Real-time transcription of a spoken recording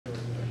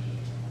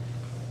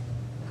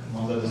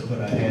let's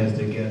put our hands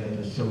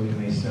together so we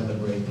may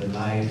celebrate the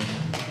life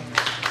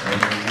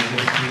and the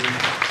legacy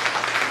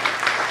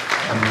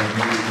of the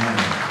great man.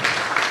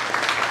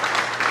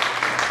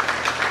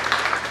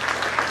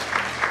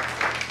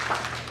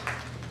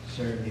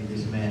 Certainly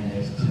this man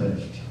has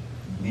touched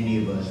many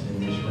of us in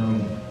this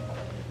room.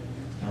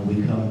 And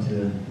we come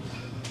to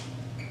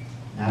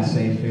not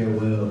say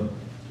farewell,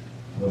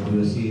 but we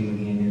will see him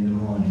again in the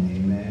morning.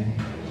 Amen.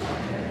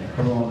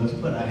 Come on, let's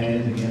put our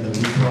hands together.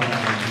 We cry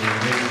out to a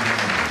great man.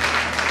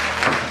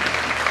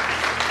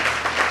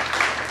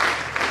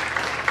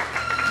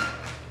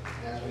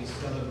 As we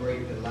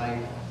celebrate the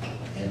life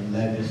and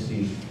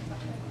legacy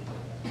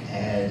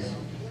as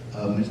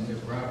Mr.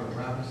 Robert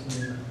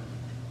Robertson,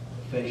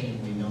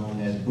 affectionately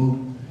known as Boot,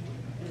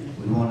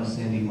 we want to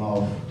send him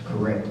off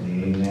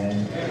correctly.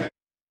 Amen.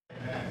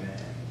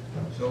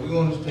 So we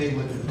want to stay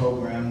with the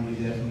program. We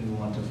definitely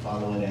want to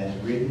follow it as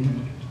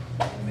written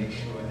and make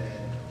sure that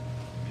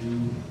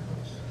we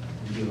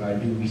give our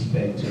due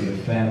respect to the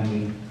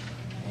family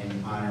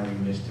and honoring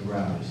Mr.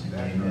 Robertson.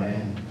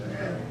 Amen.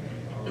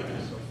 Right.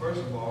 So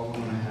first of all, we're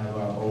going to have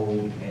our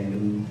old and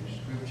new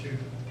scripture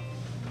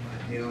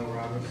by Dale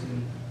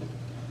Robertson,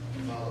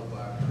 followed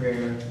by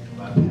prayer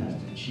by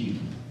Pastor Chief.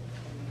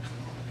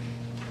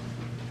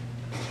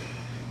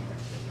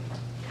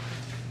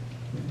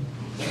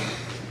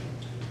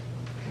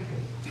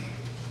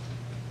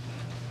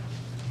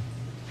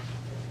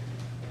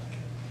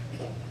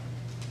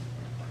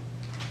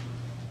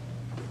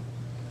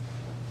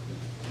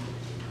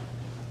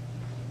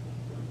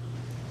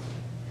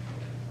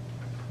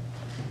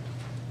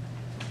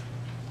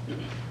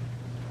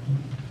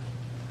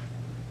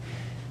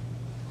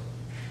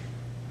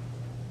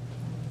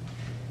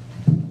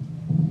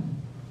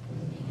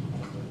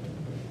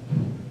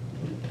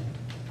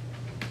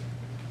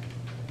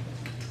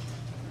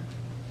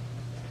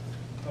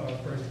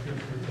 First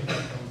scripture taken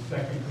from 2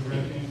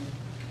 Corinthians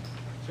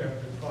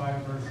chapter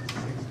 5, verses 6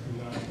 through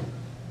 9.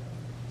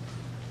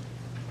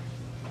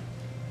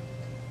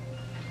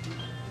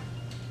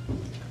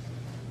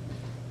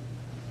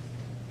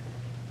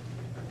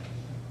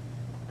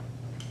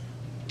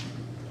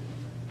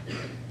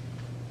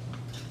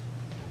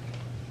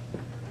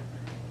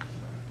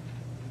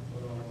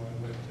 Hold on,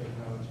 I let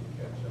technology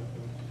catch up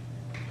with me.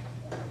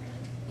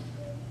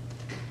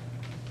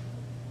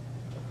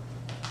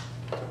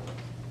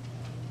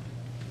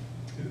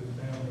 To the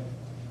family,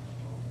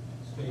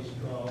 stay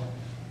strong.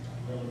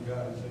 Remember,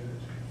 God is there.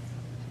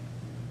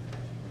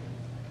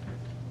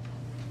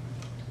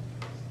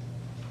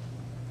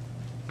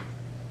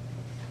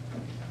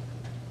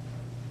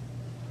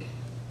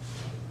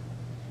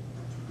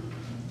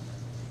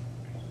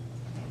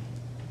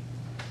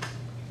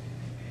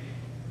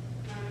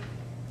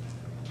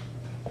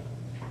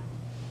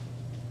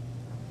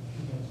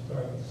 We're going to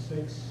start with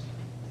 6,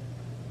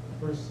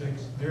 verse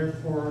 6.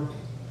 Therefore,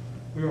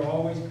 we are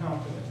always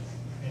confident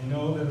and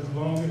know that as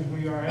long as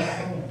we are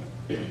at home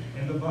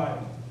in the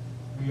body,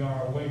 we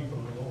are away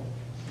from the Lord.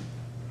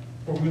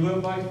 For we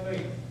live by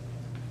faith,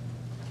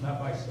 not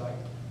by sight.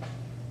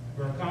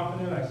 We are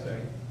confident, I say,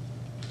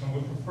 and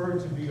would prefer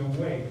to be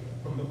away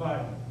from the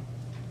body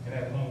and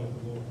at home with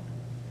the Lord.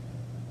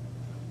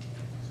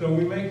 So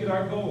we make it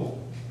our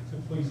goal to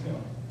please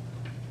Him,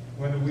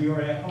 whether we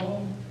are at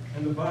home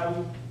in the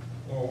body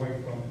or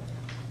away from it.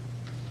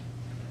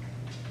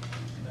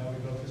 Now we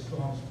go to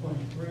Psalms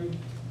 23.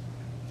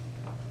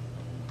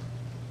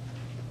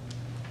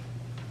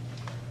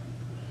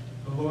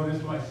 The Lord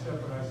is my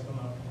shepherd, I shall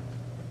not want.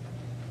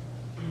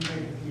 He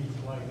maketh me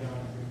to lie down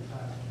in green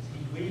pastures. He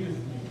leadeth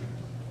me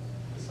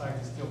beside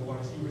the still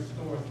waters. He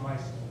restoreth my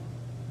soul.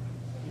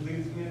 He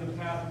leads me in the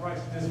path of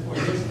righteousness for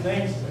His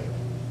name's sake.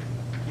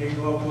 Yea,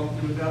 though I walk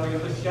through the valley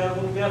of the shadow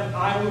of death,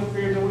 I will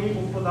fear no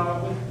evil, for Thou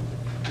art with me.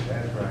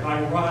 That's right.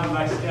 Thy rod and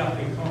Thy staff,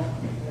 they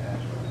comfort me.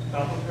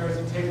 Thou preparest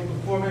a table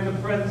before me in the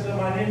presence of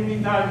mine enemy.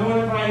 Thou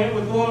anointest my head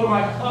with oil,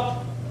 my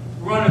cup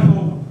runneth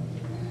over.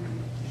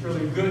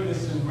 Surely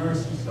goodness and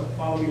mercy shall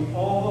follow me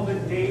all the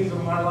days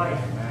of my life.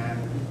 Amen.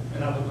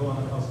 And I will go on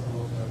the house of the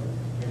Lord forever.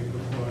 May the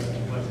good Lord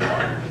bless you.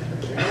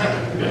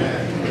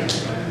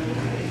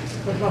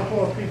 There's not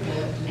 4 people.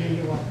 Me and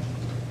you want.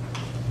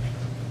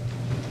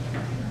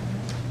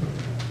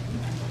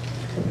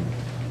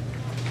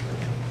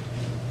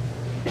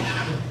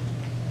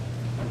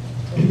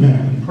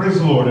 Amen. Praise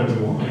the Lord,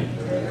 everyone.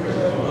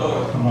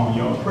 Come on,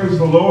 y'all. Praise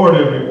the Lord,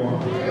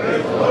 everyone.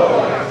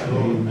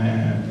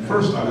 Amen.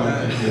 First, I'd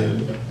like to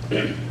give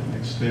and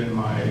extend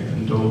my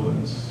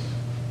condolence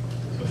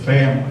to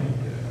family,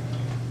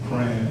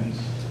 friends,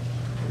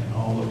 and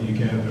all of you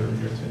gathered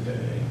here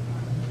today.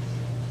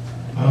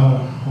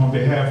 On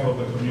behalf of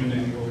the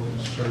Community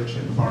Holiness Church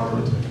in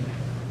Robertson,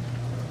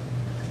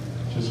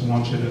 just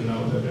want you to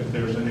know that if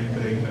there's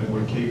anything that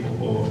we're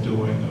capable of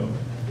doing, of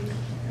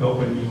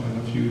helping you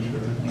in the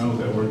future, know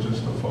that we're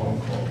just a phone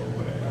call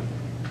away.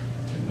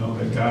 And know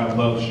that God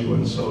loves you,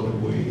 and so do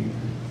we.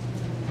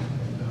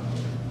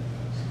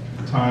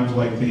 And, times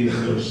like these,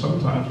 there's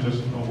sometimes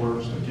just no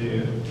words to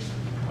give,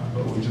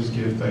 but we just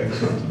give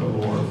thanks unto the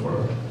Lord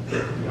for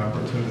the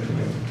opportunity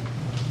of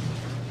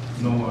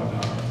knowing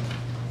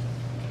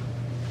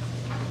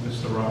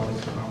Mr.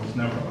 Robertson. I was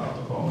never allowed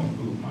to call him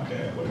Boo. My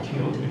dad would have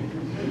killed me.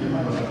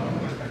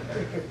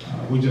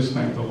 But, we just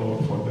thank the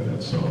Lord for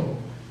that. So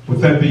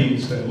with that being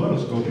said, let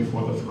us go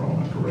before the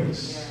throne of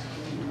grace.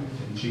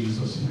 In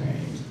Jesus'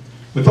 name.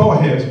 With all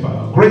heads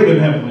bowed, great and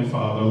heavenly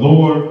Father,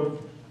 Lord,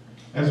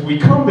 as we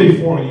come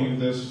before you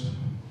this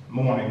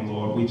morning,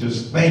 Lord, we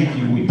just thank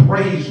you, we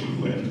praise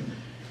you, and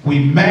we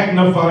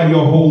magnify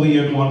your holy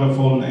and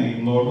wonderful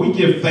name, Lord. We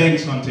give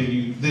thanks unto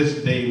you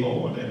this day,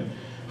 Lord, and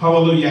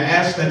hallelujah,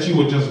 ask that you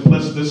would just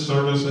bless this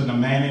service in the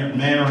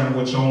manner in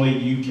which only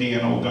you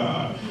can, oh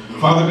God.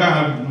 Father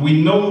God,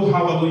 we know,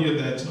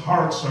 hallelujah, that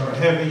hearts are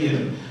heavy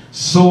and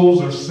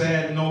souls are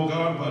sad, oh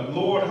God, but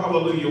Lord,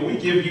 hallelujah, we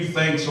give you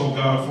thanks, oh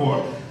God,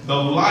 for the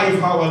life,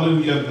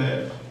 hallelujah,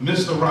 that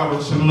Mr.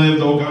 Robertson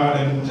lived, oh God,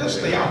 and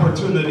just the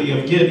opportunity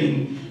of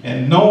getting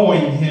and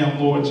knowing him,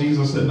 Lord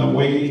Jesus, in the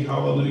way,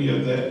 hallelujah,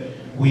 that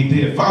we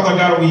did. Father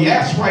God, we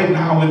ask right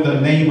now in the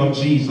name of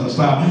Jesus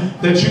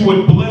that you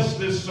would bless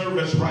this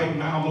service right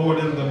now, Lord,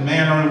 in the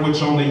manner in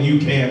which only you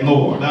can,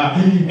 Lord.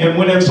 And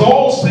when it's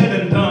all said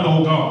and done,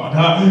 oh God,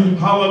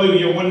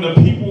 hallelujah, when the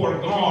people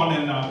are gone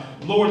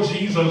and Lord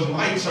Jesus,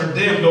 lights are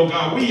dimmed, oh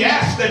God, we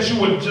ask that you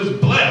would just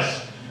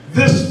bless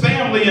this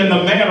family in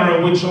the manner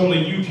in which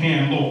only you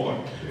can, Lord.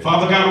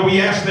 Father God,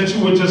 we ask that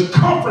you would just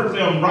comfort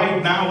them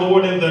right now,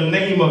 Lord, in the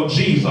name of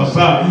Jesus.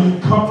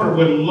 Comfort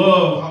with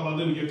love,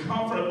 hallelujah.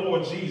 Comfort,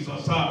 Lord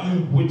Jesus,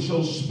 with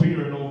your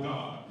spirit, oh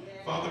God.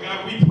 Father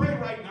God, we pray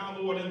right now,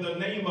 Lord, in the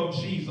name of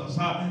Jesus,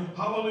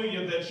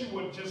 hallelujah, that you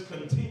would just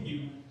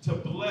continue to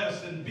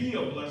bless and be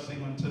a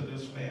blessing unto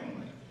this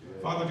family.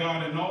 Father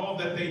God, in all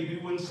that they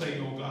do and say,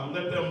 oh God,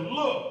 let them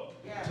look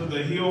to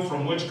the hill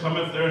from which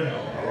cometh their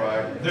help.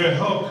 Right. Their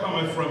help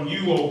cometh from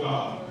you, O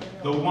God,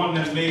 the one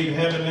that made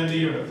heaven and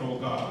the earth, O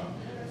God.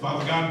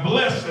 Father God,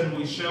 bless and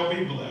we shall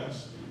be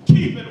blessed.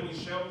 Keep and we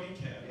shall be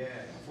kept.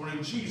 Yes. For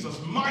in Jesus'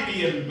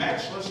 mighty and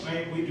matchless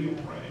name we do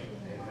pray.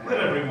 Amen. Let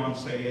everyone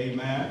say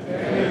amen.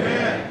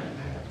 Amen.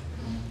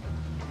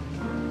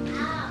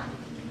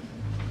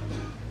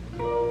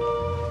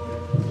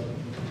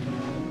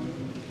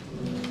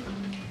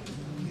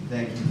 We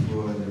thank you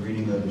for the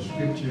reading of the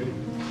scripture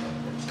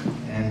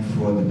and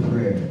for the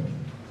prayer.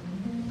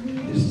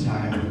 This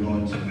time we're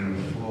going to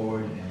move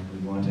forward and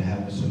we're going to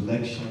have a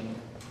selection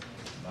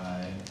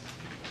by,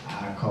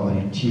 I call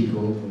him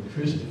Chico, but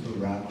Christopher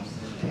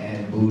Robertson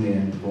and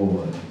Boudin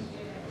Boys.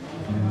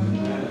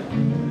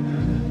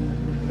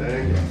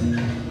 Thank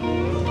you.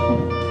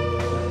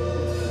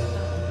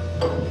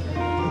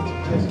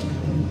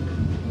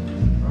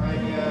 All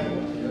right, guys.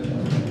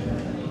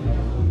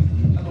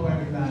 Hello,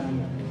 everybody.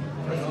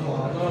 First of all,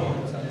 I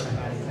want to tell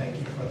everybody thank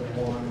you for the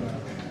warm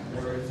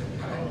words and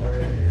kind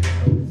words and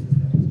notices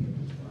that was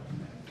given to our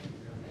family. We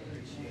really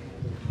appreciate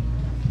it.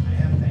 I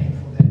am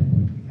thankful that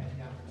we had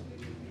the opportunity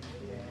to meet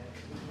with Dad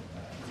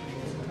 2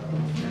 years ago.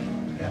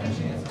 We got a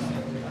chance to say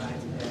goodbye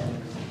to Dad.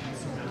 He's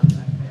surrounded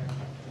by family.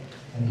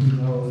 And he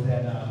knows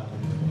that I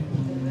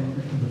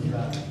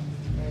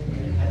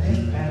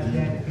think as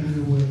Dad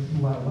knew who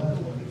I was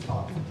when we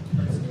talked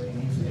personally, and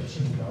he said,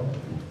 Chico,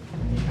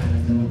 and he kind of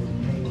knows the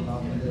name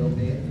off a little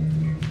bit.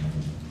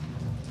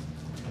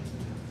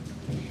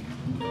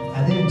 I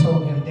then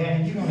told him,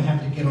 Daddy, you're going to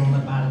have to get on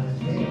up out of this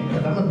bed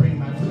because I'm going to bring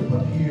my group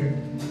up here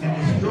and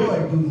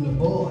destroy Boudin the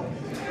boy.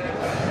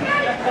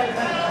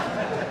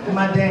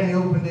 My daddy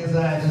opened his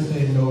eyes and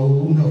said,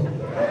 no, no.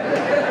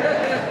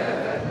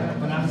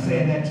 But I'm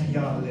saying that to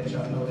y'all to let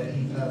y'all know that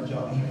he loved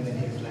y'all even in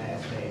his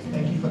last days.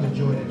 Thank you for the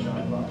joy that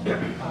y'all brought to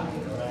my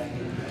pocket, all right?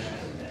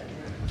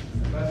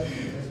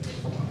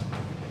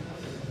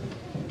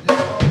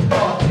 Let's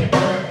all take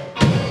care.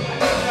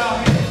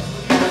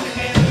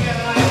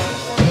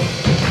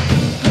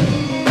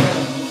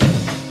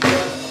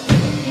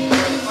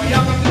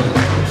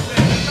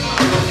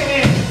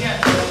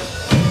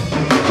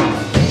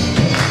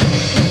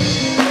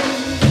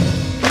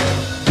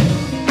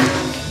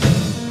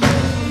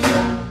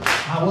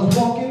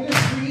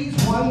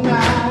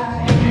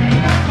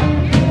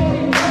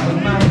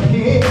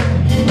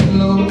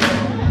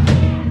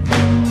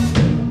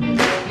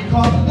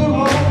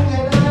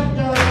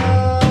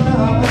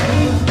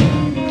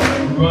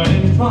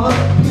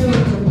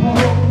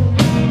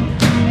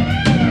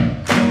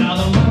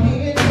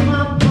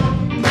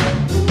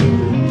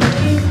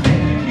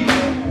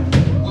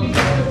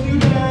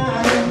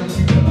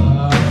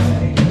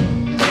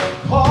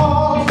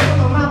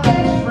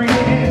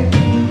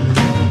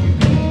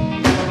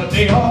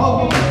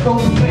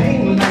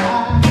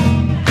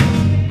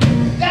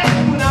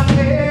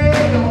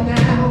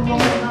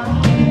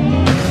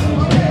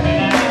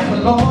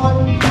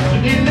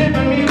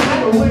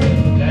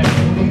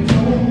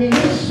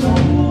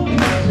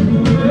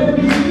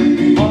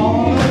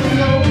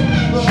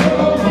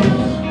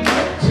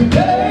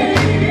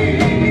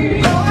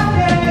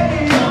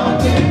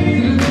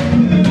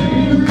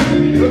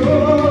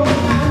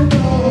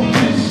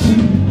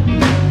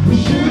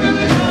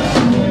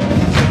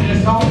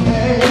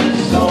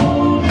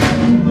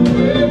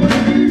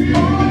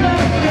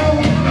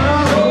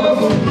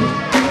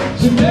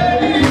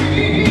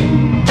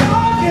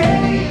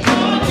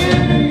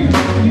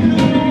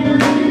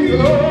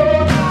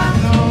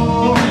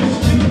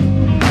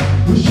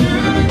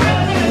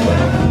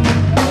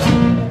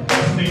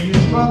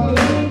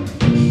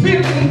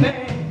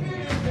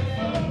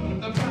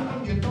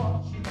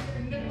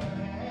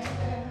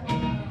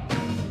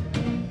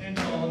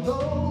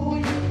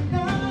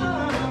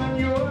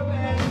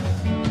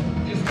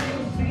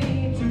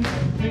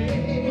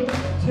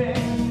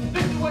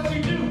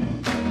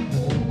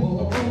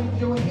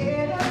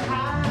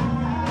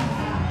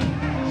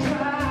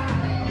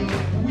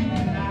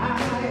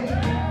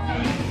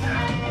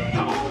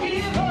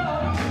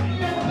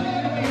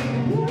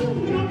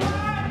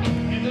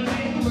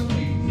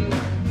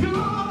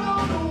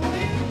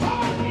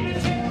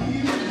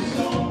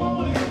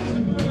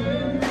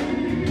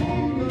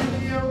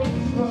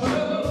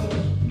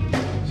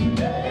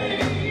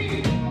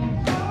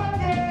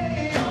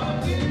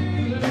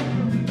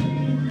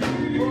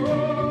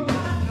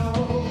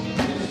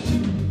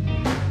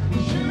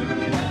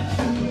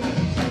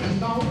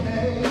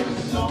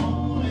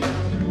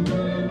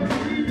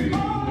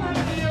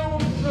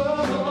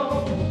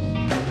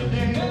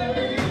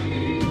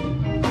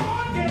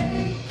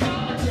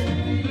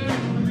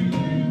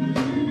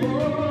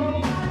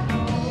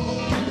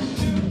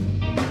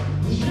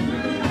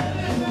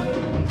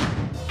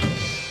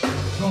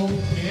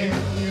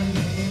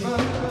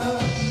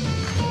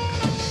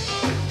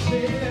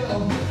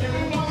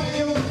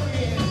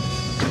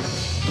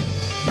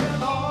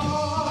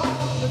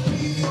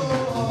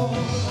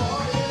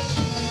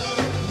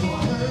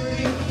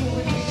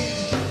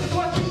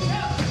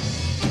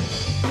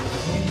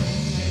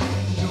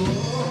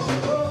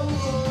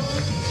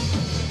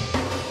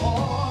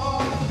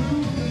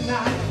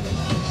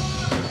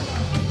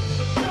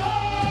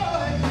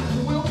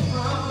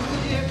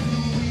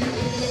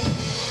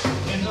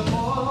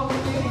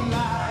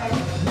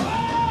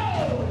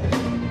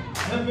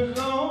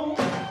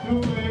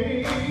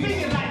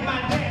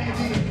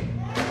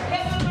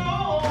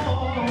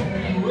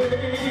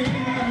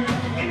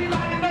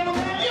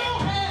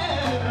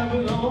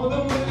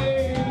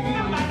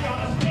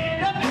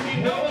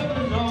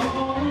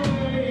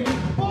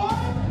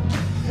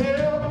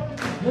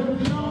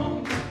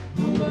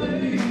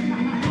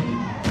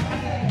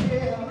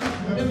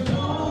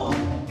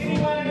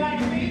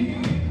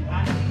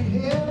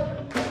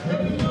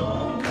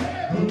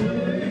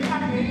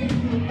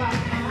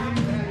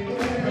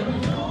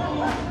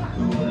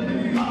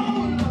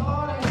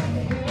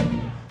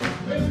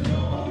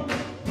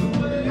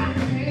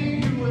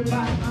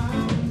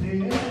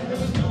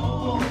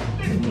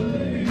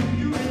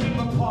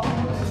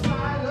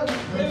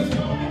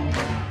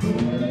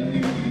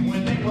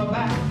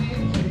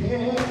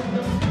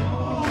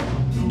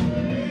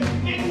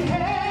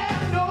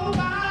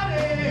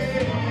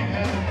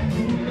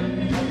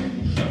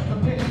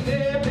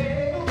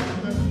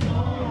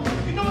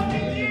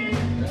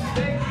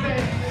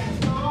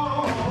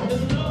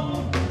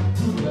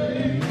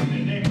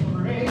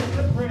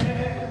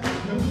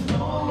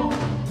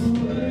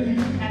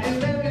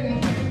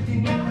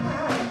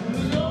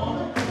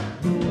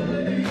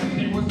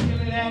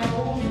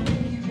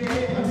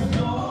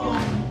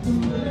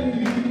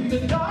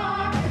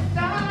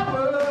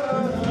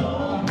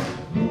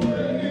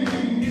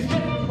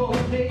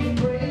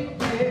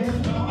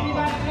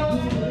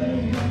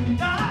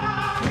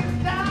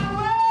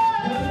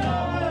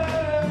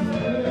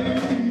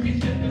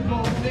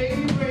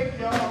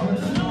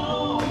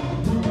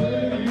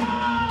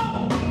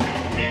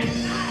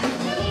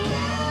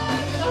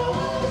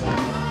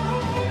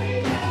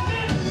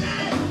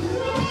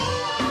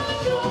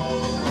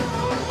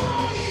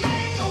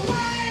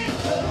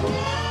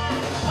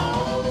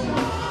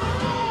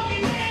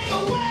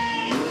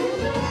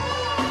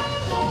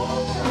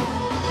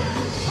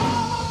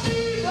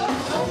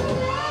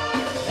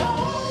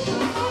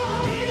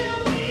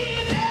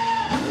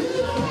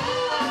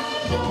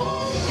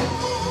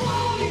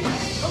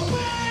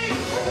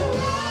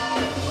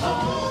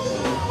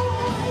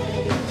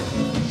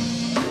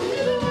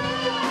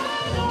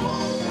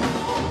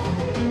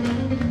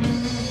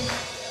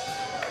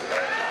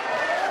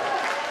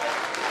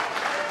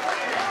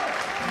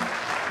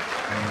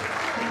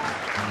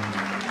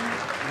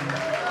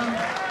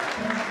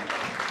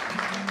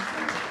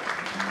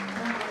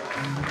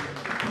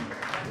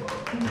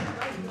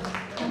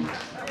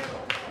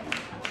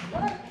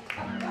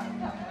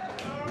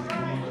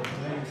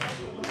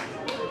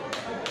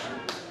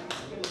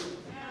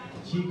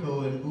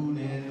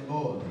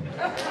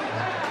 Somebody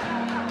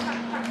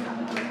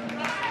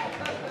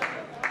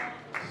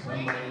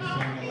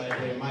singing like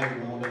they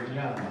might want a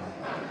job.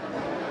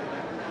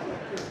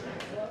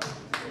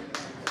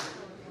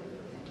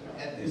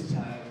 At this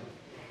time,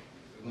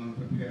 we're going to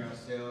prepare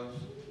ourselves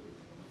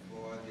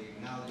for the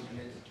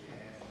acknowledgments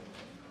and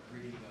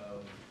reading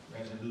of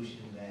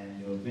resolutions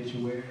and the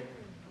obituary.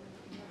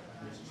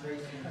 Ms.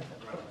 Tracy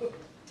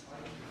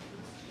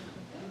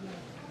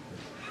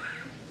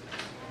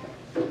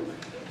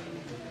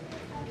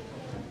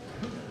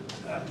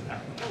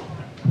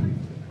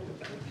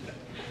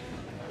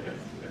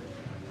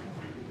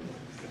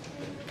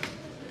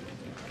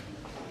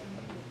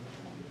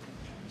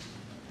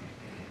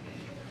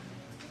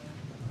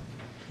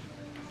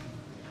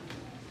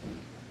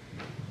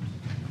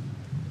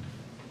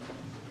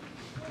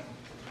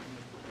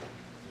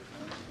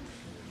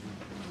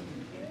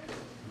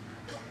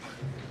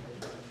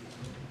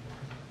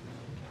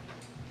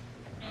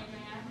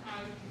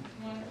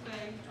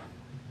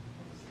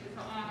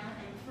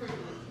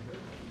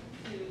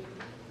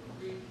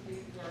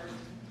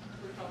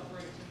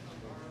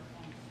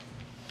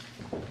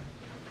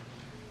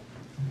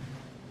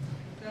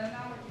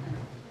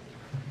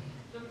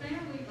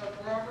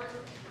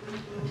Robertson.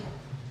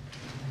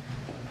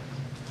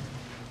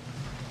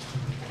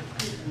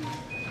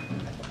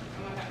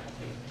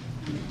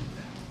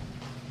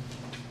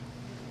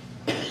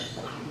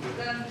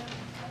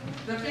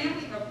 The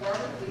family of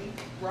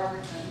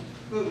Robertson,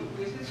 who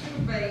wishes to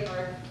convey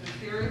our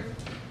sincerest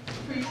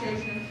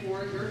appreciation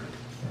for your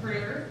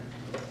prayers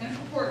and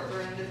support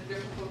during this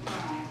difficult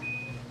time.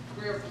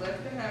 We are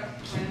blessed to have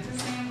friends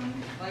and family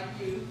like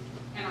you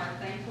and are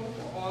thankful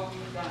for all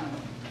you've done.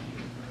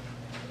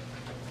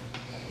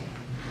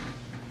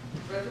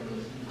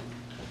 Resolution.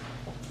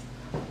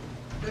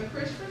 The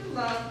Christian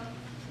Love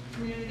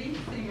Community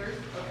Singers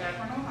of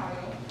Akron,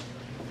 Ohio,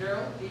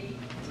 Gerald D.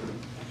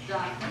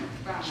 Johnson,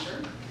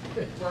 founder,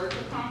 words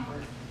of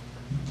comfort.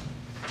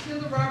 To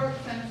the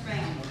Robertson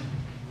family,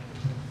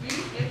 be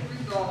it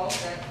resolved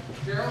that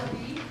Gerald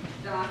D.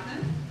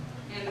 Johnson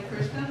and the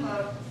Christian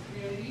Love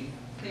Community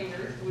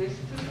Singers wish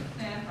to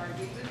extend our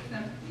deepest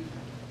sympathy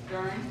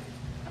during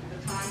the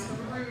times of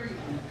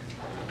bereavement.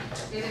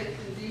 It is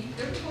indeed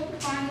difficult to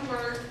find the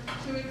words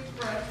to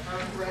express our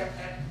regret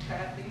at the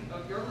passing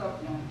of your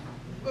loved one,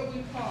 but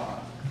we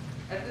pause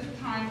at this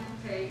time to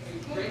pay a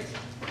great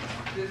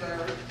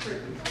deserved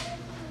tribute.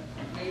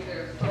 May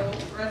their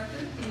souls rest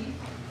in peace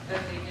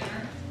as they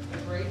enter the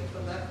great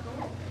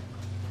celestial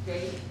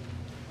gate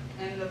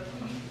and the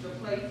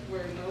place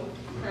where no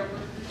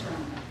travelers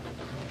return.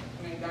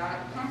 May God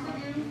comfort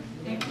you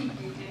and keep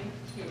you in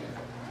His care.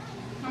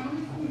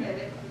 Humbly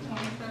committed the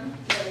 27th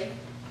day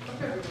of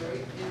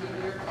February in the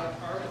year of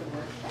our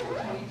Lord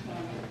 2020,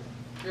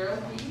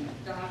 Gerald D.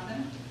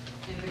 Johnson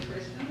in the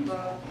Christian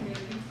Love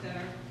Community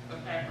Center of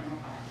Akron,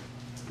 Ohio.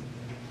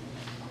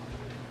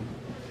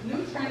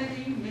 New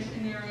Trinity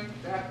Missionary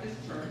Baptist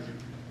Church,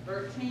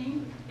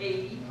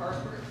 1380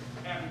 Hartford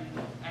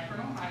Avenue,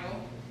 Akron,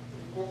 Ohio,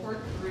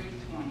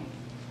 44320.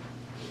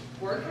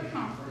 Words of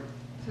comfort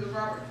to the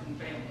Robertson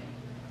family.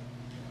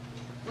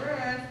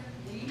 Whereas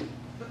we,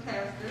 the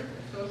pastor,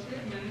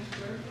 associate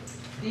minister,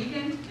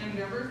 deacons, and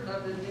members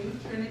of the New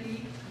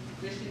Trinity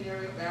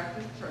Missionary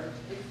Baptist Church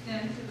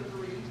extend to the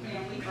bereaved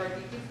family our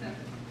deepest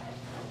sympathy.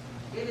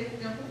 It is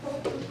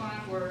difficult to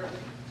find words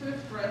to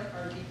express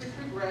our deepest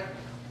regret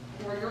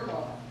for your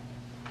loss,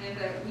 and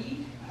that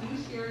we do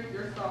share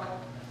your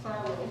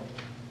sorrow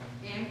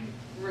and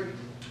grief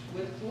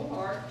with full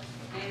heart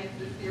and a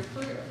sincere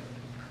prayer.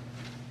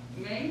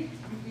 May you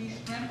be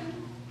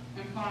strengthened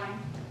and find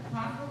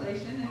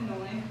consolation in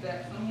knowing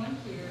that someone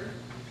cares,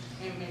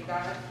 and may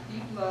God's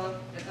deep love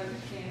and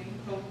understanding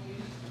help you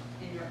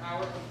in your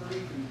hour of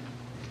bereavement.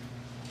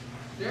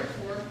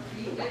 Therefore,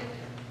 be it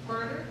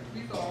further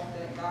resolved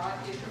that God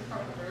is your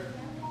comforter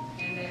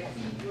and that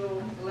He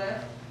will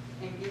bless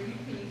and give you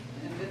peace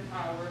in this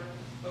hour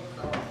of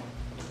sorrow.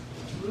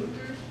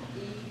 Luther E.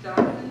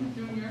 Johnson,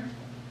 Jr.,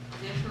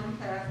 interim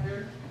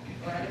pastor,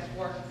 Gladys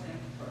Washington,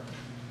 first.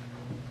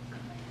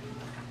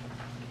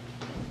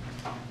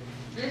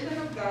 Vision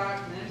of God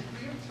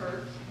Ministry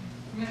Church,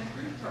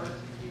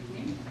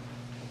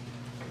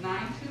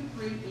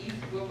 923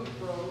 East Wilbur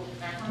Road,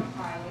 Akron,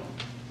 Ohio,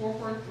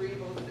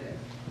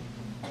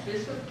 44306.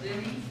 Bishop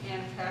Jimmy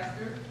and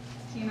Pastor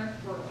Tina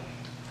Burrow.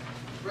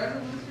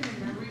 Resolution in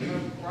memory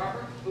of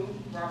Robert Booth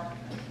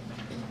Robertson.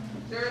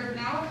 There is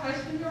now a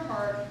hush in your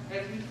heart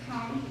as we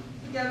come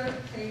together to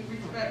pay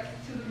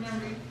respect to the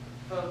memory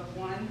of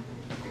one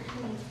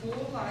whose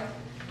full life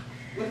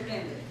was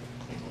ended.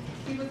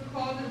 He was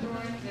called to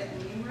join that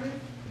numerous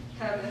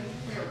heaven's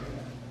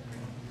paradise.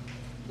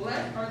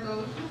 Blessed are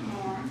those who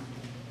mourn,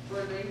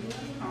 for they will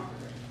be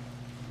comforted.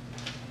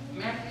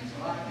 Matthew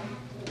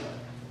 5:4.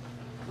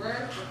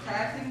 Whereas the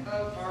passing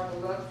of our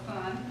beloved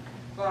son,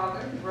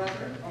 father,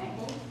 brother,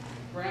 uncle,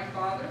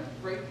 grandfather,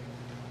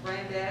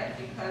 great-granddad,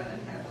 and cousin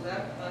has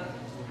left us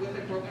with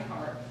a broken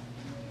heart.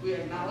 We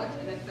acknowledge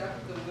and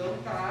accept the will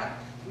of God.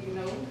 We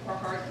know our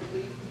hearts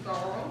bleed with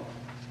sorrow,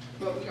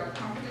 but we are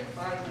comforted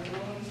by the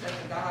knowing that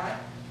God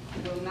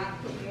will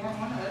not put more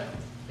on us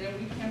than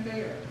we can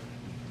bear.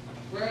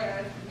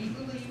 Whereas we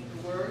believe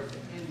the words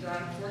in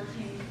John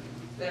 14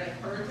 that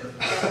encourages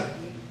us,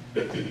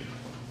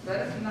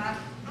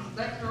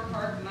 let your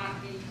heart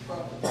not be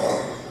troubled.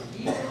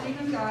 Ye believe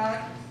in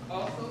God,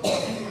 also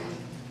in me.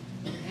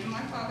 In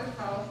my Father's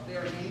house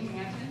there are many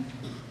mansions,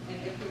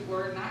 and if it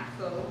were not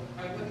so,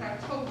 I would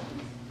have told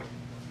you.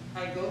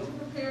 I go to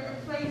prepare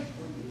a place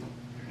for you.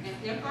 And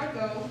if I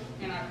go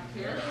and I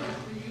prepare a place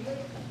for you,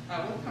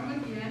 I will come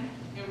again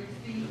and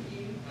receive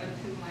you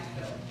unto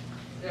myself,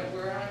 that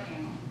where I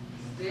am,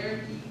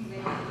 there ye may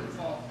be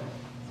also.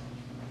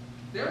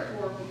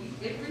 Therefore,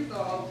 it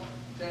resolved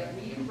that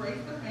we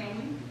embrace the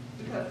family,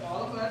 because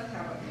all of us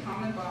have a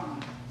common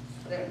bond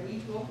that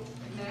we will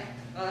connect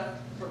us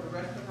for the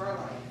rest of our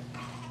life.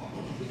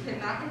 We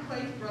cannot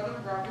replace Brother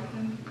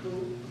Robertson,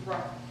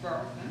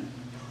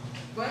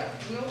 but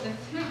will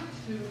attempt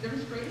to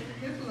demonstrate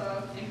his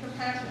love and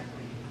compassion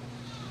for you.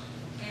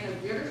 In a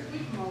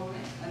bittersweet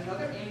moment,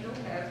 another angel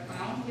has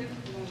found his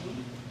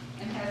womb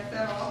and has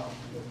set off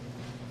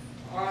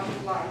on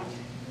light,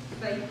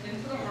 safe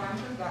into the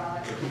arms of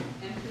God,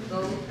 and to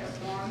those who have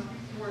gone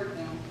toward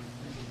them,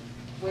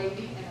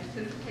 waiting and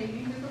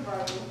anticipating his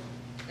arrival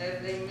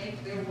as they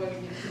make their way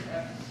into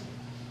heaven.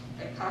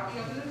 A copy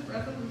of this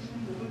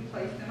resolution will be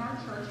placed in our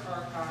church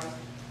archive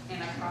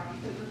and a copy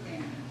to the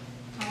family.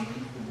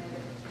 Humbly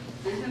submitted,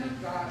 Vision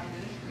of God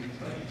Ministry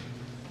Church,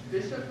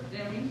 Bishop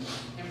Demi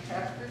and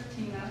Pastor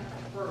Tina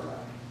Burla,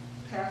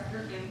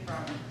 pastor in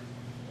Providence.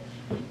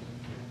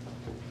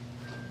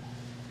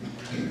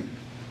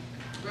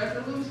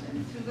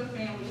 Resolution to the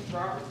family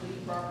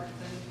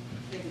Robertson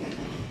Senior.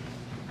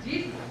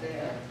 Jesus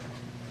said,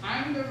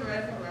 I am the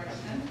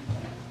resurrection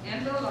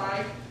and the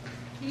life.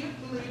 He who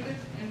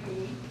believeth in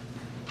me,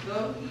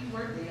 though he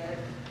were dead,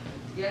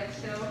 yet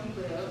shall he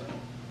live.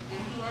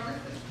 And whoever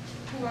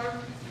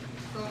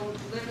so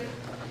liveth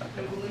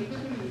and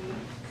believeth in me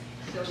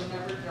shall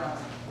never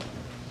die.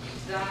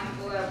 John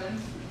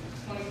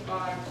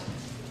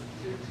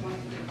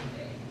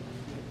 11:25-26a.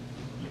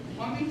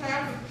 On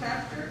behalf of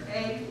Pastor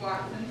A.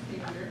 Watson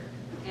Sr.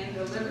 and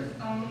the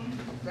Livingstone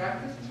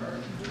Baptist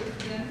Church, we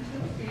extend to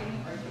the family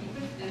our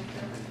deepest and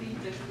sympathy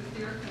and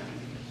sincere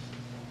sympathy.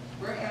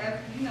 Whereas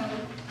we know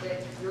that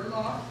your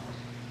loss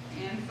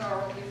and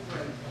sorrow is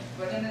great,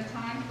 but in the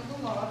times of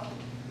the loss,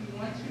 we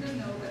want you to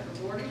know that the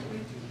Lord is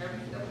with you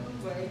every step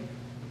of the way.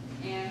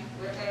 And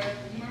whereas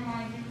we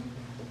remind you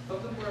of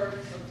the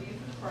words of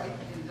Jesus Christ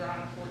in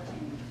John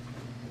 14,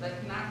 let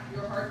not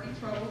your heart be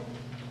troubled.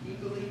 You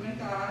believe in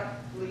God,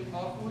 believe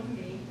also in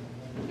me.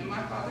 In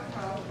my Father's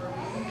house are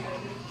many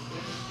mansions.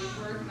 If it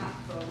were not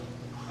so,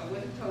 I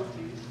would have told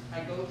you.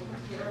 I go to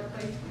prepare a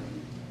place for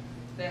you,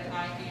 that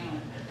I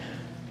am.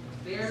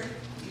 There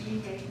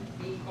ye may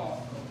be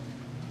also.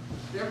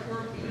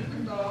 Therefore, be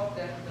resolved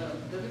that the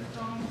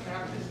Livingstone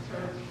Baptist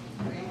Church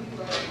family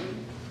loves you.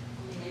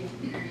 You may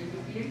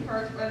be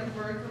encouraged by the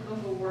words of the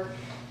Lord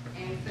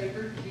and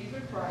Savior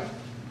Jesus Christ,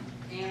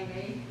 and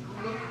may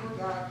look for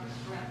God for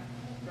strength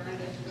during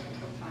this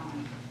difficult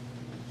time.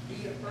 Be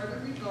it further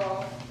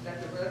resolved that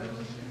the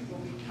resolution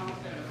will become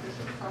an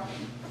official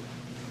copy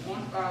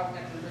on file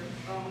at the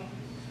Robertson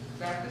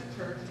Baptist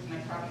Church, and a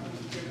copy will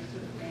be given to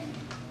the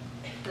family.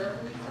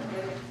 Carefully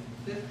submitted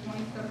this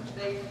 27th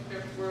day of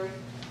February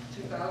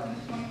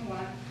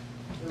 2021,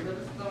 the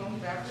Robertson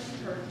Baptist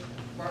Church,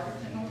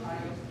 Robertson,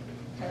 Ohio,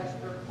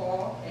 Pastor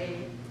Paul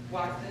A.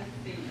 Watson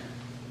Sr.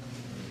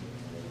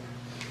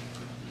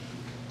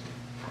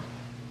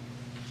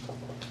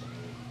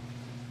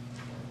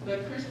 The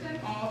Christian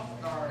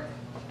All-Stars,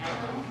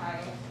 Akron,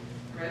 Ohio,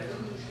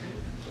 resolution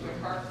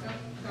with heartfelt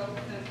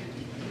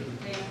sympathy to the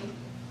family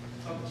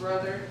of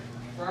Brother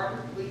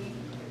Robert Lee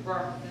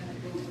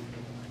Robertson Booth.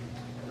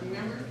 The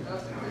members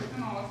of the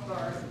Christian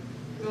All-Stars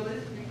feel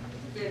it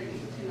fitting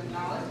to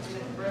acknowledge and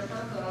express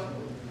our love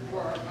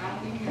for our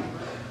founding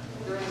members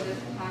during this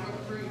time of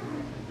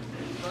bereavement.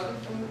 Brother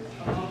Booth,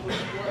 along with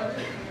 4 other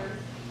singers,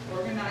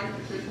 organized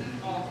the Christian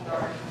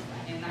All-Stars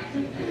in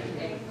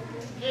 1958.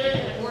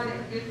 For more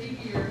than 50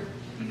 years,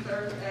 he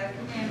served as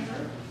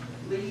commander,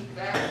 lead,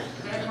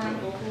 background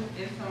vocals,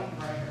 and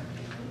songwriter.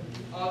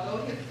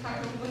 Although his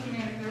title was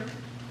manager,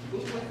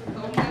 Booth was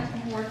so much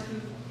more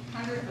to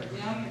hundreds of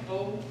young and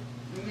old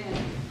men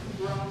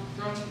who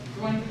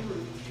joined the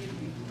group.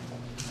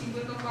 He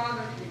was a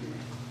father figure,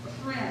 a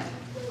friend,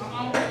 an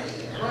uncle,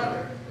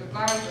 brother,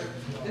 advisor,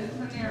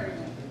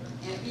 disciplinarian,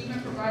 and even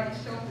provided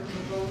shelter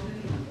for those in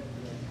need.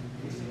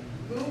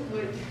 Booth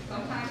would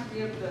sometimes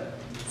give the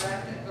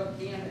facet of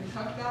being a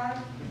tough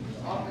guy,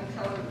 often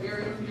telling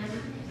various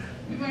members,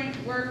 "You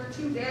ain't worth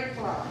 2 dead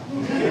flies."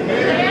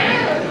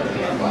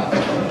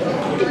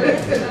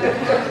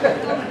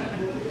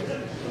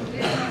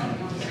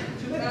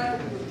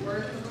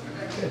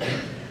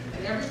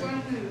 And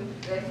everyone knew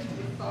that he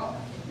was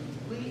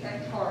softly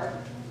at heart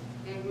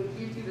and would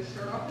give you the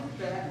shirt off his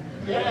back.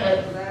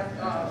 Last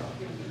dollar.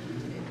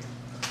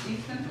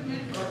 These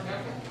sentiments are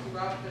echoed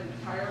throughout the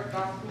entire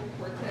gospel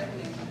quartet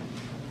nation.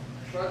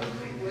 Brother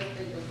Luke was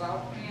a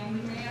devout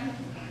family man,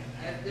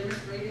 as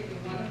demonstrated in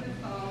one of his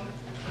songs,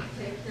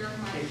 Take Care of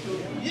My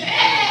Children.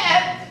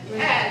 Yes!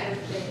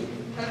 Which is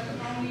a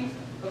testimony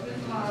of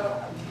his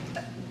love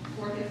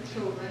for his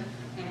children,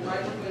 and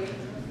right away,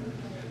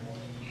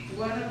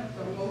 one of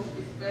the most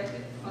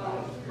respected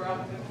songs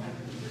throughout the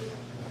country.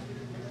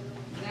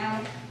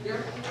 Now,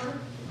 therefore,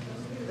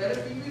 let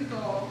it be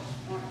resolved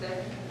on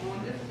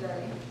this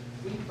day,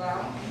 we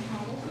vow in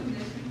humble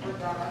submission for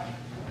God.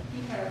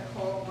 He has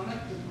called one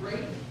of the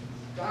great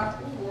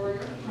gospel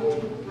warriors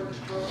home for the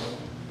struggle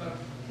of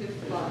his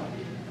life,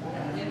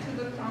 into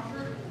the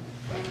comfort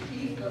and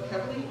peace of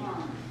heavenly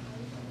arms.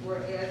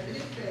 Whereas it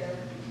is said,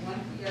 1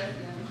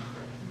 Thessalonians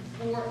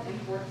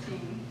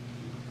 4:14,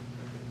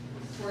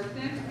 for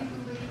since we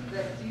believe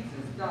that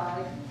Jesus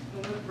died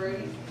and was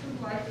raised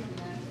to life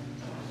again,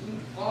 we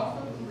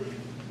also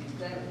believe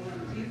that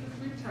when Jesus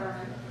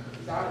returns,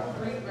 God will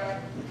bring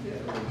back his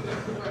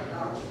believers to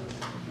us.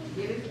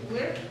 It is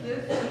with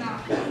this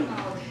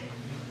knowledge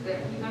that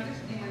we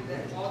understand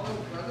that although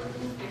Brother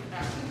Luke is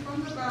absent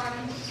from the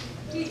body,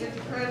 he is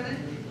present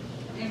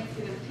and is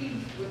in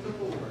peace with the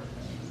Lord.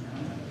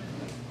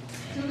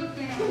 To the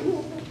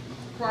family,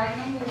 cry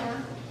no more.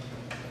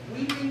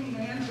 Weeping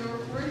may endure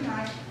for a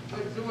night,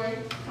 but joy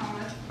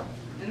cometh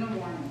in the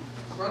morning.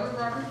 Brother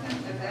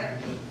Robertson, at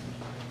that peace,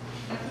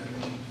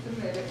 simply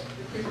submitted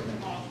to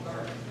Christian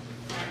All-Star.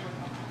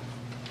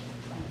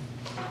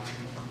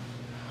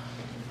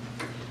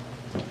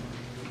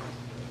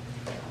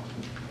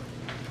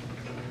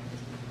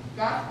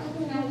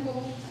 Gospel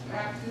Temple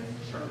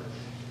Baptist Church,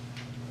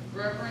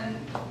 Reverend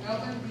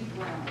Melvin B.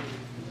 Brown.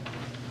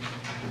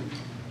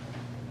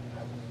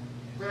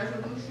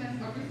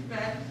 Resolution of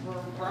respect for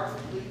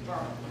Robert Lee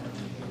Robertson,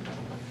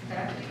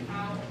 passing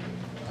out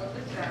of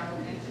the shadow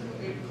into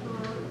a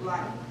pure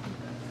light,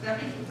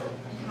 stepping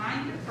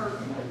behind the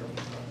curtain,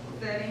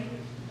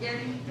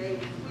 getting a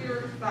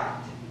clear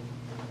sight,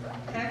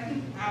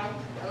 passing out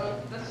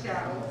of the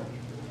shadow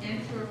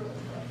into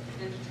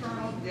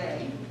eternal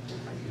day.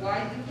 Why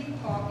do we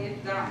call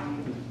it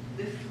dying?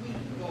 This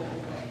sweet going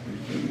away.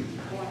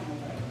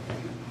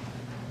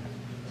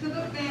 To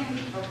the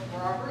family of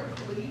Robert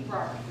Lee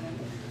Robertson,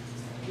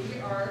 we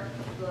are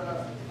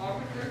the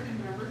officers and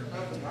members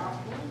of the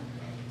Gospel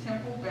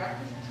Temple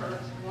Baptist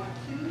Church want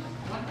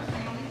the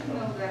family to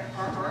know that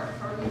our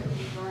hearts are with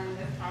you during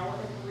this hour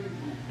of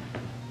bereavement,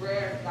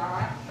 where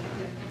God, in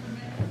his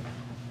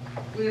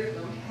infinite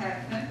wisdom,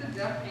 has sent the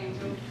death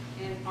angel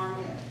in our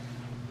midst.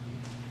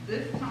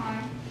 This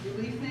time,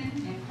 releasing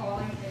and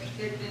calling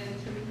it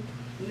into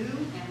new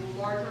and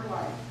larger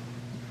life,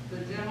 the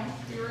gentle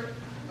spirit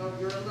of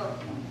your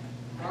loved one,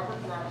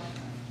 Robert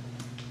Robertson.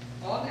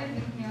 All that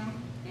knew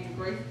him and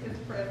graced his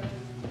presence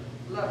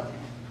loved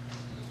him.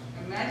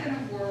 Imagine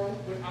a world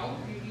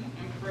without beauty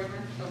and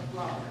fragrance of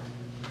flowers.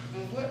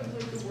 And what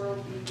would the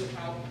world be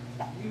without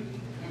beauty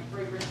and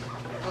fragrance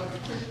of the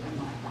Christian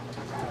life?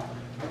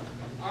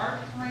 Our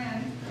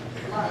friend's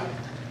life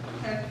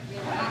has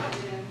not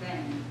been in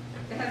vain.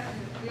 It has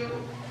been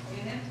filled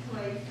in its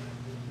place.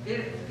 It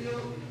has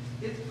filled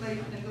its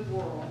place in the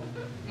world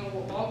and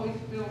will always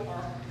fill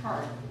our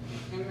heart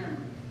and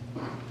memory.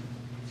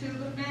 To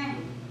the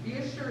family, be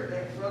assured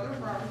that Brother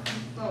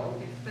Robertson's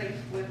soul is safe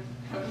with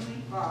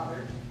Heavenly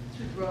Father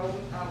to dwell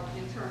without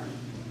eternity.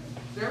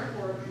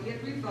 Therefore, be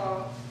it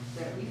resolved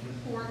that we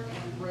support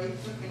and embrace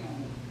the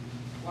family.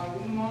 While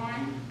we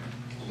mourn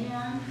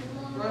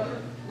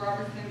Brother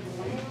Robertson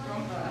going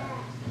from us,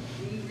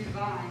 we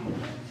resign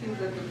to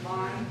the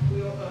divine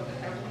will of the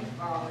Heavenly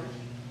Father,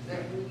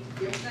 that we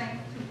give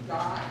thanks to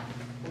God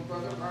for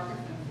Brother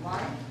Robertson's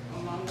life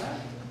among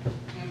us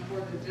and for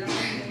the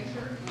general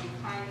nature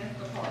and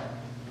kindness of heart.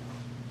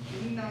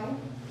 We know,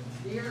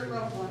 dear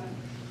loved ones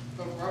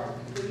of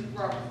Robert Lee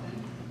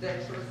Robertson,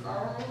 that your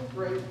sorrow is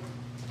great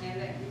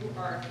and that you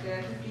are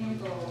sad to see him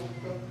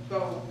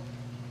go.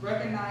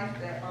 Recognize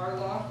that our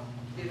loss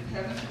is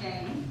heaven's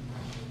gain.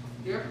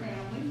 Dear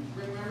family,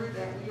 remember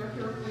that we are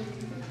here for you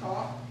to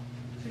talk,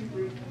 to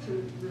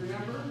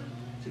remember,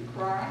 to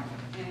cry,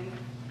 and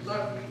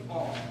love you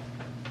all.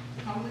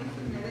 Humbly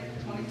submitted,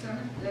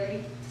 27th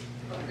day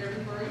of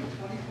February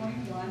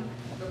 2021,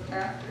 the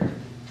pastors,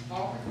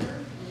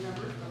 officers, and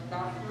members of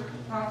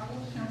Gospel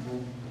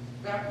Temple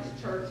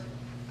Baptist Church,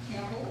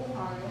 Campbell,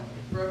 Ohio,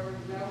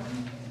 Reverend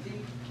Melvin B.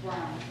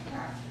 Brown,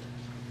 pastor.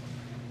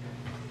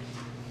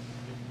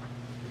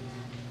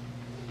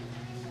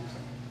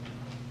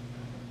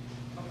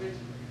 Obituary.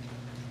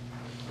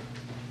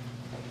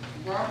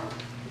 Robert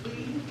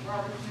Lee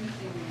Robertson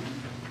Sr.,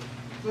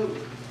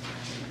 Booth,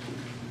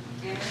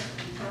 and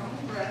eternal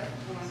rest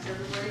on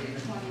February 20,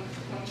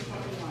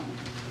 2021.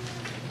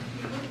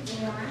 He was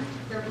born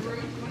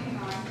February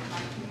 29,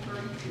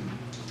 1932,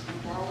 in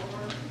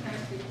Baltimore,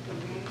 Tennessee, to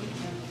Manny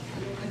and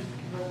Eunice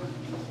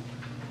Robertson.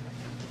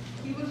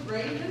 He was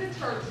raised in the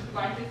church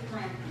by his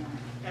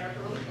grandparents. At an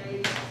early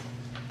age,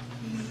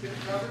 he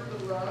discovered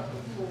the love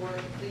of the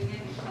Lord,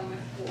 singing and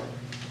coming forth.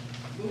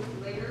 Booth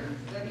later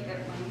studied at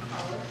Wayne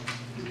College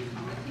to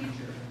become a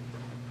teacher.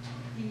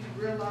 he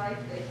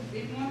realized that he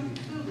didn't want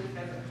to pursue this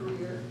as a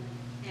career,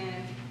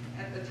 and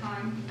at the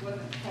time he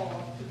wasn't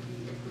called to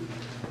be a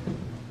preacher.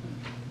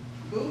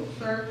 Booth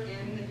served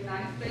in the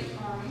United States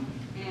Army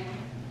and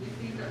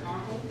received an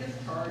honorable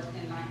discharge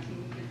in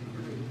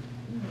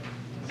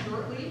 1953.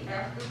 Shortly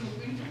after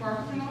moving to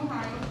Robertson,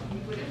 Ohio, to be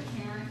with his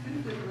parents and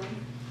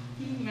siblings,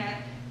 he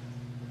met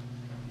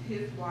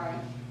his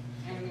wife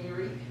and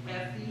married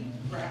Essie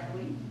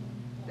Bradley.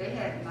 They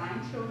had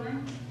 9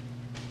 children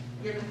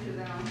given to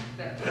them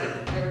that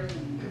were their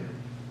genes.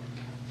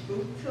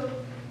 Booth took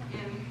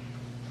in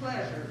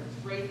pleasure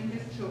raising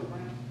his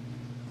children,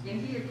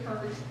 and he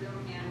encouraged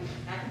them in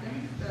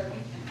academic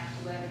studies and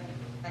athletic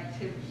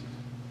activities.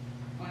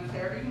 On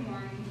Saturday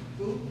morning,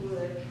 Booth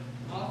would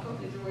also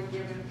enjoy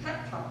giving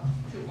pep talks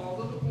to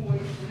all of the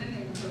boys in the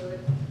neighborhood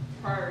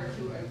prior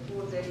to a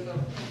full day of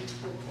college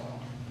football.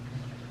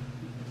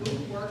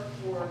 Booth worked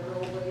for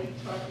railway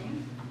trucking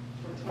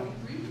for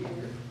 23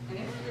 years. In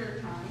his spare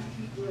time,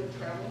 he would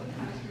travel the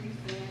country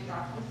singing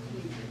gospel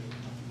music.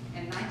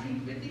 In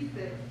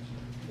 1956,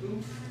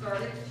 Booth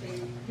started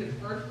his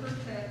first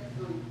quartet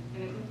group,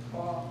 and it was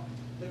called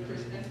the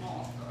Christian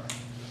All-Stars.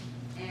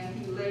 And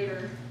he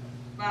later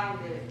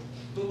founded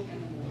Booth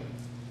and the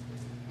Boys,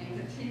 and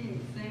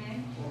continued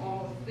singing for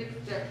almost 6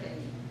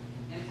 decades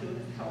until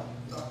his health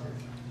suffered.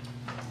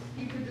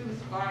 He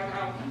produced 5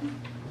 albums,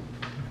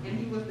 and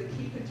he was the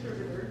key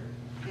contributor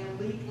and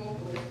lead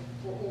vocalist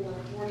for over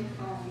 40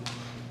 songs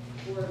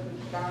for the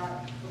God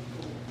of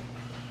Glory.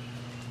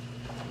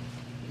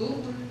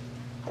 Booth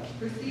was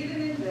preceded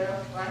in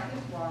death by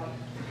his wife,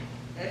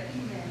 Essie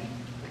May,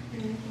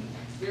 who he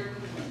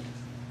dearly missed.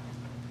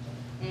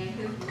 And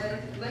his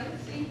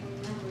legacy and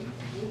memory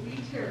will be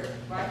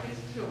cherished by his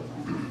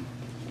children,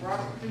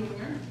 Robert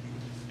Jr.,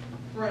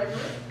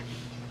 Frederick,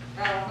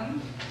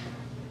 Alvin,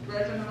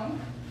 Reginald,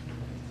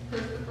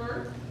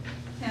 Christopher,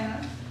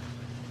 Kenneth,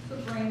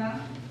 Sabrina,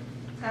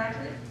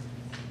 Patrick,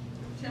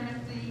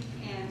 Timothy,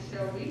 and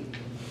Shelby,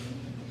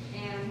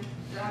 and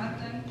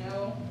Jonathan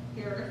L.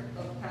 Harris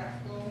of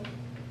Pasco,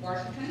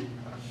 Washington,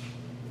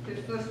 his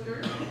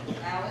sisters,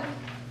 Alice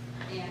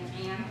and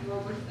Ann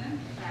Robertson,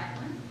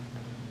 Akron,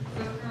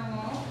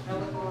 sister-in-law,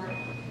 Eleanor,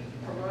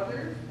 her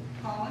brothers,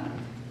 Colin,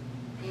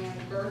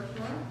 and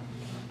Bertha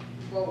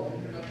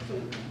Bowen of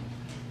Cleveland.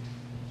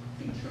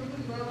 He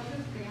truly loved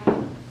his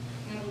family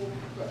and will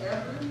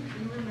forever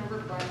be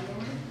remembered by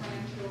numerous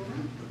grandchildren,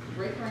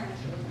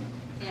 great-grandchildren,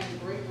 and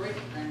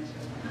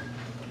great-great-grandchildren,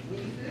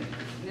 nieces,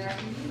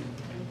 nephews,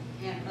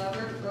 and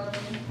other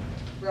loving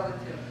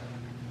relatives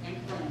and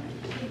friends.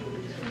 He will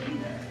be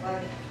treated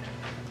like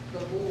the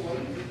boy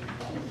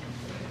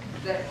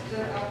that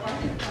stood out by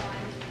his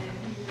side and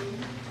he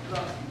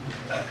loved him.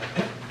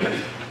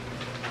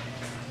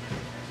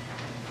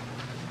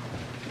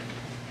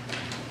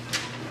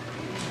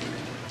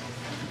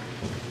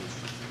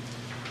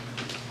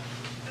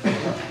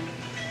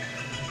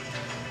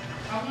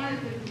 I wanted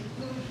to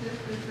conclude this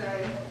to say,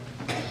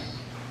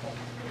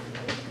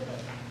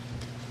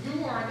 you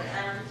are the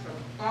average of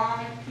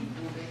 5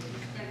 people that you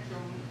spend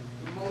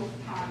the most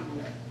time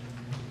with.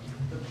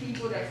 The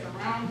people that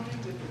surround you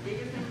with the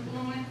biggest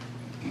influence,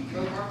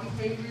 both our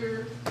behavior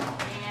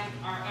and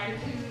our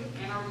attitude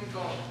and our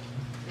results.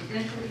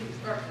 Eventually you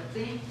start to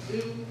think,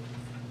 do,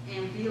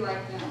 and be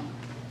like them.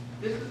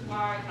 This is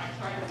why I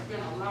try to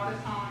spend a lot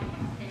of time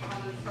when I came on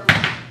this service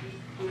to speak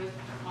with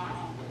my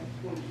uncle.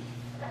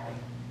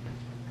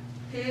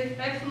 His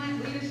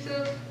excellent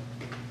leadership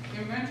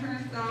and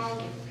mentoring style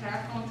is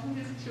passed on to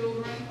his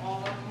children, all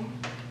of them,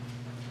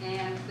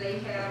 and they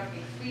have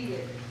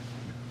exceeded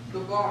the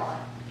bar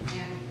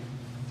in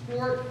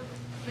sport,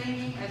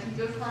 singing, as you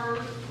just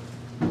heard,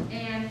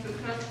 and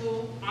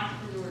successful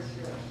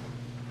entrepreneurship.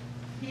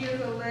 He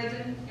is a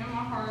legend in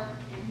my heart,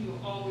 and he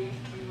will always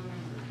be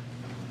remembered.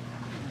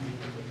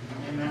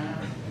 Amen.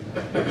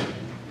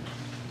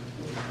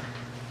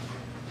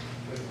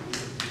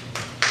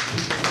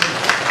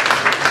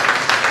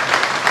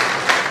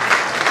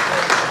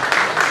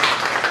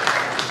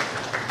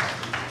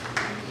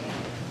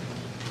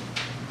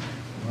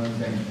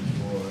 Thank you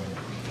for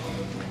all of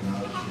the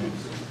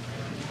acknowledgments,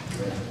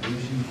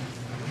 resolution.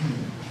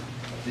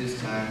 This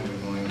time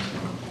we're going to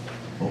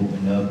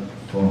open up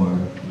for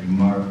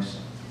remarks,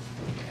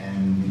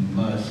 and we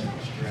must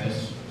stress,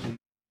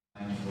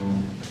 mindful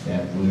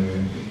that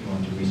we're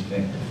going to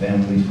respect the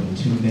families for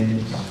 2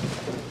 minutes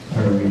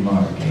per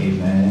remark.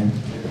 Amen.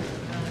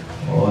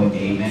 Or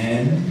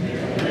amen.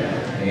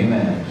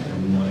 Amen. So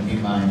we want to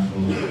be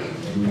mindful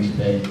and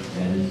respect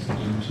that is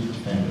due to the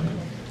family.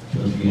 So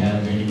if you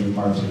have any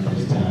remarks at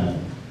this time,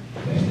 I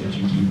ask that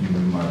you keep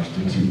your remarks to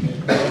 2 minutes.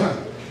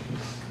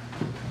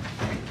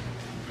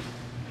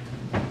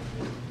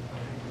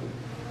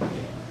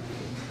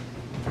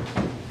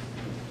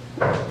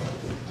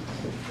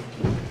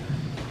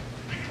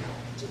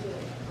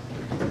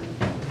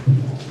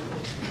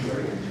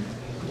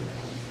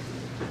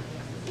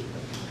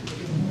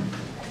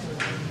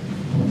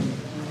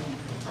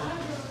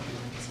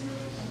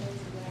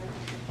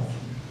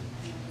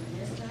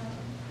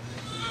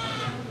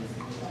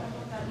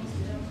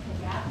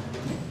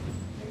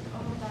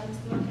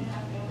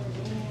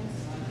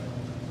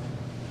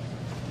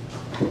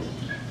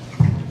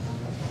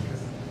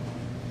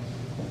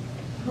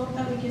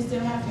 we can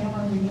still have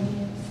family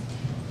reunions.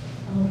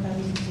 I hope that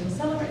we can still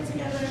celebrate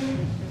together. I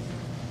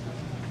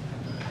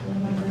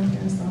love my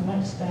grandparents so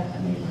much that I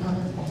made her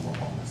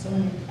so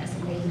many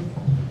estimated.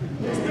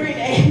 It's 3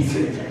 days.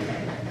 It's 3.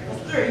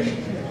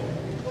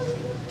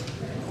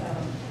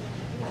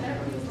 I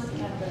never was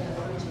looking at the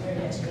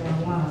obituary yesterday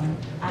online.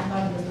 I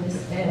thought it was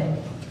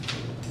misspelled.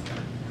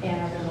 And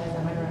I realized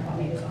that my grandpa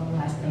made his own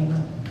last name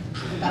up. I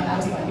thought that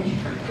was funny.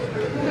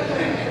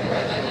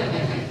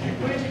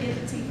 Where did you get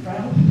the teeth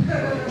from?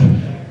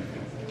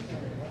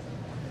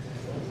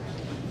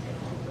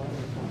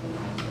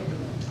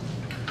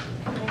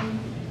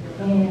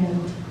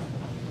 And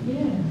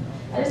yeah,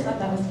 I just thought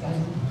that was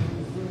funny.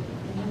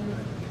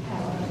 How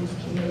all these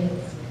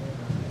kids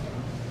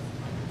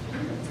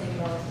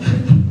take off.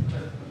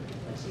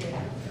 But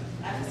yeah,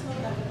 I just hope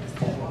that we can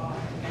still all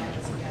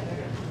gather together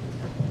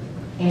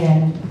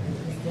and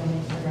still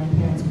make our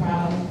grandparents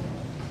proud.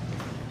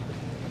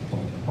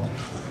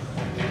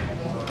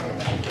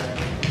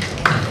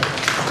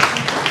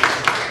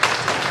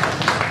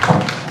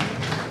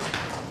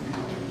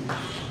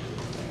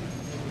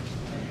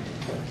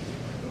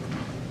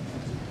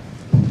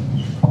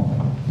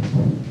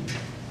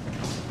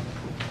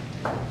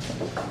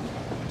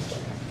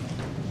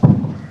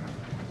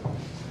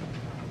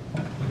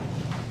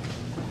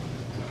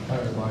 Hi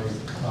everybody,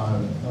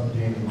 I'm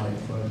Danny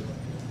Lightfoot,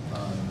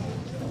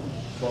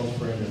 close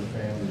friend of the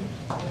family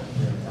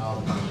here in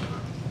Albany.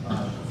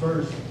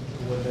 First,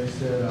 when they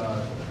said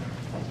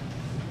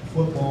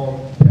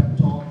football pep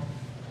talk,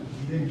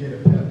 you didn't get a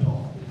pep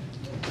talk.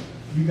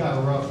 You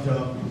got roughed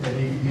up,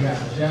 and you got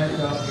jacked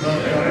up, roughed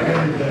up,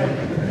 everything,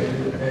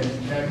 and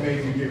that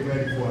made you get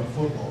ready for a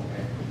football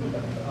game.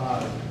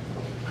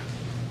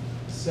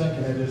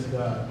 Second, I just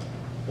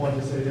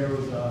wanted to say there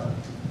was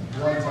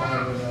one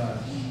time when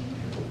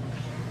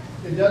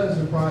it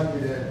doesn't surprise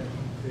me that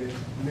it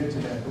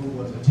mentioned that Boo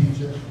was a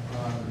teacher,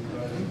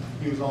 because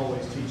he was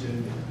always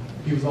teaching.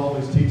 He was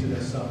always teaching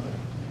us something.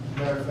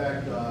 Matter of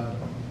fact,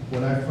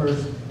 when I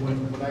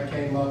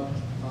came up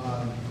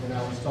and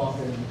I was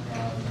talking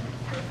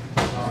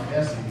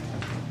Essie,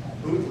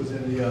 Booth was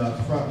in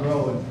the front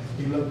row, and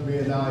he looked at me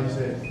and I, he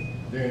said,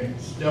 "Danny,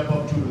 step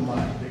up to the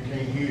mic. They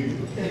can't hear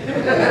you."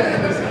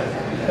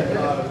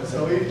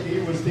 So he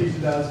was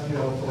teaching us,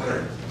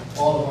 for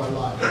all of our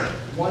life.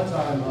 One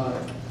time,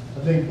 I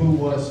think Boo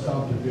was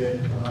stumped a bit.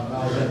 I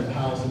was at the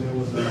house, and it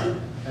was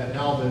at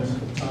Alvin's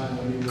time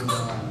when he was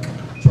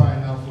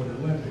trying out for the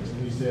Olympics,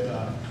 and he said,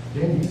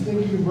 "Danny, you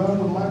think you can run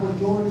with Michael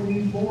Jordan and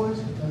these boys?"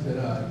 I said,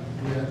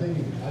 "Yeah, I think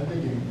you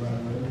can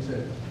run with him." He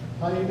said,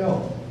 "How do you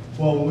know?"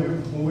 Well,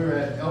 when we were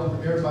at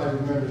everybody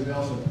remembers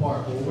Elson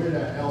Park. When we were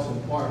at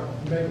Elson Park,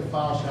 you make a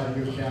foul shot,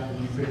 you're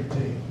captain, you pick the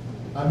team.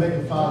 I make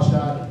a foul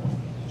shot,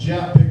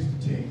 Jeff picks the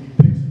team.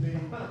 He picks me,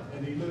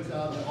 and he looks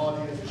out in the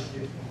audience and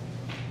gets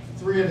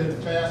 3 of the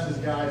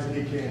fastest guys that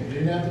he can. It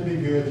didn't have to be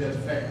good, just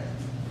fast.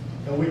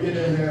 And we get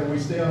in there and we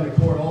stay on the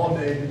court all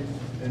day,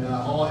 and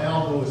all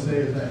Alvin would say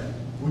is that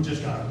we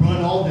just got to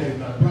run all day,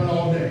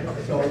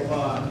 So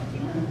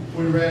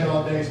we ran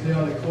all day, stay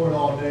on the court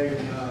all day,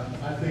 and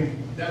I think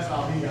that's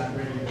how he got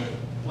ready to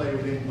play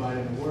with anybody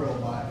in the world,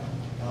 by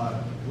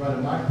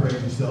running my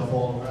crazy self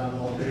all around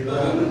all day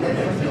long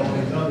and all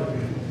these other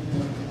people.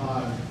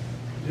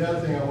 The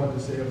other thing I wanted to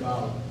say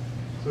about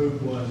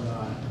Luke was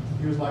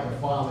he was like a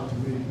father to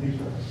many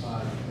people,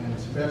 and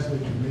especially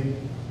to me.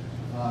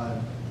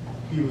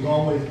 He was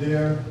always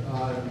there.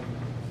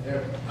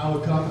 I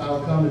would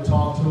come to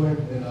talk to him,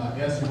 and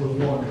Essie was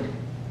wondering,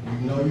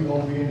 "You know you're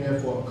going to be in there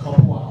for a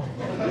couple hours."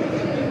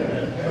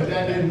 But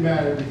that didn't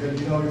matter, because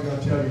he's going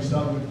to tell you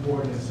something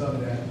important and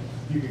something that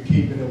you could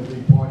keep, and it would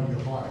be part of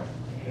your heart.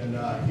 And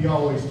he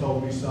always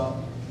told me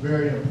some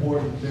very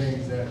important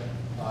things that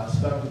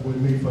stuck with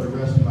me for the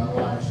rest of my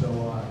life. So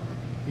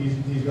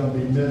he's going to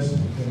be missed,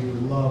 and he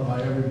was loved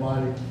by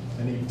everybody,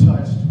 and he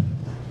touched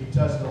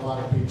a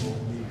lot of people.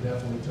 He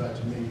definitely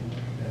touched me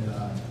and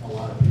a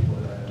lot of people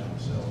that I know.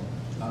 So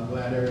I'm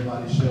glad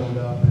everybody showed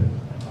up, and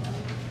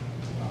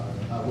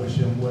I wish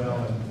him well,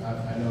 and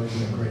I know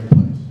he's in a great place.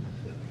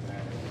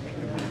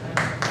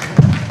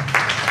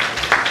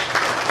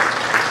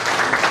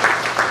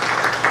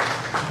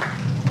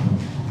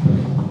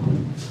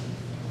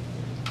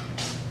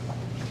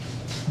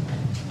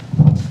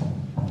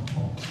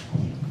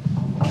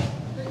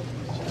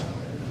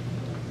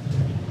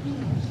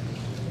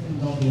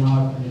 It's gonna be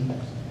hard for me,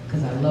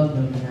 because I love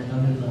him and I know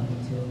he loved me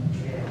too.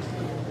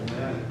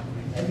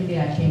 Every day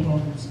I came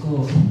home from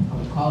school, I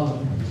would call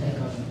him, check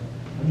on him.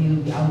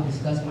 I would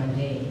discuss my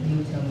day, and he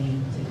would tell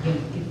me to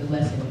get the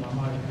lesson in my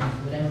heart.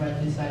 Whatever I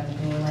decide to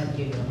do in life,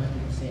 give it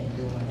 100%,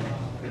 do my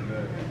job.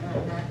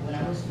 When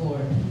I was 4,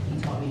 he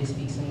taught me to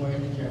speak somewhere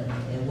in the German,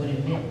 and what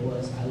it meant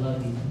was, "I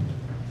love you."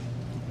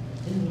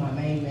 This is my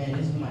main man,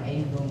 this is my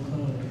 8th room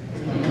coon.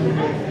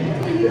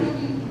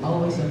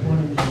 Always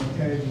supporting me,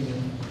 encouraging me.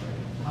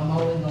 I'm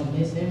always gonna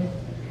miss him,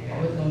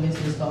 always gonna miss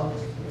his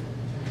thoughts,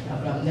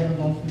 but I'm never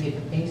gonna forget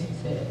the things he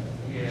said.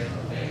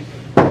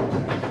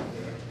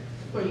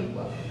 For you,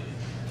 Bob.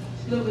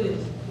 Look at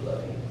this.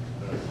 Love you.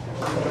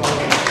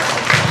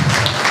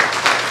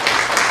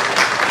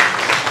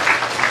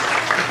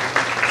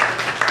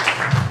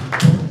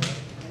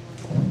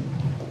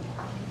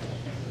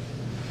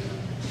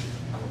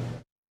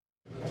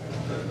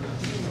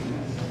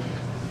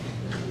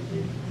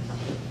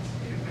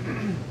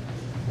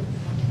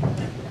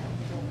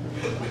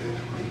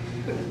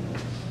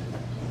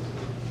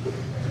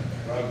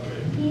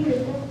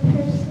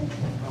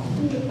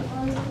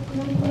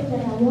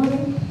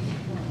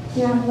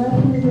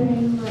 love him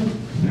very much.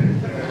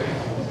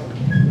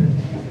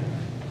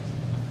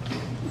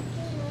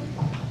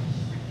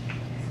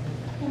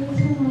 Every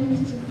time I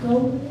used to go,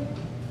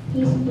 he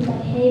used to be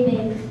like, hey,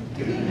 baby.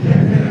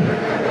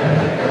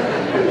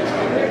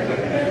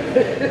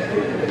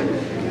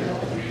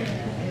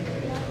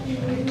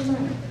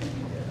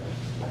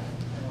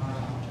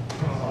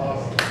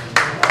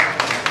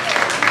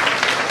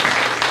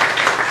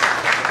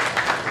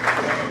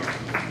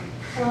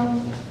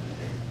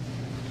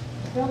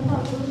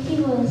 Grandpa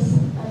Bookie was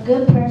a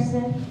good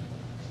person.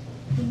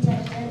 He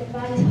touched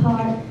everybody's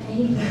heart, and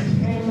he was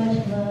very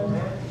much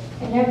loved.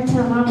 And every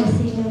time I would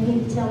see him, he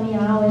would tell me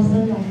I always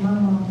look like my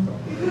mom.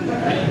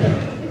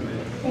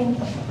 Thank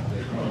you.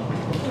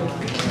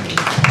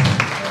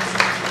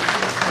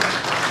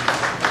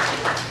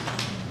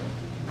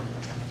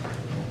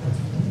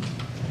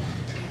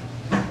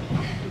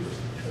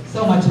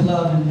 So much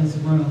love in this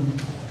room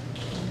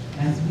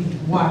as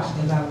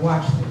I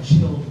watched the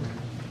children,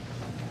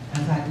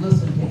 as I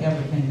listened to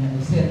everything that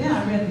was said. Then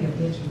I read the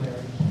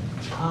obituary.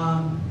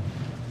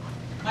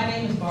 My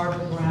name is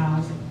Barbara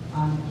Brown.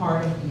 I'm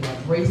part of the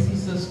Bracy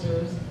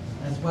sisters,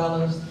 as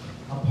well as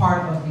a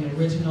part of the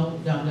original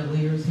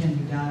Dundaliers,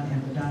 Henry Dunn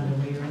and the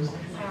Dundaliers.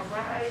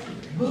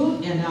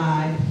 Boot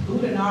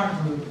and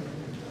our group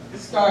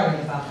started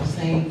about the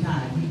same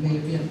time. He may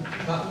have been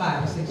about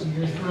 5 or 6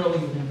 years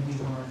earlier than we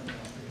were.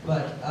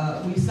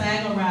 But we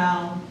sang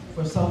around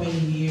for so many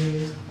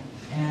years,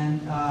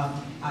 and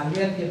I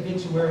read the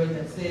obituary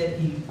that said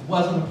he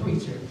wasn't a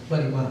preacher,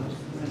 but he was.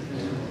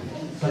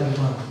 But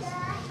he was.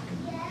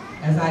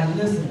 As I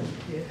listened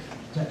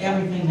to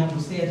everything that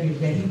was said here,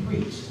 that he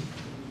preached.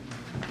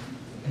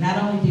 And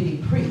not only did he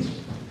preach,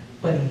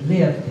 but he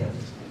lived it.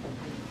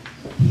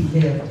 He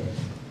lived it.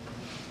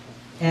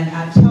 And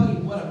I tell you,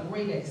 what a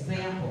great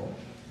example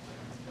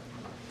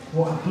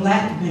for a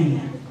black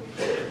man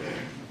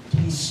to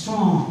be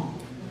strong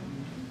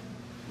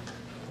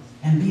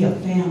and be a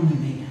family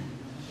man.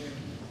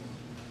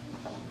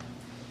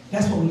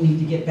 That's what we need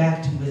to get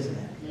back to, isn't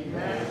it?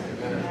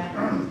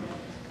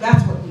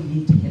 That's what we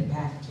need to get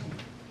back to.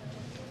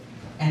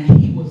 And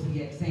he was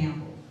the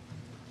example.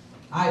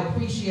 I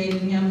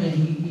appreciated him, and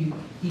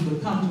he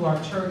would come to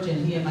our church,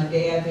 and he and my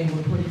dad, they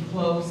were pretty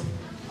close.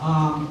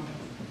 And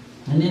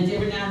then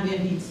every now and then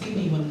he'd see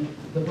me when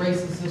the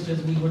Bracy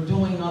sisters, we were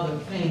doing other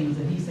things,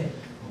 and he said,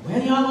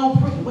 when y'all gonna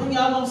preach? When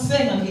y'all gonna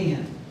sing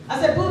again? I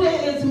said, Boo,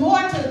 it's more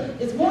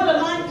to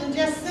life than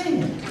just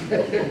singing.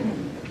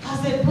 I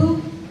said,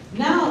 Boo,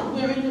 now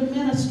we're in the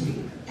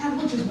ministry,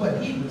 and which is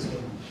what he was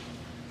doing.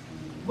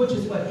 Which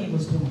is what he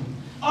was doing.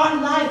 Our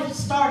life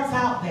starts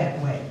out that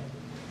way.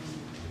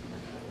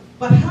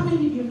 But how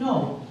many of you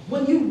know,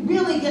 when you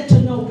really get to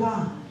know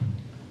God,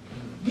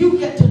 you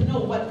get to know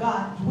what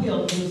God's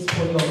will is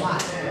for your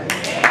life.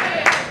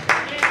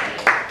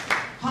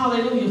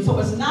 Hallelujah. So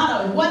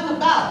it wasn't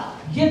about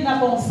getting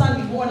up on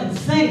Sunday morning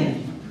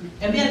singing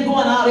and then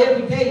going out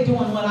every day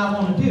doing what I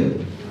want to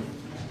do.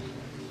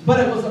 But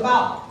it was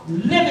about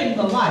living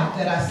the life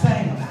that I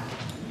sang about.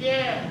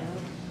 Yeah.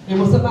 It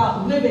was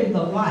about living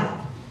the life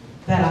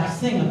that I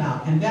sing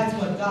about. And that's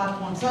what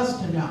God wants us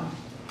to know.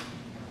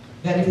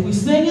 That if we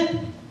sing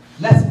it,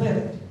 let's live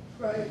it.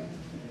 Right.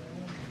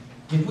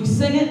 If we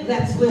sing it,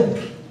 let's live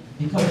it.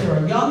 Because there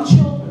are young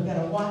children that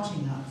are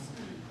watching us.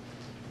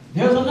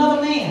 There's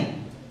another man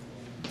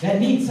that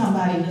needs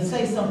somebody to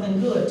say something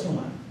good to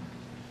him.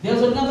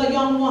 There's another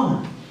young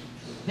woman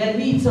that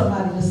needs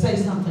somebody to say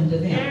something to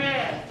them.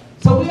 Yeah.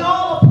 So we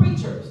all are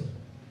preachers.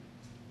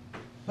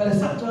 But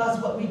it's up to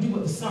us what we do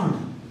with the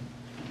sermon.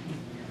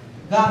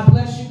 God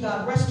bless you.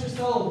 God rest your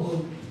soul,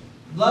 Boo.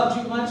 Loved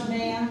you much,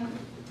 man.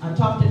 I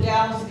talked to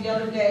Dallas the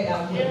other day.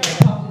 I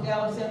talk to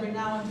Dallas every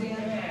now and then.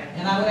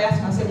 And I would ask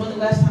him, I said, when's the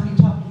last time you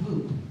talked to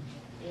Boo?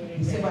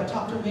 He said, well, I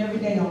talk to him every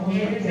day, almost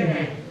every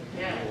day.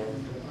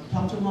 I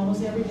talk to him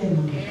almost every day,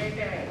 Mom.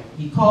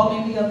 He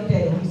called me the other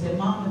day and he said,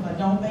 Mom, if I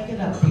don't make it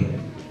up here,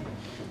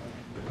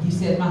 he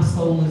said, my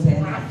soul is at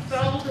ease. My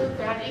soul is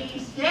at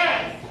ease,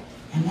 yes.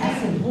 And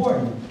that's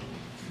important.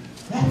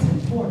 That's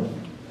important.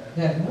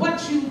 That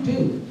what you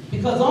do,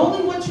 because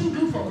only what you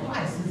do for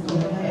Christ is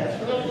going to last.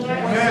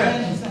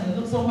 He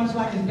looked so much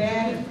like his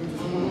daddy.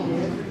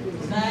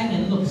 Sang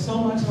and looked so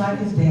much like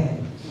his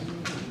daddy.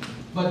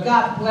 But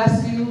God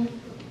bless you.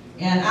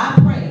 And I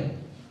pray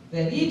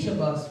that each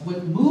of us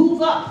would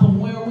move up from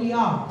where we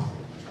are.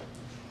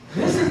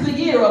 This is the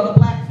year of the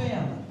black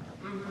family.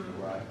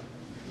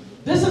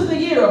 This is the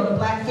year of the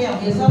black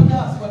family. It's up to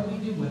us what we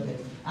do with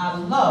it. I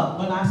love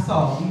when I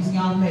saw these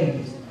young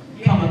ladies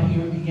come up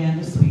here and began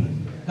to speak.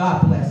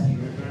 God bless you.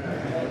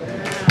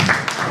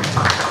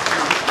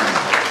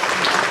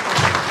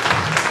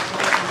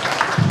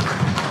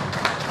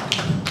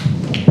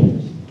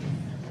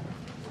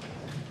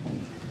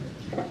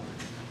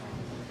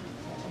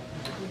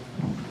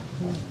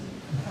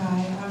 Hi,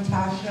 I'm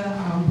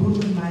Tasha. Boo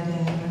is my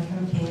dad. I'm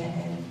from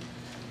Canton.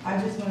 I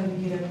just wanted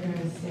to get up here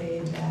and say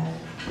that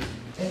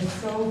it's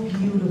so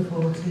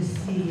beautiful to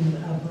see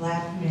a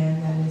black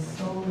man that is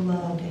so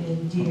loved and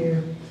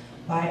endeared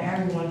by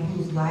everyone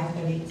whose life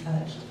that he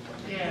touched.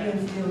 He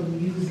instilled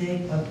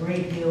music a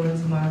great deal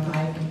into my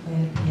life and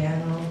playing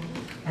piano.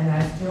 And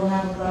I still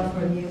have a love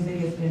for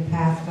music. It's been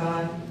passed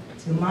on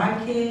to my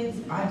kids.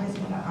 I just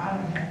want to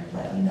honor him,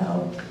 let him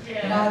know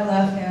that I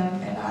love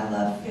him and I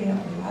love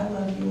family. I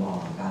love you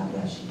all. God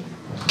bless you.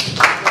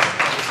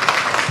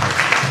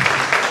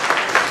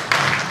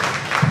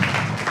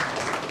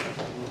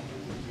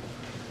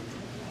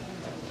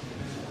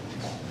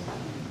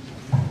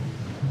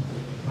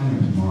 My name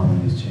is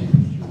Marvin S.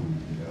 Chambers Jr.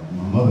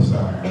 My mother's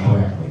side, I'm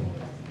Iraqi.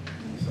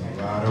 It's a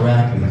lot of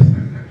Iraqis.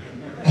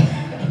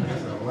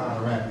 It's a lot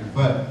of Iraqis.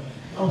 But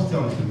I was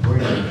telling some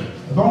great.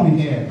 I've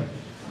only had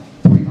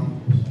 3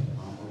 uncles: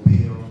 Uncle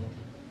Bill,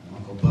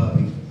 Uncle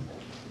Bubby,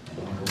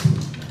 and Uncle Boo.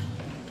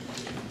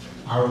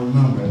 I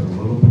remember as a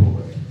little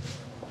boy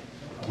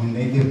when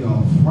they lived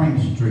on Frank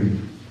Street.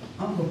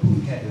 Uncle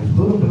Boo had this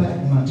little black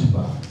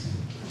lunchbox,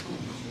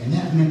 and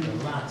that meant a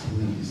lot to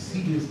me to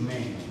see this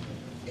man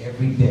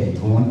every day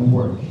going to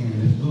work carrying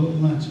this little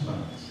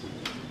lunchbox.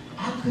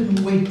 I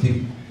couldn't wait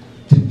to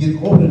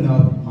get old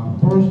enough. My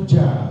first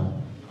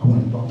job, I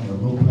went and bought me a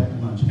little black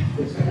lunchbox.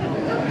 It's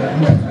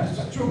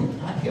true.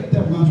 I kept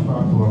that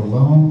lunchbox for a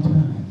long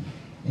time.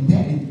 And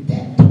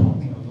that taught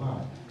me a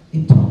lot.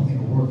 It taught me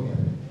to work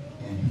ethic.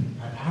 And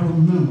I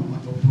remember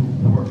Uncle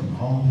Boo working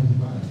all his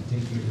life to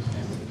take care of his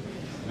family.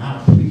 And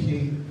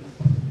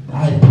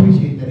I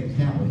appreciate that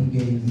example he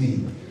gave me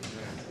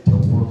to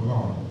work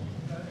hard.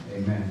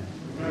 Amen.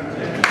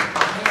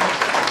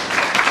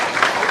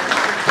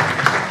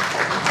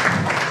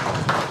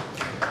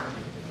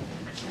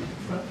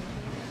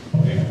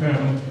 Hey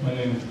family, my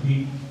name is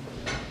Pete.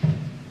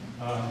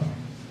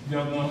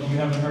 You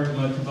haven't heard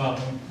much about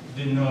me.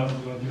 Didn't know I was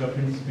going to get up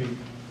here and speak.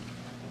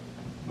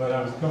 But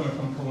I was coming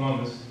from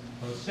Columbus.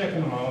 I was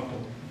checking on my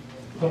uncle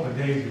a couple of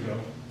days ago.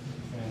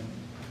 And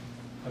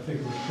I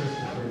think it was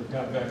Christopher who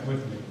got back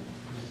with me.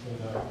 He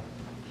said,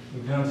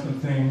 we've done some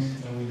things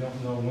and we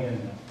don't know when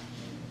now.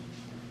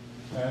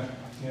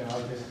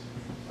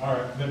 All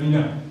right, let me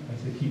know. I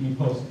said, keep me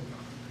posted.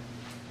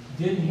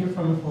 Didn't hear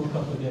from him for a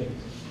couple of days.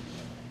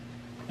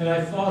 And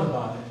I thought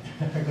about it.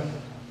 I go,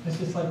 that's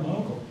just like my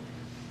uncle.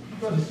 My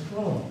brother's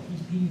strong.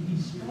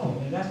 He's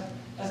strong. And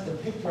that's the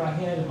picture I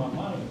had in my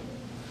mind.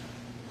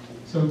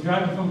 So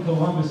driving from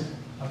Columbus,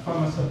 I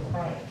found myself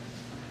crying.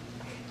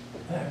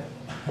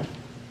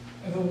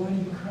 I go, why are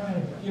you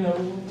crying?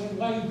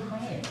 Why are you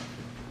crying?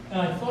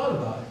 And I thought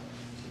about it.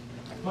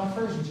 My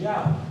first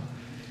job,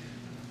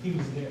 he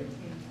was there.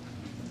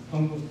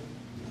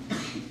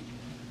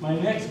 My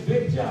next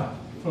big job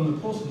from the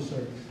Postal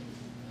Service,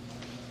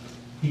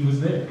 he was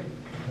there.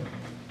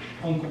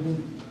 Uncle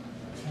Boo.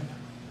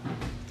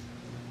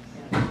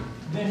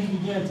 Then he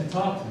began to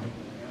talk to me.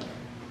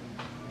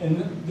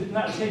 And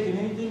not taking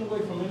anything away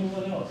from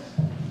anyone else.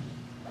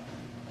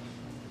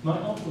 My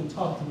uncle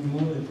talked to me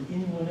more than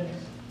anyone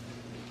else.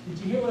 Did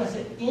you hear what I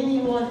said?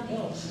 Anyone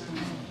else.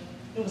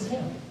 It was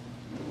him.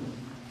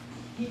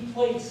 He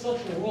played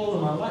such a role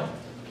in my life.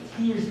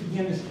 Tears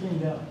began to stream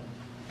down.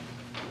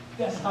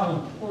 That's how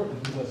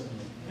important he was to me.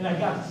 And I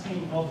got to see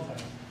him all the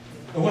time.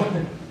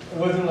 It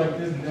wasn't like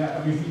this and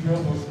that. I mean, he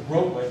drove us the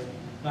roadway,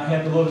 and I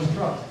had to load his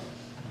trucks.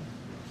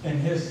 And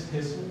his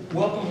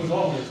welcome was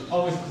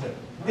always the same.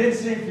 Didn't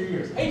see him for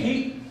years. Hey,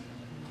 Pete.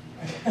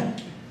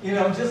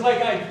 Just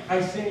like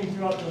I seen him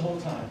throughout the whole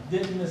time.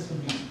 Didn't miss a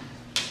beat.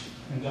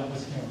 And that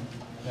was him.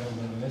 And I'm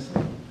going to miss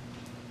him.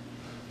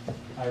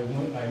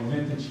 I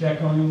meant to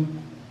check on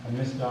him. I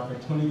missed the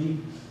opportunity.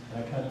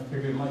 And I kind of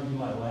figured it might be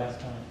my last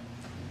time.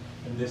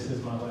 And this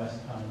is my last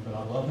time. But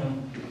I love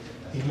him.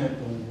 He meant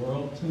the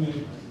world to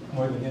me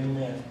more than any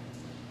man.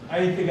 I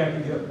didn't think I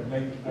could get up and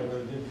make it. I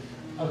really did.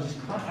 I was just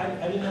crying.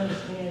 I didn't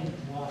understand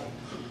why I'm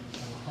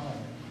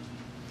crying.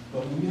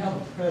 But when you have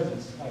a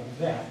presence like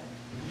that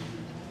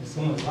in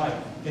someone's life,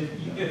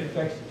 it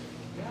affects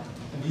you.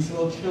 And these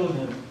little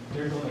children,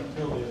 they're going to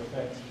feel the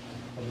effects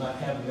of not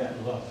having that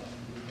love.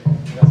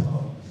 And that's all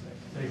I want to say.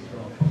 Stay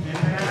strong.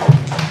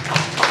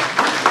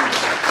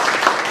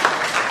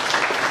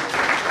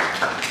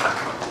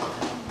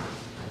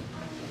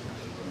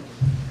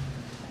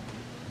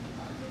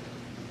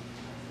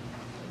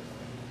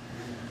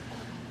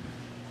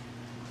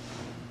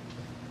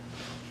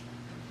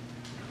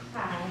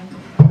 Hi.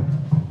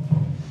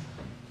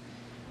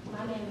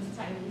 My name is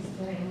Tyrese,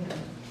 and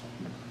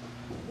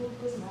Luke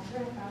was my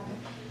grandfather.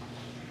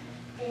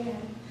 And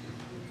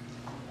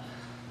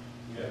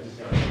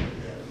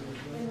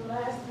in the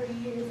last 3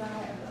 years, I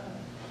have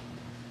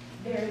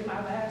buried my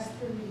last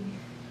 3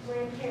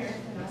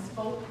 grandparents, and I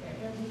spoke at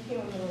every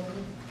funeral.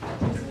 I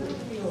just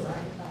wouldn't feel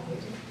right about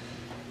it.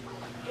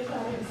 If I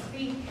didn't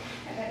speak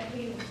at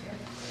his,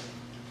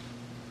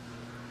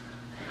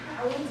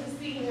 I went to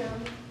see him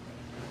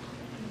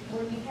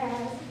before he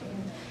passed,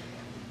 and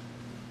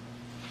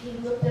he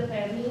looked up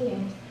at me,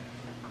 and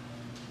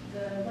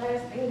the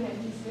last thing that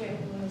he said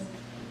was,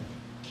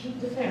 keep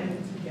the family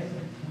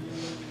together.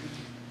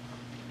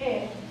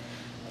 And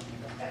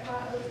at my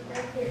other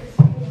grandparents'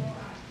 funeral,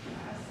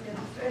 I said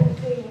the same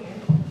thing,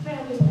 and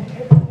family meant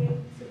everything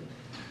to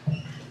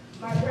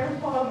my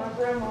grandpa, my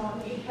grandma,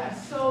 we have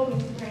so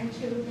many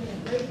grandchildren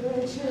and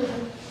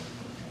great-grandchildren.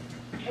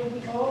 And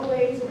we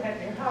always were at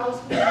their house,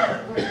 we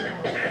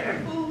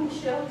were food,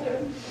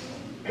 shelter,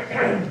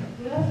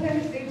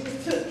 nothing. They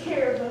just took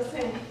care of us,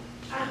 and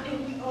I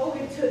think we owe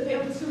it to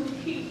them to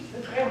keep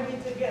the family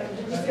together.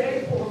 We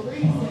said it for a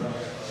reason.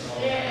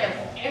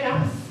 And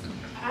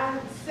I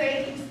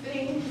say these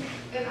things,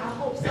 and I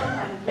hope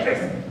somebody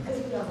listens, because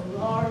we have a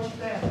large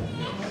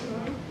family.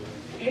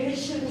 And it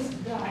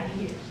shouldn't die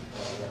here.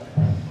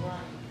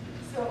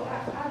 So I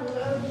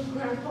love you,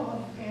 Grandpa,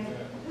 and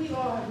we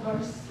all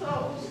are so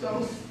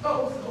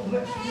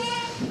much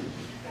missed.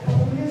 And I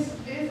miss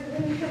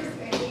visiting him,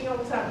 and he on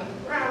top of the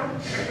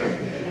ground.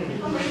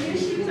 I'm gonna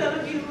miss you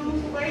telling me to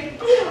lose weight.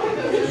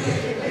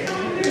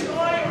 I'm miss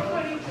all your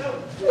funny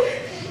jokes.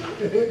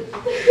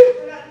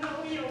 But I know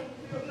you don't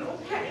feel no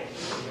pain.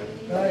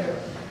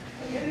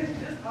 And it's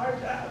just our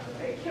job to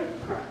make him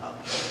proud.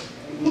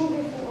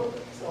 Moving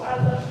forward. So I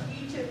love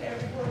each and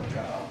every one of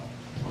y'all.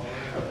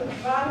 From the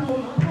bottom of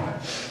my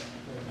heart.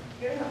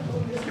 You're not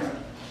doing this right.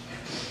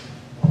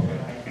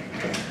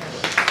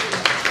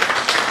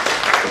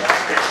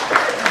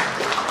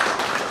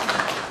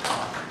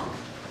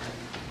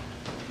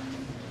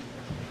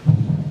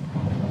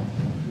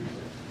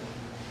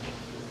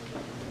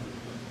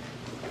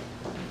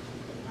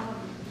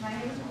 My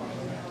name is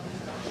Courtney.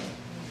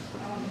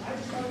 I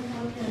just want to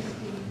come here and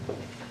speak.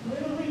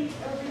 Literally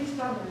every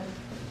summer,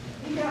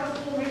 we got out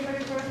of school May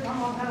 31st, my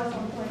mom had us on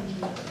the plane.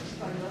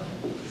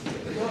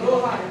 Go to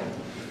Ohio.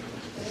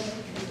 And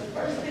the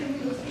first thing we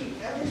would see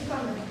every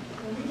summer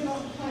when we get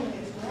off the plane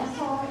is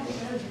Grandpa and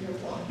Andrea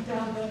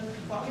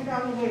walking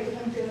down the way to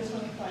come get us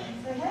from the plane.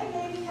 Say, hey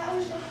baby, how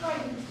was your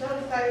flight? We so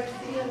excited to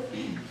see us.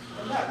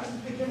 And that was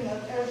the beginning of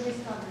every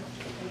summer.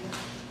 And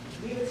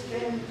we would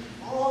spend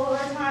all of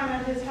our time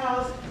at his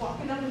house,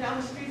 walking up and down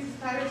the streets of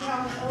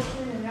Scottytown and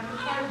Oakland and after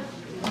parties.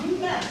 You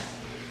mess.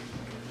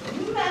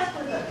 You mess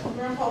with us.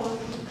 Grandpa would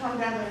come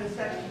down there in a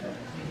second.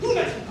 Who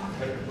mess with us?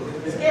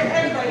 Scare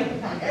everybody.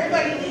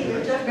 Everybody leave.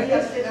 It just be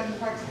us sitting at the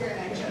park staring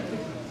at each other.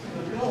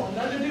 We don't want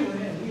nothing to do with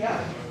him. We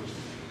out.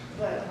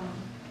 But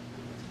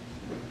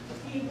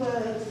he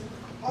was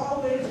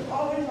always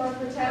our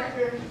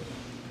protector.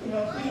 You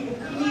know, if we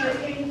needed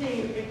anything,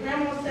 if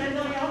Grandma said,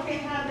 no, y'all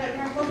can't have that,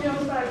 Grandpa, be on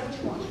the side, what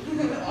you want?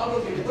 I'll go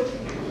get it. What you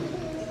need?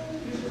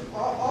 He was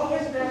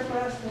always there for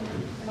us, and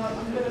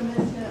I'm going to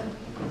miss him.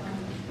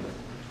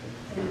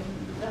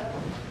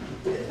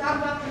 It's not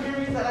about the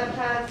memories that I've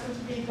had since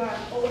we got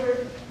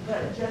older,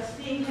 but just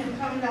seeing him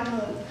coming down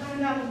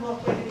the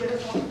walkway to get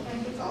us on the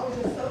plane, he's always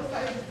just so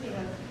excited to see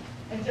us,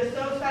 and just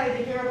so excited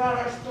to hear about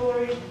our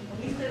story.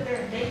 And we sit there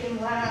and make him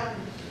laugh.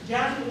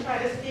 Johnny would try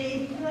to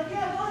sing. He's like,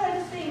 yeah, go ahead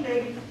and sing,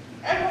 baby.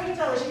 Everyone can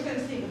tell her she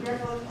couldn't sing, but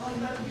Grandpa was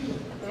on that view.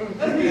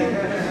 Let's be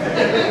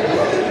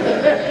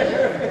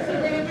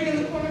Sabrina being in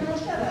the corner, girl,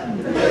 shut up.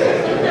 You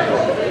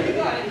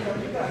got it, girl,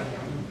 you got it.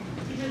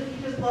 He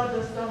just loved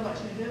us so much,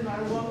 and it didn't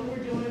matter what we were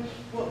doing,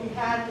 what we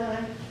had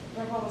done.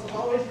 Grandpa was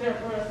always there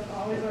for us and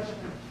always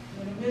ushering.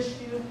 I'm going to miss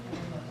you.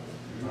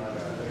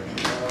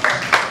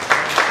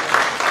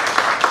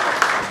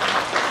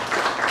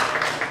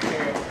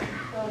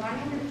 So my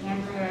name is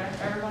Andrea.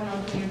 Everyone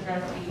knows me as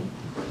Rusty.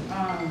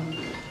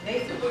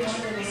 Basically, one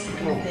of the main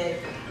things that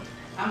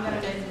I'm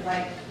gonna miss is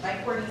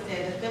like Courtney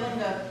said, the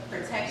feeling of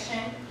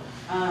protection.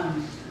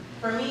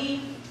 For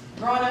me,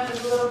 growing up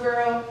as a little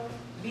girl,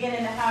 being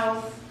in the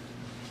house,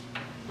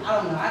 I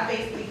don't know. I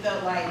basically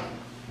felt like,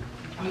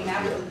 I mean,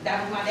 that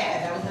was my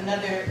dad. That was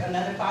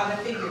another father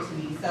figure to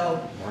me. So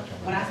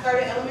when I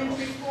started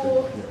elementary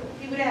school,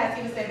 he would ask,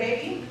 he would say,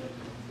 baby,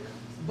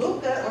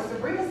 Buka or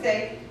Sabrina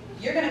said,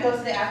 you're going to go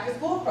to the after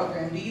school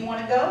program. Do you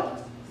want to go?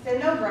 I said,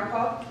 no,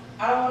 Grandpa,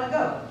 I don't want to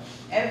go.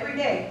 Every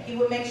day, he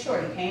would make sure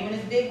he came in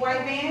his big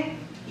white van,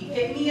 he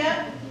picked me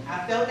up.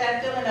 I felt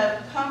that feeling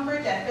of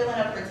comfort, that feeling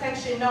of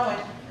protection, knowing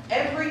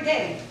every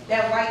day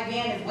that white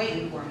van is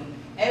waiting for me.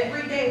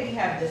 Every day we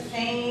have the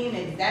same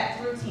exact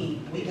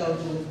routine. We go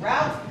through his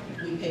routes,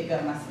 we pick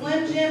up my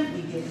Slim Jim,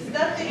 we get the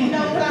stuff that he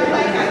knows I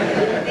like, I get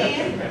in the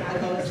van, I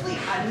go to sleep.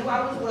 I knew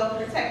I was well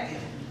protected.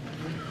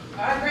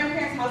 Our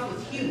grandparents' house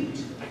was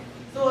huge.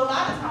 So a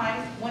lot of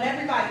times, when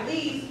everybody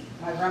leaves,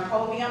 my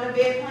grandpa will be on the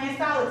bed playing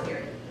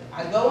solitaire.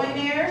 I go in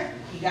there,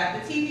 he got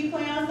the TV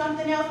playing on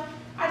something else.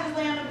 I just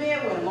lay on the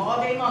bed with him all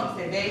day long.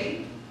 He said,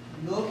 baby,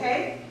 you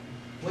okay?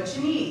 What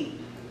you need?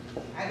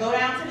 I go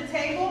down to the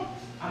table,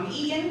 I'm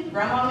eating.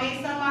 Grandma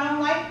made something I don't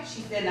like.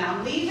 She said, now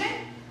I'm leaving.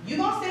 You're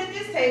going to sit at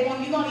this table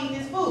and you're going to eat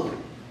this food.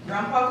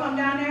 Grandpa come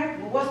down there,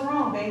 well, what's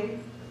wrong, baby?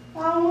 I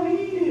don't want to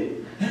eat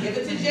it. Give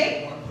it to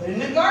Jake or put it in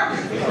the garbage.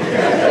 At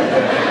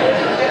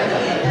the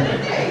end of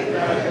the day,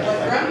 what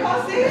Grandpa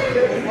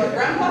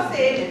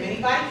said, if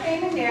anybody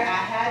came in there, I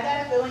had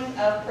that feeling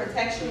of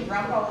protection.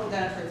 Grandpa was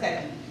going to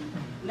protect me.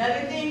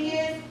 Another thing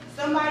is,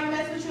 somebody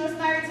mess with you in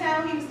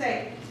Snydertown, he would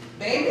say,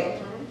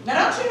 baby, now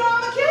don't you know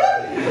I'm a killer?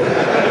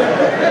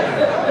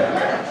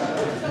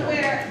 So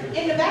where,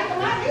 in the back of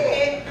my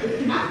head,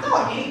 I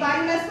thought,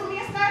 anybody mess with me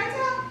in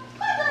Snydertown?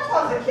 My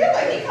grandpa's a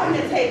killer. He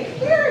coming to take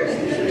care of me.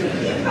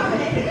 He coming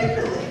to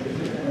handle it.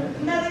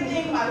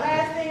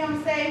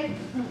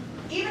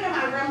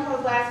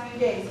 those last few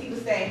days, he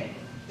would say,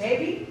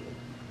 baby,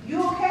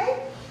 you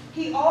okay?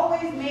 He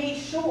always made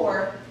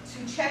sure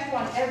to check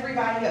on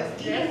everybody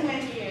else. Even when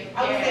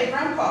I would say,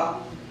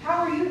 Grandpa, how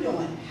are you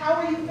doing? How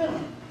are you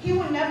feeling? He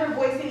would never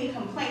voice any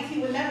complaints.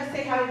 He would never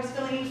say how he was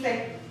feeling. He would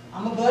say,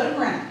 I'm above the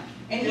ground.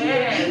 And he would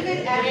leave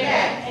it at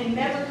that and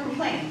never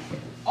complain.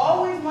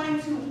 Always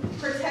wanting to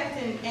protect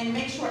and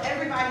make sure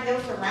everybody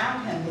else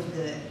around him was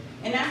good.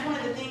 And that's one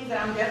of the things that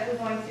I'm definitely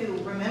going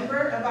to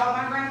remember about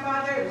my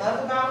grandfather,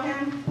 love about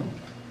him.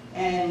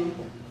 And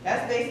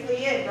that's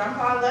basically it.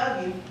 Grandpa, I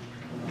love you.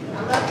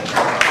 I love you,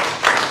 Grandpa.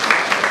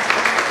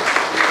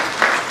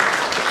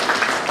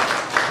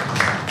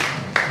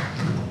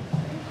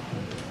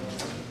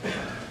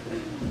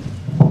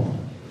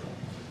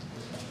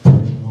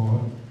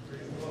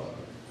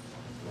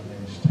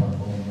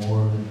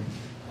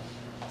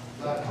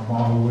 I'm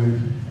all the way.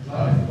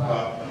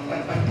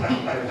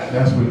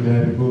 That's what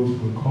Daddy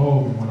Boots would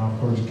call me when I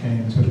first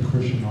came to the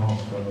Christian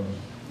All-Stars.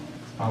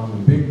 I was a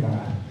big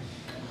guy.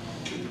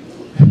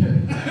 And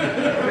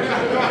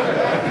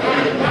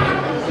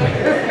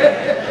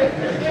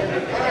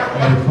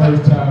the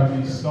first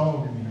time he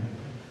saw me,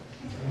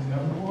 he said,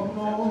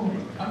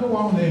 I know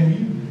I'm named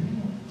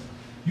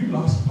you. You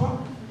lost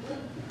Papa.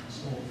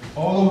 So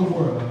all over the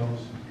world I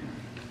was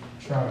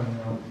traveling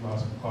around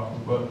lost Papa.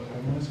 But I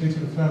want to say to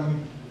the family,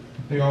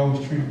 they always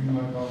treated me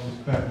like I was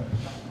family.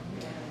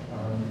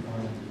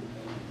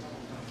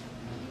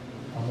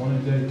 I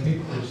want to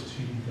dedicate this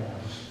to you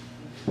guys.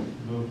 A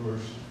little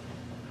verse.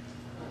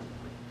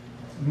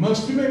 It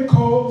must be made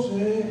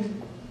cozy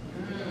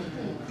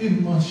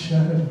in my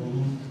shadow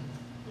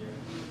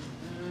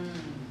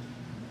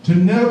to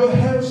never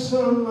have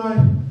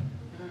sunlight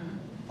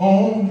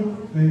on your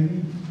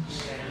face.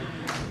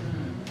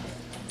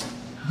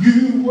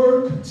 You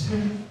were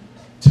content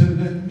to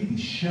let me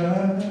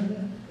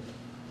shine.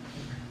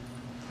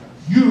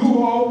 You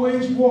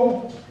always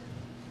walked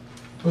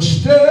a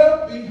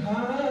step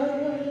behind,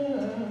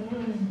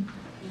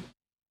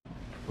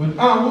 but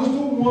I was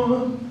the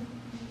one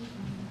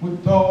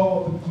with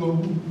all the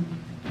glory.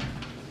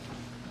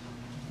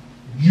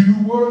 You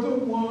were the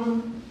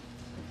one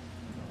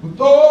with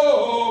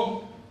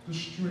all the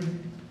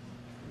strength,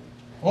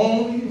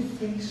 only a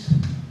face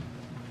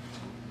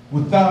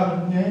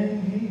without a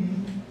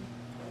name.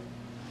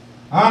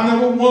 I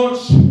never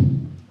once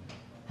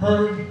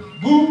heard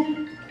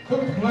you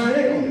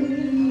complain.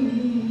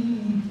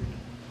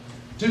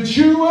 Did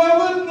you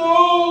ever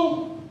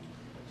know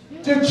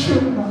that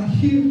you're my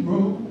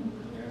hero?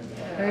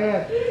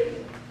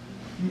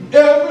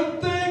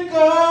 Everything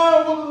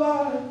I would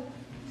like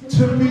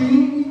to be.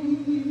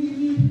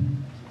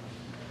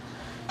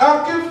 I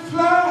can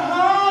fly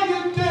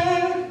higher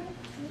than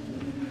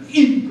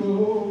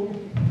eagle.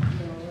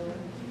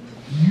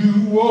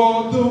 You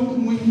are the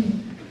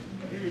wind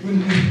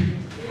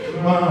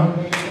beneath my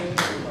wings.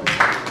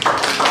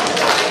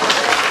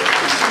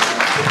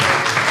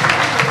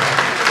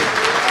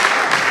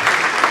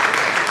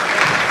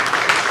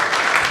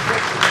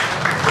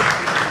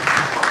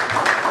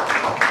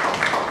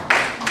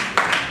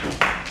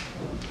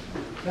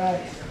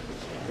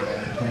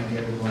 Thank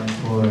everyone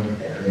for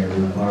their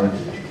remarks.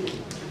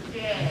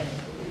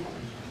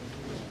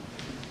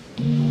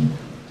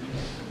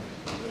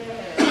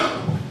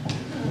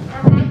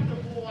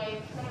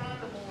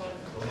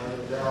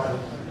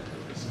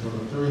 This is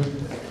number 3.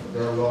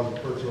 There are laws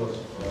referred to us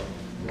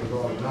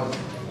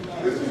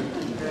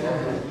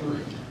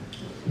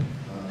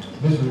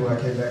Visually, when I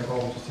came back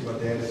home to see my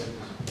dad, this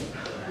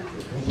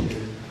was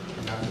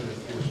not to the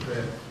full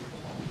strength.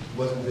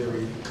 Wasn't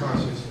very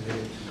conscious and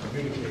able to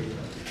communicate.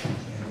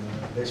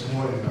 And next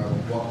morning, I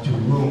walked into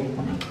a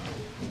room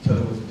until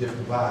it was a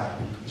different vibe.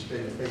 He straight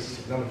in the face, he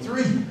said, number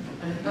 3.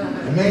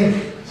 You made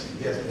it? I said,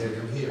 yes, Daddy,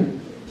 I'm here.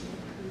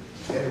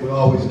 Daddy would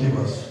always give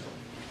us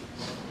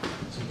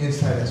some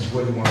insight as to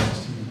what he wants to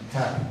see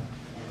happen.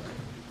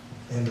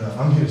 And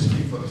I'm here to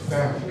speak for the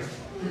family.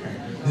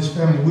 This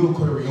family will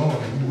carry on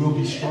and we will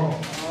be strong.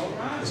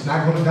 It's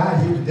not going to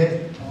die here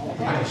today. I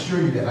can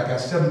assure you that. I got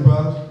 7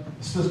 brothers,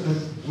 a sister.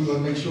 We're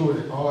going to make sure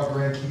that all our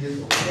grandkids, this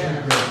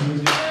family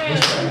continue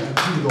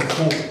to go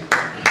forward.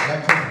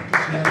 That comes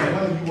from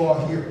one of you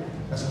all here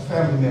that's a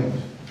family member.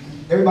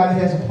 Everybody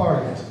has a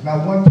part in this. It's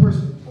not one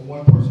person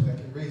that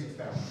can raise a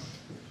family.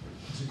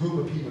 It's a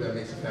group of people that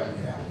makes a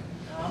family happen.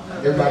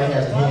 Everybody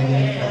has a hand in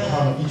it. I'm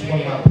counting each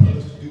one of my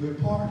brothers to do their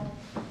part.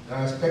 And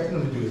I'm expecting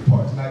them to do their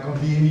part. It's not going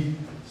to be any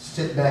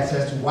setbacks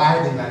as to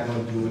why they're not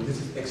going to do it.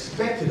 This is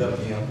expected of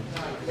them,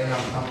 and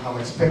I'm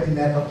expecting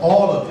that of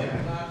all of them.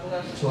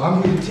 So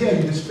I'm here to tell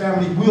you this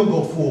family will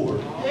go forward.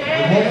 It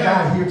won't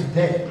die here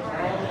today.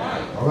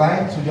 All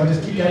right? So y'all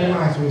just keep that in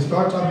mind. So when we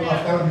start talking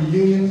about family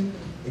reunions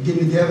and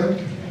getting together,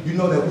 you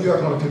know that we are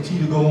going to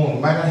continue to go on.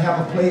 We might not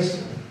have a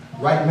place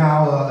right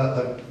now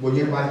where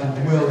everybody can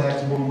dwell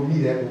at, where we'll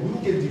meet at, but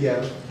we'll get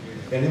together,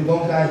 and it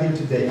won't die here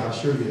today, I'll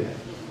assure you that.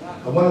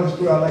 One of the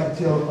stories I like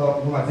to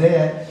tell my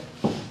dad,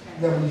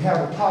 that when you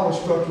have a power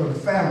structure of the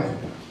family,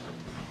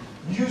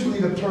 usually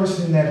the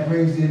person that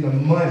brings in the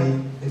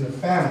money in the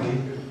family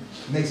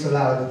makes a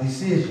lot of the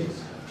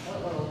decisions.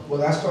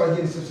 well, I started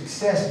getting some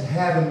success and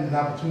having an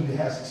opportunity to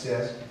have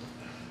success.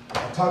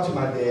 I talked to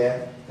my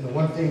dad, and the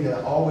one thing that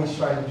I always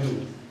tried to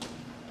do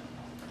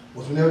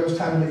was whenever it was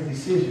time to make a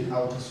decision, I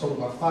would consult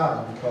my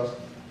father, because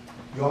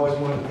he always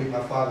wanted to make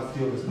my father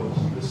feel as though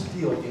he was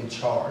still in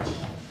charge.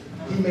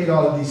 He made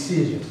all the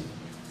decisions.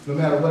 No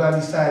matter what I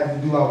decided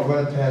to do, I would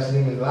run past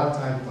him, and a lot of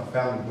times with my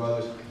family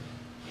brothers,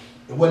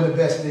 it wasn't the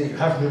best thing.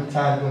 I remember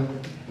times when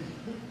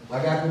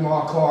I got them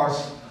all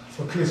cars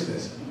for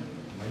Christmas.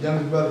 My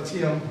youngest brother,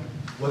 Tim,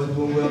 wasn't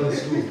doing well in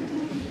school.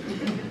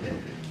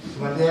 So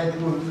my dad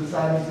pulled him to the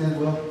side and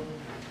said, well,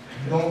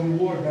 you don't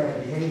reward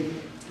bad behavior.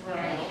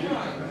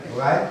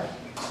 Right?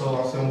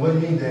 So I said, what do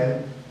you mean,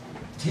 Dad?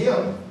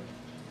 Tim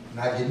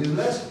not getting his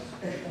lessons.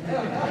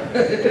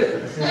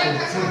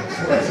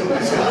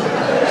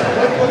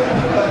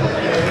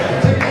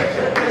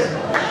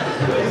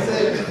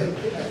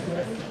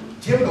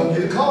 Tim don't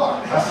get a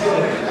car. I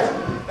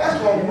said, that's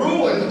going to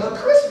ruin a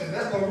Christmas.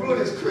 That's going to ruin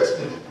his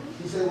Christmas.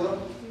 He said,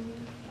 well,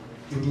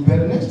 you'll do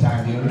better next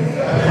time, you know.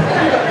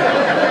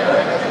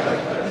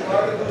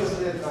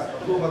 I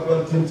pulled my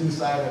brother Tim to the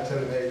side and I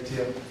told him, hey,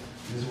 Tim,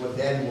 this is what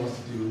Daddy wants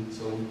to do,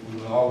 so we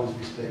will always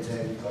respect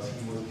Daddy because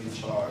he was in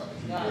charge and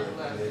he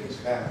led his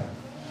family.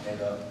 And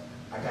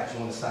I got you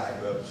on the side,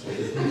 brother. So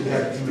if you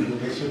have to do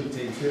it, make sure you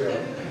take care of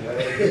it. You know,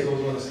 that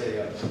goes on to say,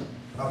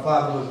 my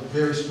father was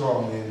very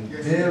strong man,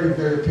 very,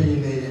 very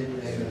opinionated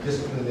and a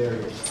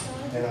disciplinarian.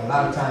 And a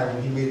lot of times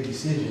when he made a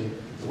decision,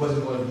 it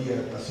wasn't going to be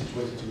a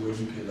situation to where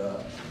you could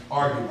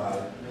argue about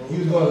it. He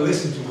was going to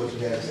listen to what you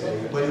had to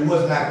say, but it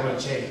was not going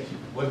to change.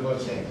 It wasn't going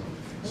to change.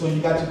 So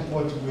you got to the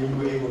point to where you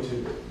were able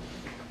to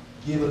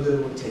give a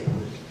little and take a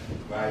little,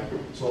 right?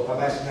 So if I'm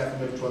asking that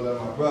from every one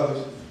of my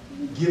brothers,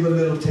 give a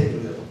little, take a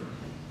little.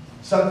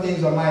 Some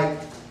things you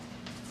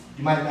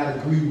might not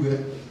agree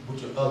with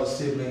your other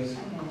siblings.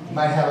 You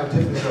might have a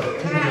difference of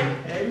opinion.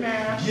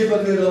 Amen. Give a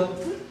little,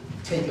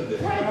 take a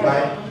little,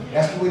 right?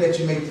 That's the way that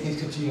you make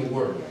things continue to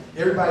work.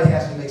 Everybody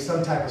has to make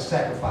some type of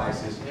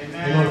sacrifices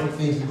in order for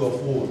things to go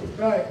forward.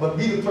 Right. But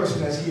be the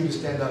person that's here to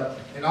stand up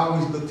and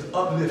always look to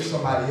uplift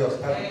somebody else,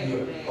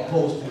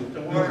 opposed to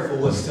looking for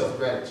what's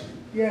self-gratitude.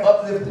 Yeah.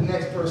 Uplift the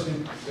next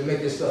person and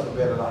make yourself a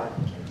better life.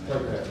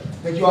 Okay.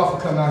 Thank you all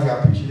for coming out here. I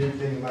appreciate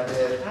everything, my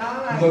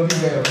dad. We're going to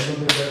be better. We're going to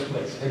be a better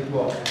place. Thank you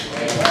all.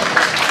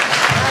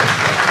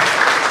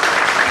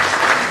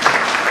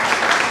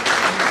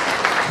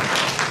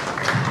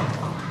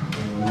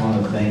 We want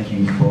to thank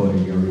you for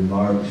your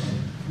remarks.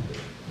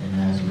 And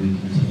as we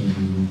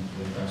continue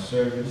with our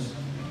service,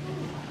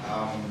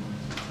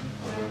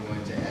 we're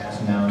going to ask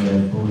now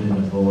that Boo and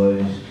the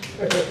boys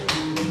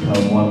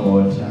come one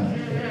more time.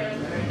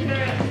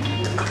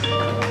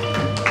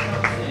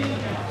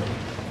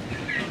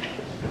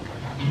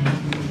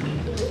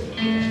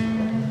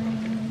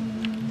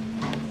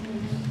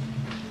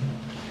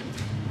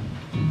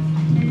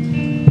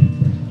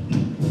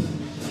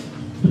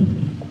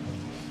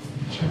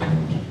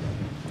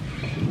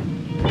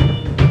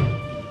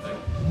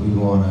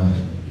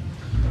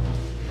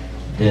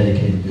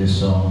 Dedicated this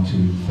song to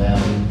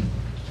family.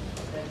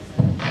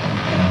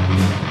 And we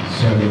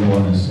certainly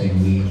want to say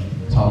we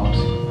talked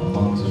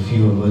amongst a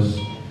few of us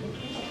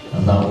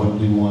about what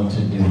we want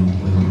to do,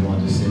 whether we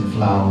want to send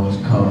flowers,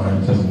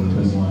 cards, or what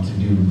we want to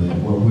do. But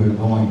what we're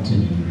going to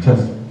do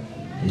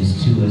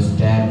is to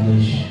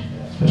establish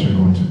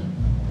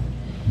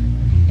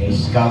a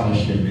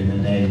scholarship in the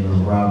name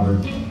of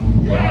Robertson.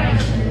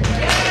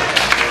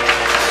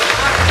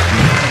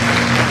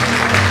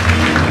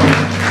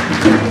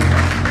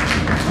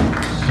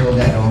 So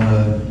that on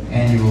an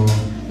annual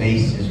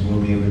basis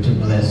we'll be able to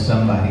bless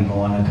somebody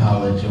going to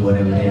college or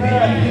whatever they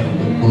may need,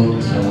 with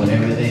books or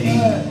whatever they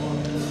need.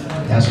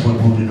 That's what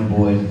RHODEN the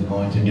Boys is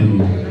going to do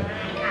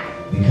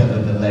because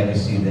of the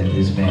legacy that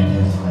this man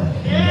has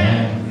left.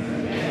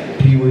 Amen.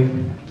 Pee-wee.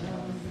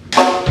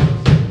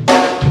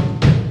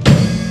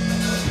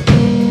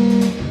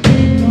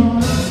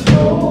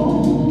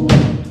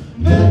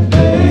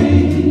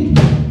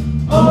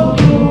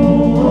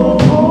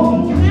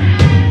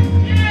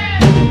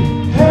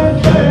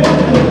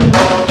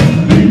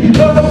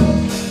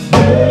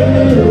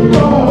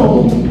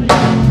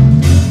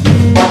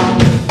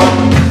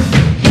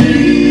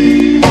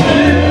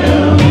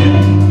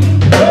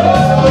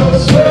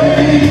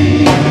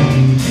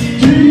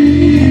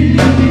 Dream.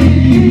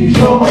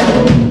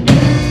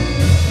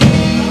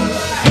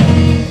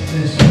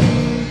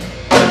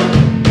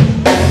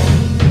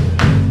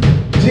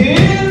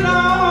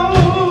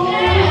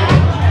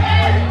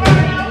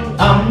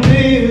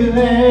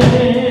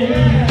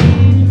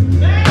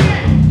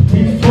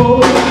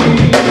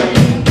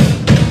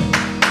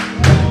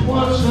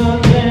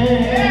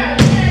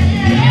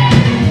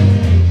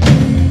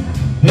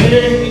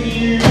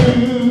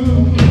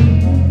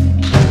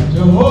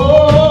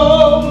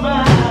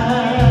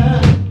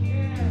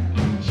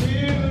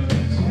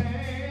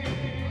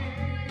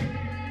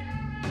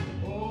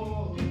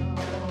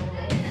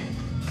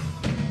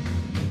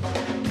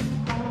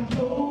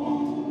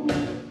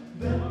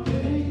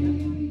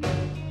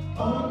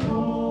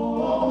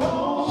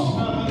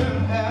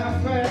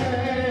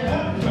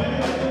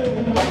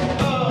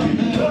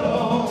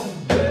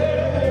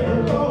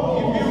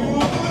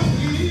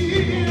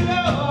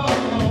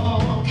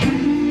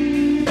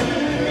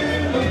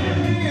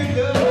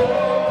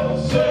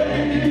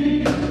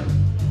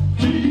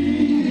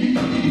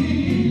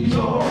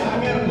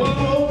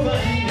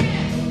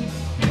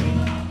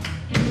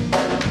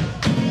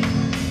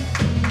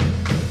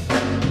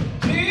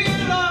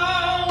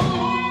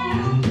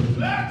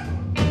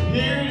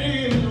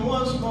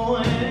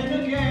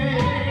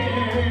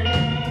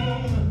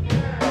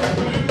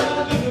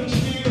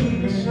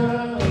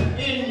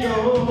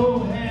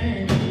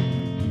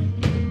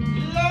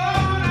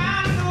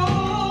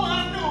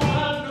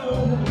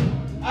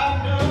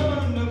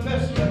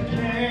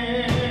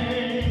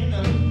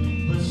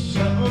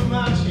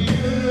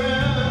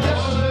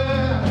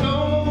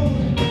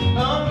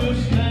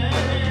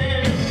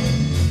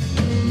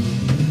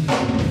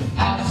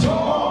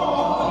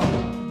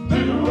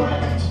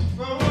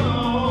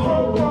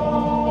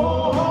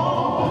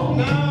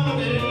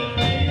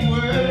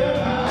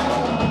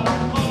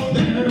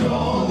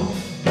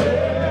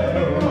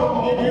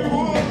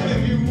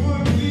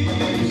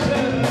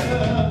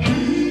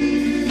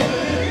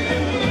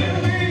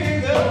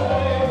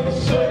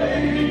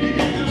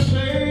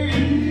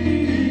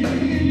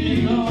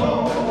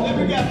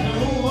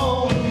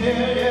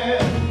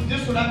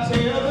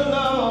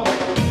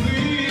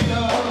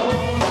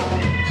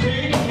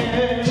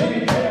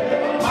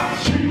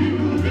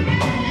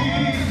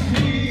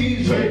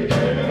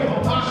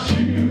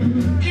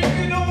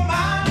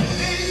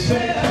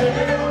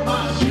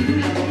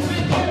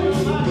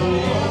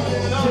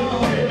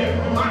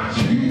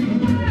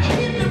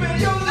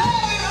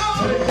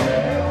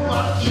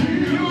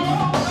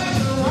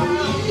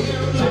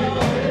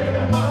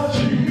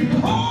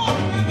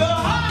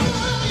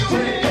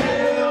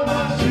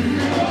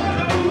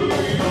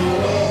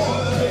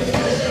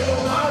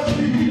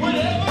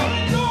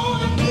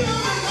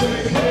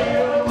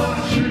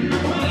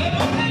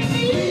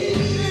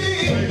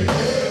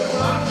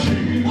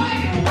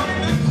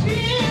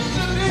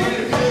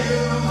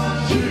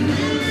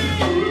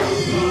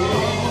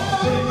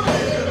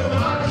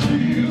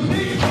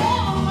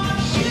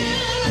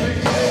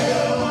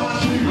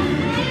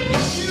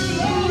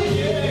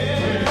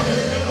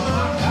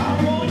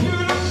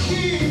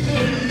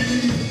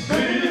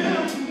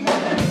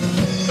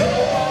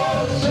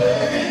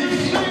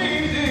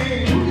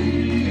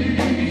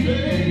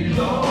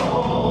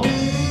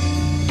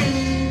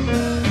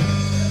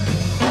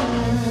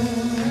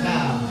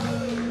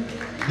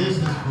 This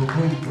is for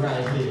Booth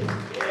right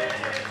here.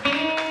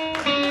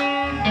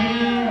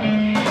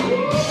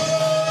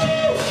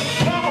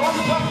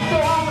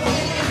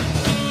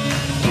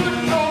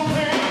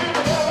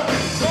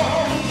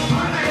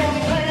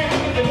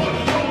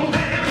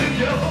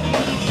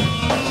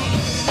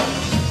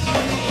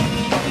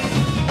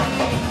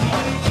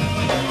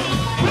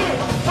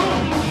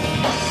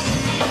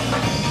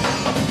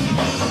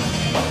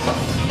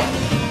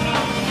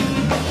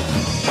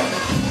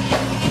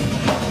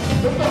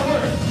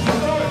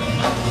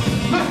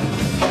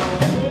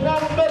 Let's go.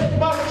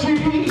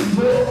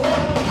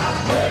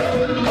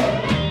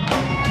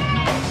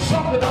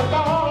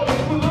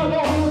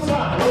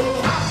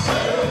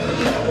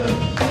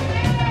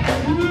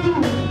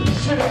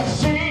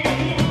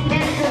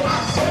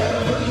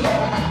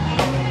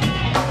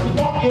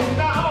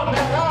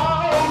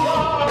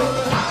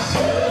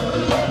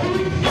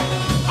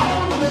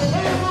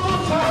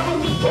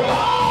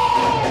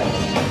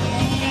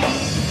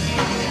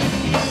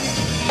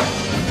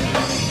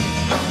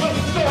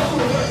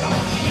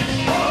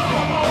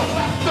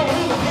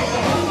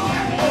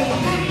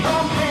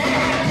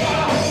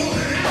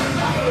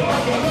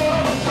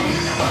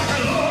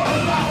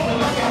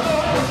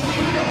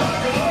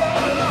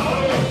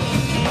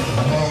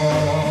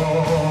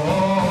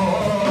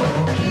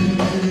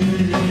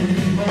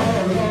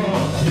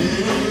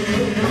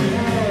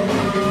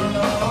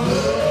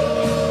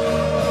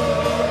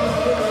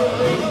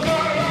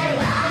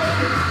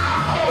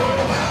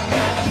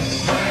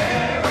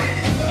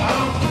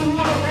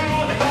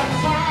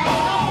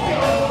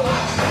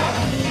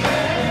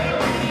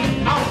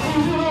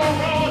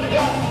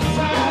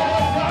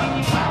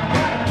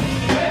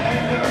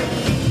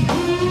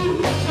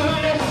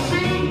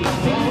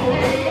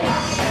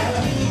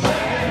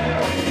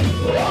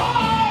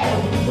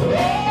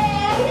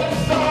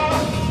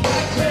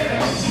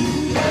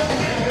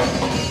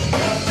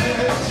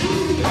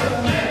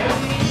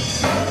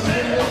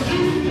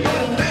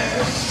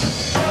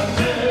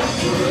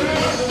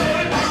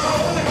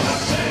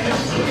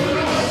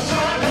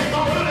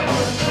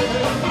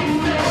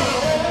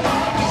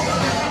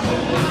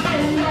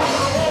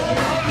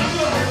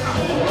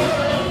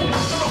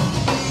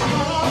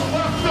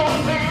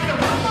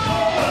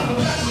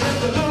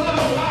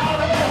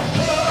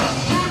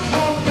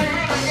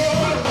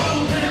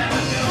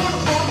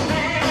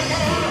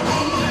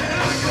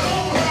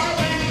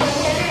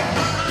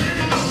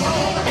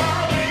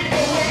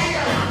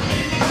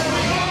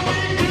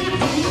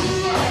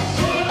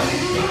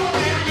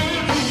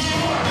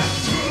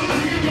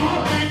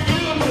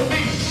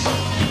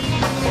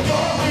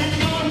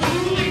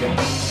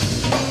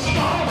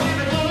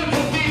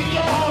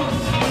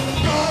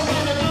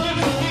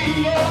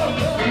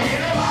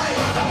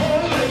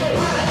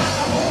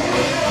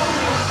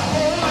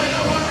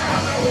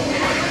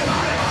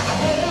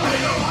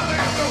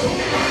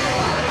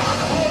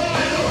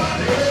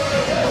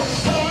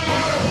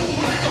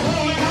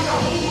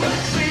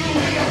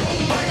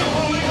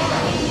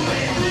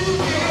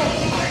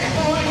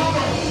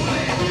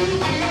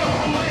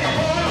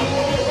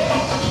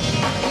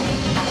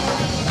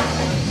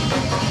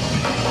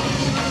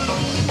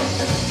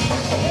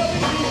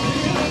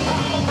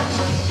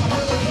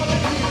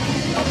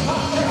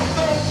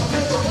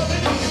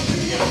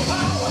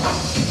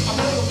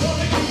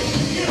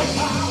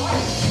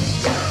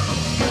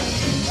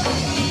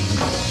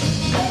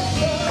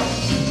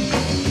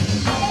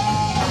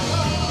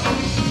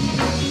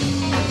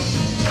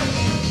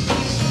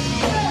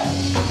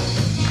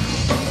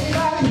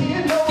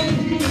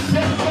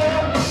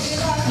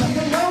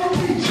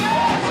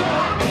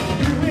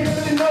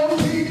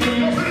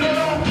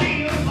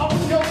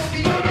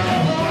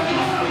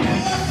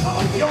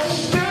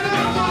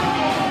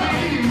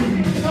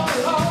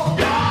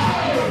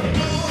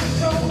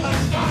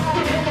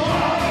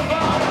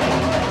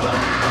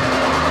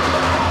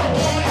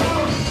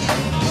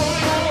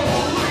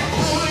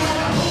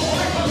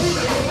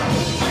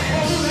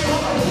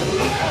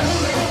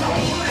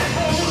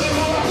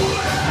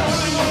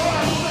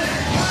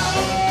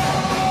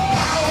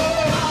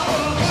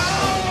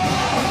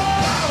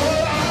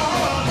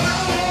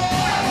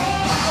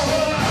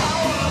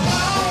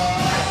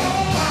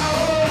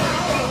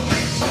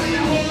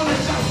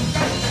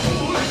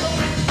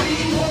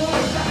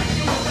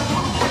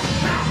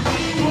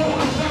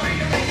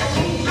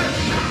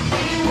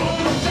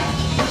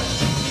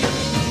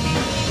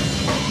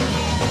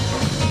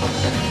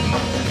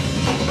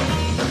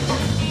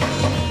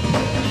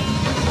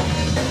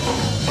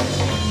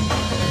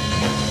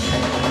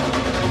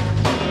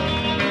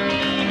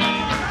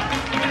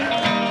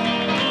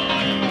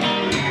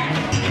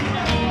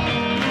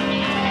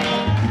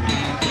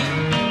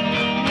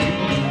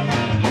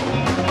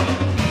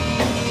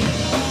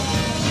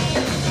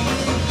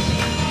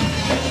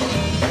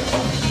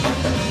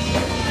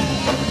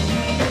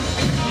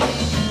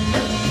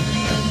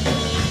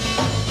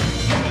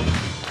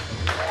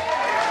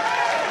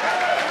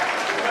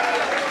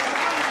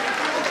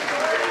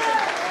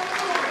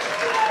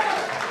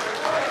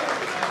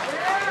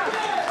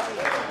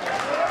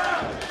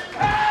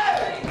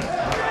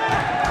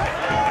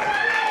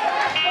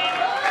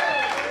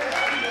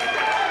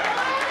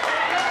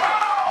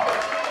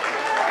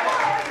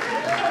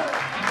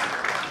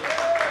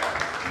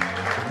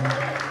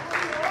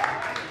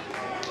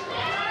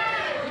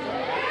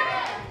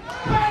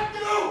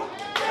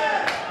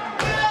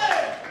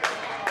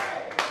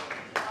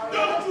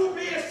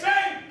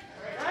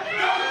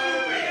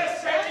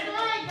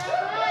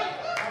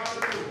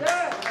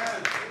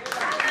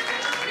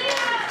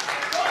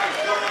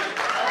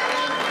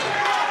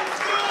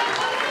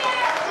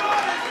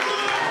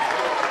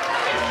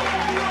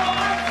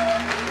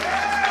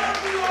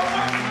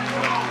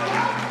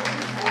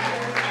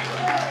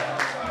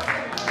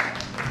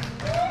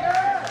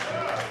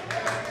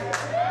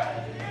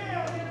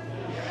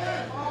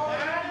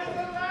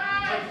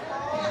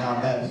 Now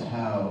that's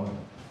how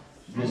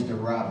Mr.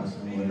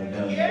 Robertson would have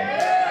done it.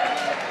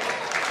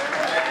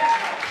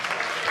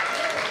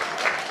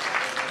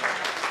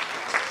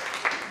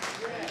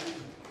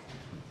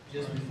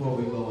 Just before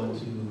we go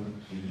into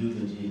the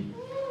eulogy,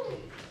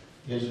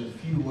 there's a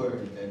few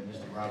words that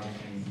Mr.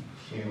 Robertson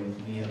shared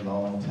with me a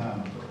long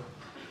time ago.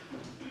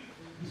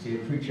 He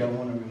said, "Preacher, I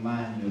want to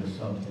remind you of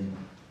something.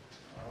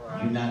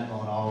 You're not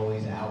going to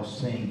always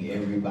out-sing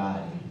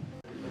everybody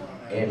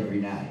every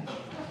night."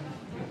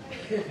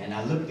 And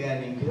I looked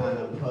at him kind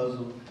of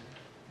puzzled,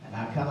 and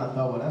I kind of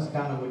thought, well, that's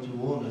kind of what you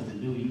want us to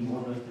do. You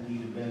want us to be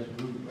the best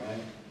group,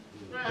 right?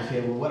 I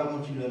said, well, what I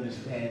want you to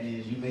understand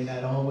is you may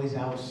not always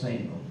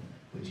out-sing them,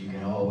 but you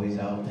can always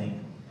out-think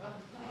them.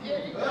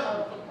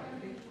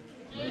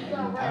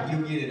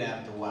 You'll get it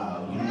after a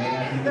while. You may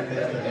not be the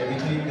best at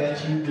everything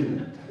that you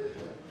do,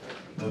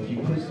 but if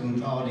you put some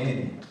thought in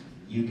it,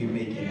 you can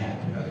make it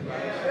happen.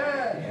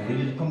 And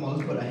we just, come on,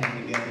 let's put our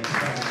hands together and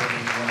start with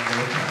one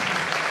more time.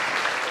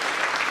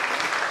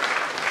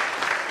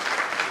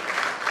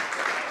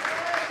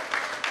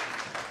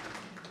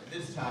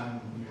 This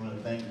time, we want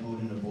to thank Boo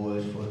and the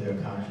boys for their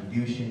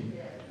contribution.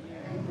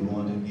 We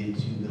want to get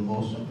to the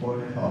most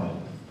important part,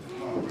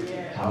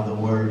 how the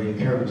word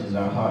encourages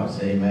our hearts,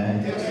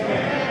 amen?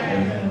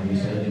 Amen. We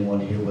certainly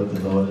want to hear what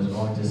the Lord is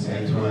going to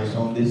say to us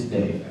on this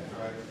day.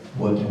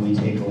 What can we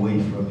take away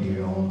from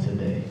here on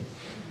today?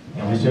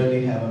 And we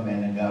certainly have a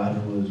man of God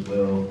who is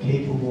well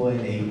capable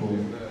and able,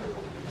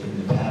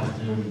 in the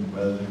pastor,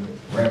 brother,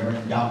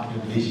 Reverend Dr.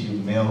 Bishop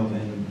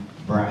Melvin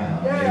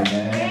Brown,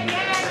 amen?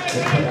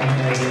 Let's put our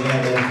hands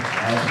together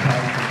as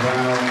Pastor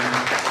Brown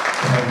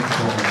comes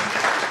forward.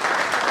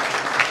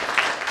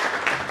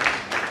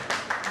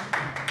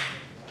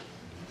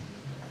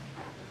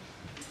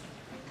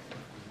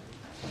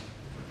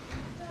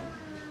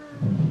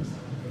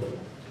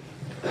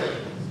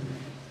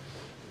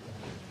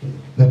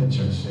 Let the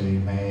church say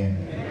amen.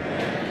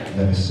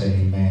 Let us say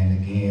amen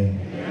again.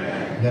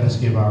 Let us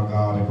give our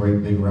God a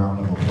great big round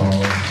of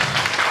applause.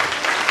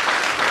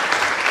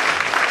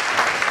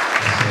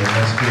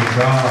 Let's give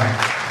God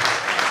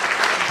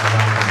a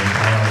round of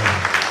applause.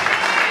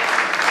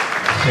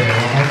 Say it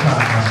one more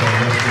time. I said,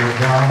 let's give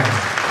God.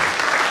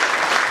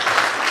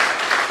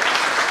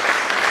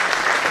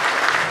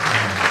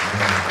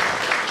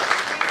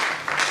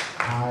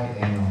 I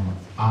am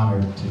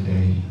honored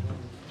today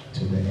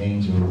to the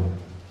angel,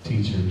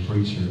 teacher,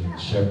 preacher,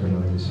 shepherd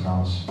of this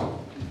house,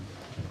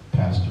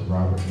 Pastor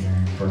Robert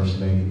Aaron, First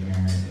Lady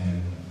Aaron,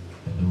 and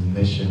the new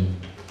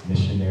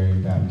Missionary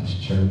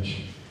Baptist Church.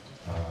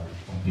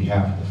 On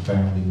behalf of the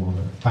family, we want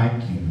to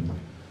thank you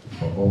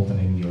for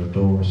opening your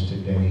doors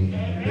today in the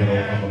middle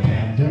of a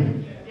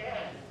pandemic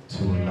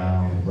to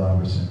allow the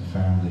Robertson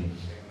family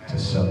to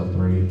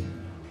celebrate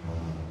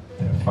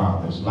their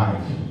father's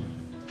life.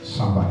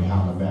 Somebody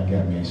holler back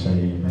at me and say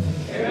amen.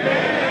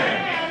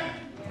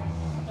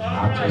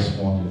 I just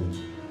want to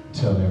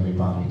tell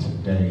everybody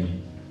today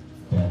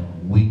that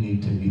we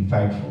need to be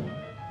thankful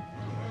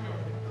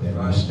that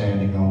we're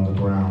standing on the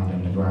ground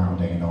and the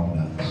ground ain't on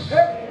us.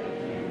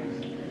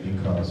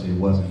 Because it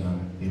wasn't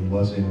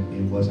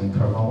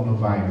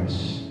coronavirus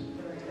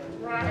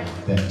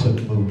that took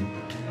Boo,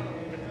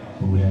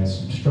 who had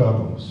some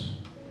struggles.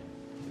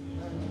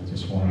 I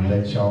just want to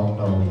let y'all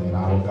know that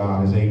our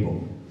God is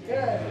able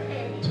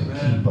to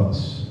keep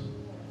us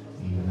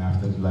even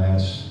after the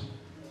last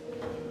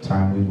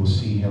time we will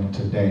see him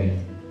today.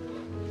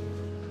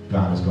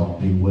 God is going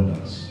to be with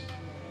us.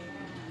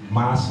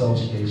 My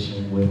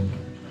association with,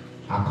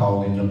 I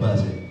call him the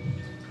Buzzard.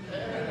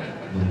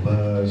 The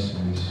Buzz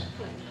is,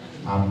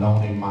 I've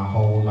known him my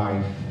whole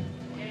life.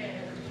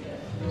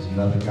 There's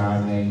another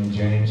guy named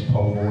James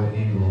Po'boy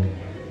Ingram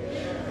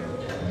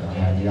that I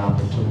had the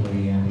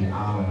opportunity and the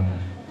honor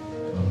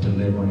of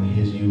delivering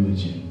his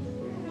eulogy.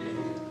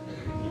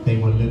 They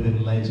were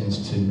living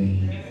legends to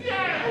me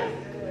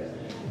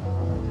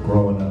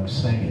growing up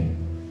singing.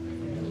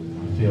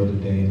 I feel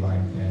today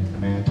like that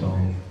mantle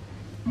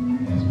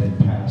has been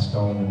passed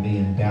on to me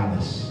in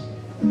Dallas.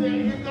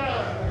 We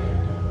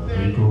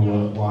grew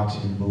up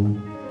watching Boo,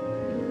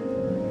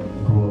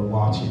 grew up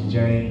watching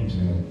James,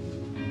 and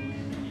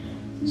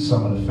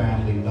some of the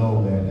family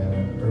know that at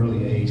an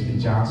early age the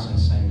Johnson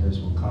singers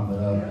were coming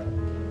up,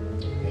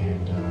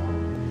 and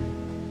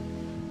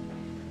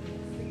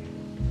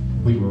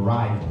we were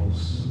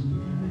rivals.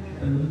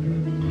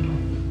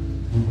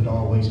 He would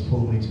always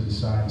pull me to the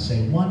side and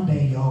say, one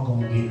day y'all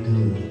gonna get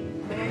good.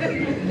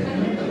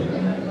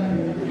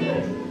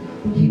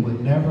 He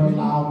would never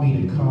allow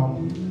me to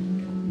come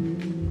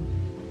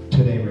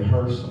to their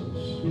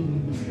rehearsals.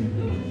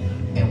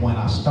 And when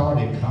I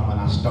started coming,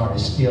 I started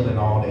stealing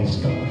all their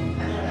stuff.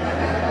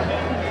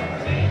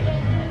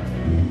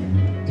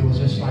 It was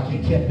just like he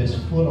kept his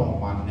foot on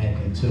my neck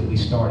until we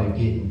started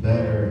getting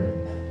better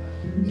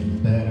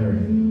and better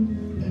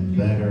and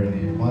better.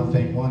 And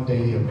one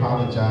day he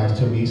apologized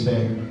to me. He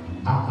said,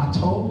 I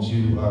told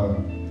you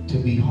to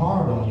be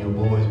hard on your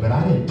boys, but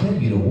I didn't tell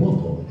you to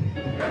whoop them.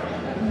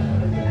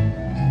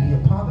 And he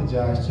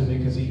apologized to me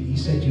because he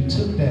said you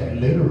took that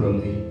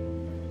literally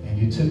and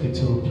you took it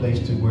to a place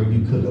to where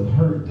you could have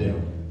hurt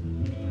them.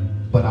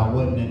 But I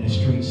wasn't in the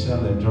street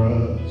selling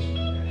drugs.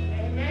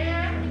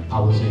 I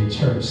was in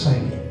church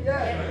singing.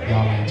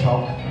 Y'all ain't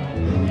talking.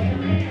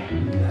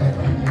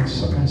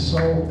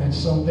 And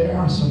so there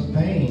are some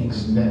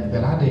things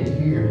that I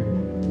didn't hear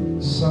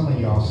some of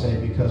y'all say,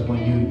 because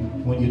when you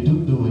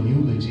do a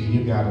eulogy,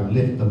 you got to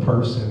lift the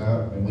person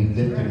up, and we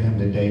lifted him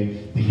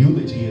today. The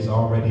eulogy has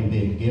already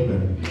been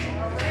given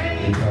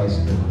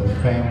because the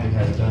family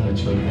has done a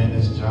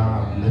tremendous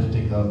job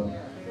lifting up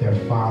their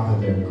father,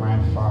 their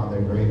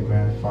grandfather,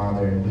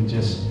 great-grandfather, and we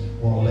just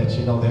want to let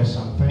you know there's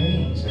some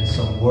things and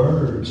some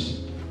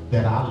words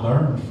that I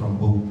learned from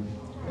Boo,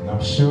 and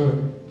I'm sure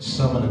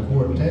some of the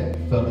quartet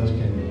fellas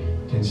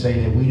can say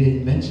that we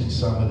didn't mention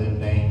some of them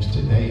names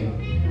today.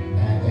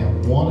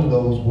 And one of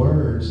those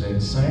words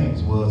and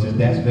sayings was that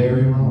that's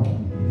very wrong.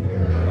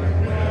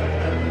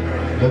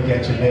 Look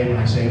at your neighbor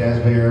and say that's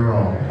very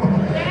wrong.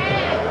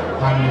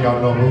 How many of y'all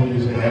know who you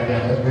say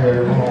that's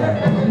very wrong?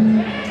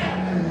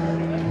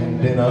 And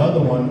then the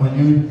other one, when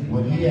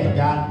he had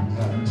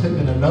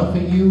taken enough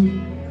of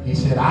you, he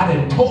said, I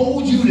done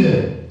told you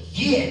to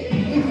get.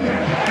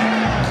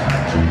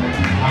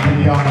 How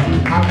many of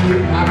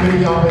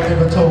y'all have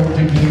ever told you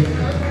to get?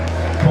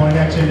 Point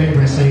at your neighbor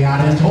and say, I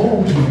done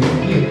told you to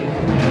get.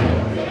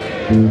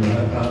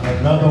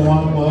 Another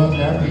one was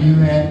after you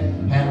had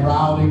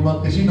riled him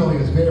up, because you know he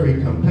was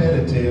very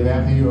competitive.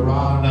 After you were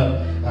riling up,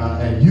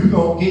 and you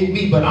gonna get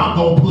me, but I'm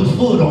gonna put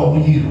foot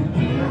on you.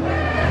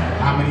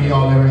 How many of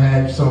y'all ever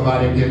had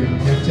somebody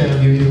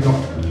tell you you're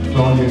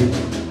gonna do?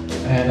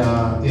 And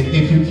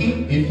if you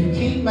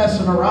keep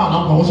messing around,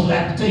 I'm gonna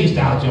slap the taste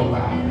out your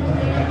mouth.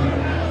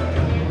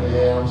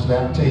 Yeah, I'm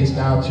slap the taste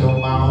out your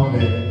mouth.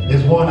 And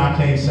there's one I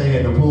can't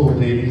say in the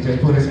pulpit. He just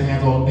put his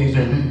hands on me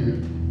and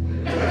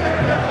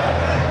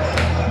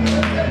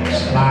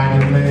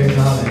slide his legs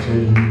out at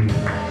you.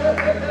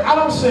 I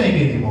don't sing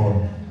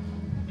anymore.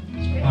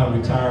 I'm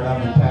retired.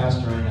 I've been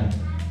pastoring. And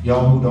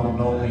y'all who don't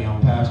know me,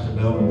 I'm Pastor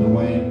Belton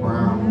Dwayne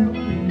Brown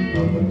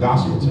of the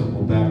Gospel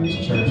Temple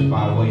Baptist Church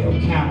by way of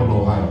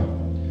Campbell, Ohio.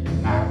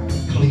 Not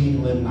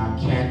Cleveland, not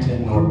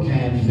Canton or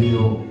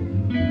Canfield,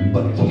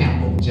 but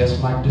Campbell,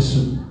 just like the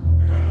soup.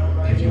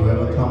 If you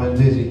ever come and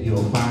visit,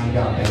 you'll find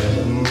out that it's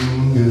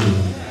good.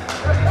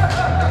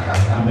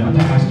 I've been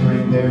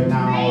pastoring there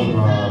now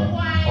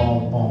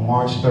on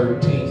March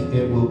 13th.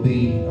 It will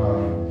be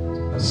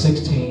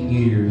 16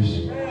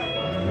 years.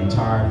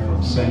 Retired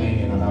from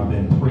singing, and I've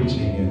been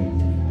preaching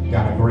and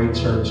got a great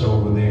church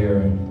over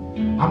there. And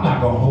I'm not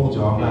going to hold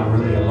y'all. I'm not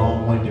really a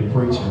long-winded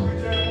preacher.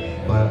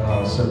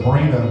 But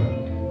Sabrina,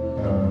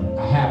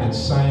 I haven't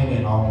sang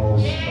in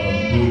almost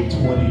a good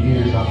 20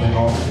 years. I've been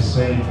off to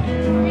sing.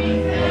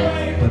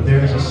 But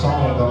there's a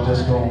song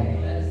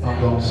I'm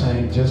gonna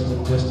sing just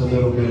a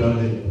little bit of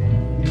it.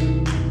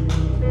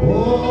 Oh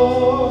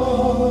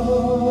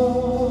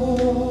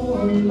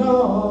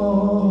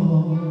Lord,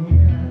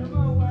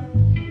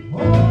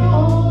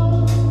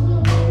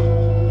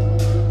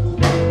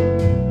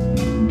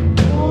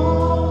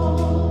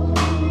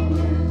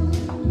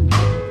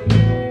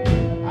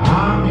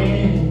 I'm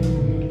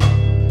in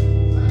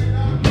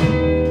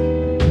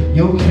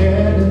your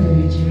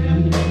candidate,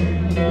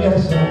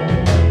 yes I am.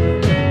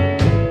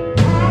 No.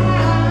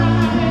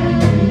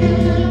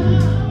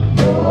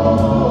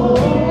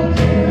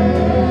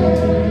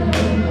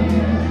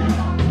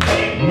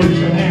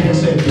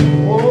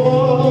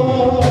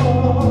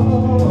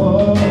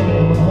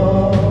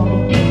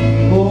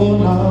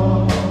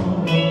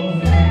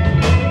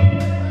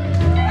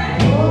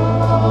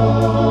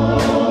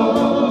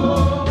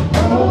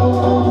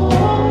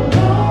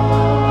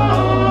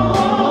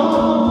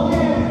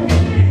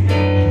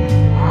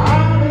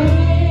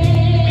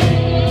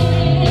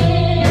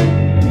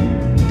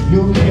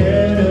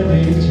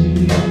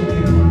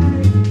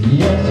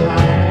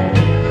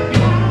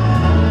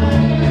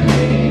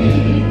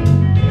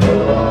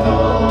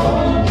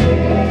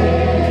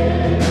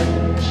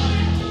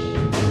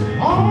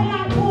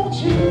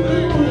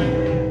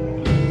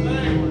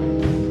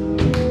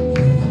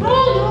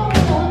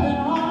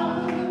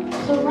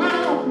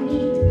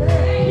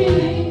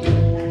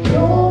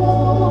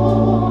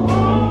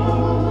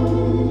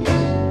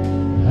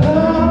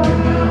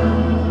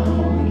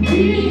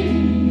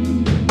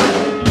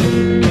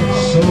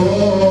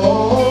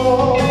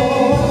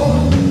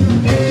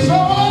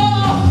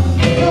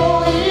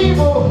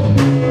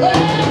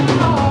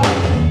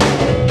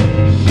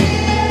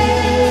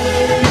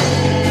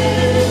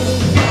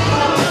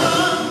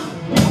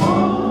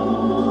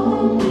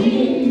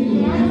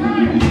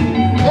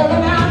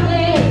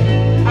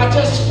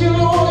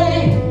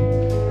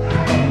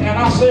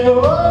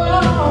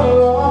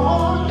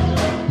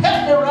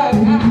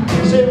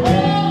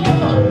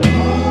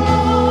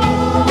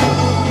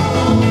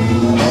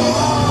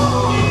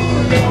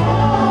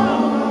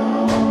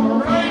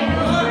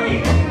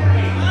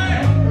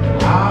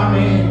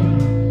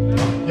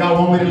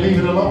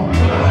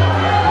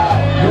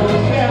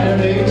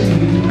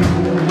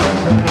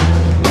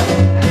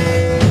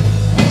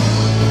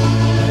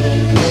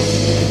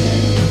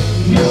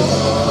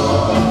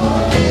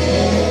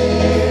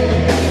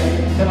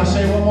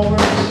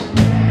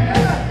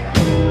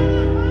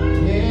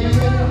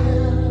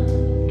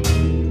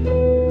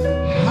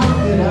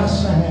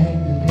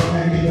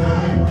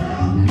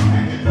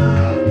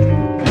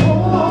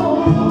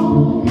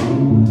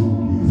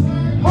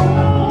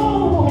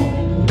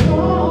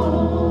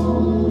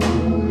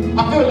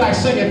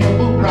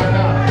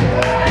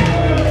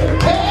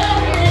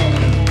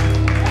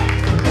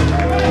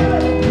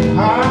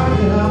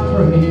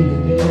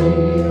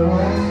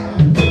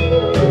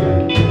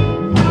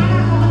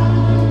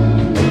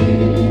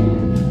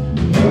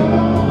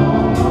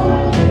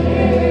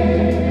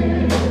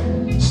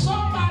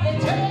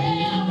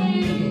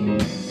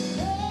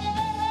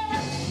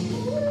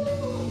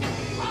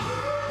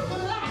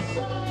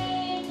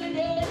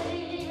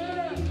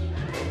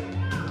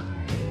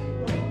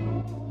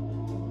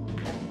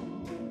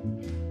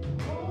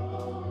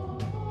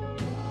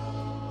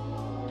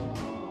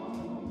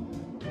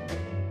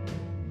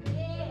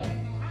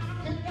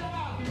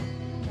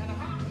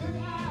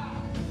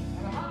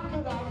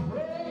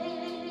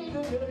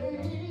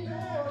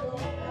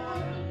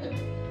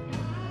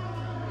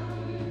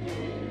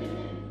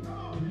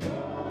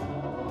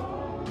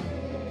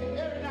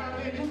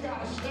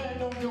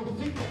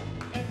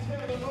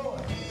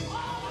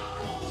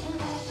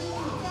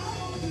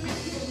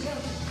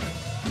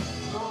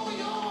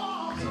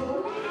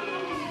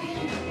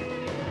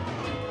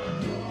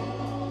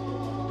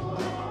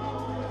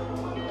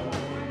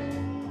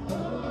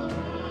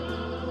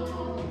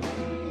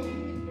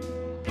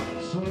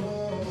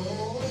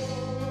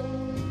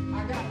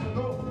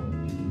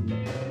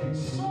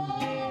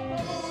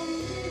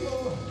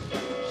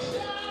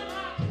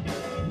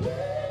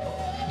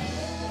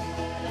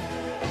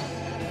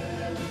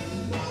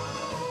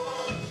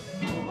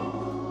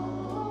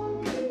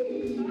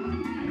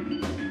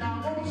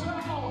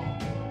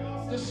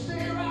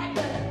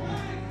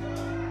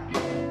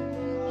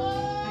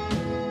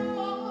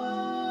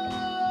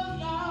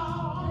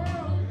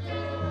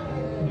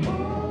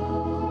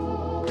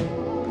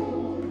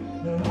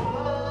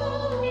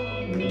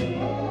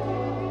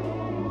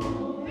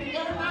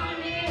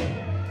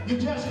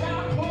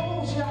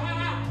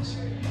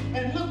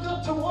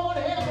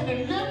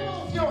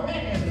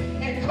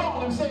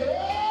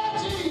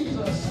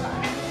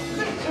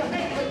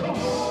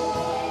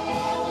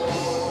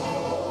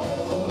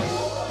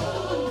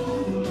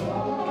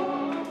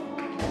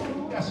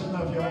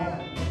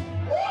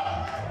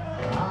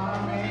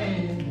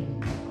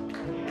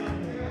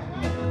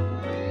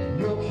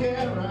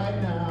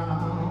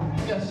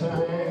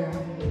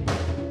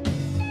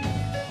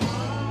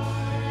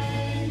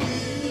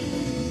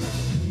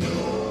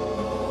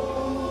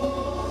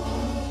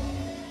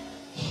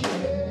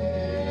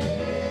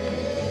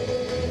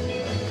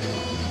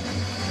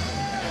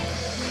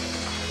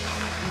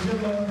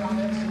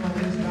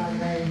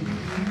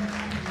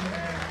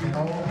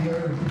 the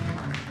earth.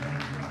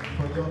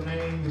 For your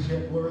name is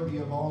yet worthy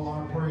of all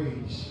our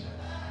praise.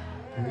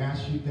 We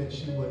ask you that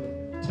you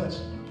would touch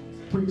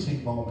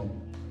preaching moment.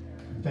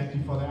 We thank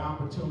you for the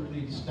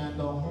opportunity to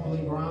stand on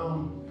holy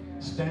ground,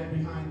 stand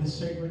behind the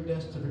sacred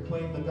desk to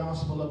proclaim the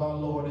gospel of our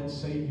Lord and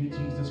Savior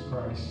Jesus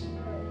Christ.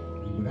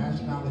 We would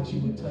ask now that you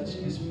would touch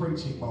this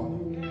preaching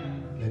moment,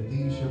 that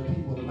these your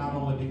people not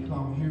only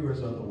become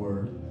hearers of the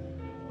word,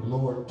 but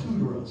Lord,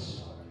 tutor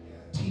us,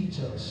 teach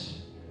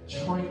us,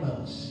 train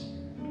us,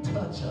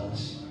 touch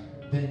us,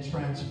 then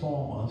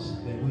transform us,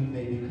 that we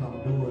may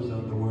become doers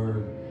of the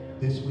word.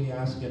 This we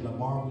ask in the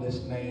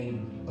marvelous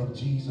name of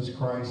Jesus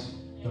Christ.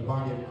 The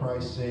body of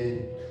Christ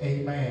said,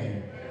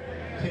 amen.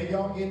 Can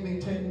y'all give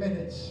me 10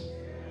 minutes?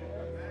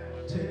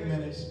 10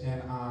 minutes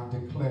and I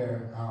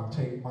declare I'll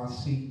take my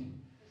seat.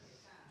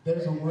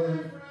 There's a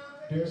word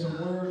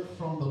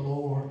from the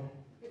Lord,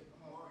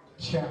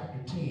 chapter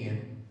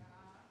 10.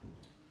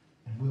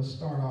 And we'll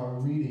start our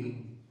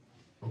reading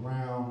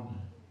around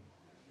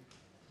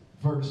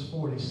verse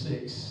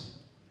 46.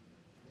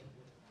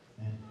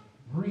 And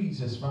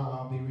reads as follows.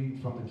 I'll be reading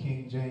from the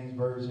King James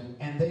Version.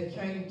 And they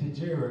came to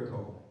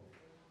Jericho.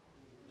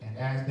 And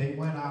as they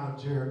went out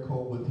of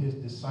Jericho with his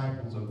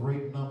disciples, a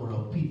great number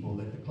of people,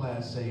 let the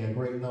class say a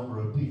great number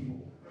of people.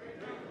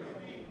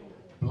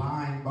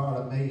 Blind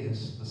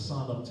Bartimaeus, the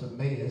son of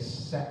Timaeus,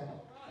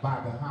 sat by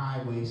the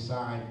highway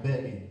side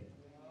begging.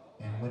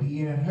 And when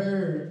he had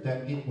heard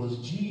that it was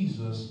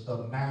Jesus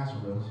of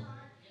Nazareth,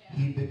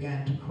 he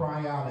began to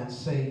cry out and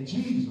say,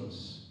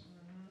 Jesus,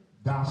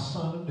 thou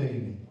son of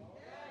David,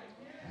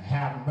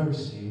 have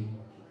mercy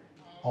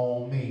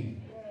on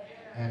me.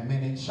 And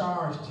many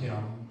charged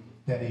him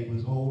that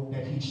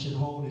he should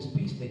hold his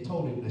peace. They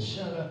told him to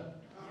shut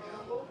up.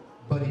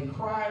 But he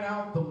cried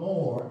out the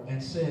more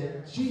and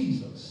said,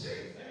 Jesus,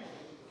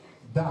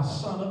 thou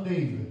son of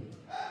David,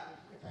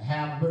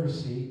 have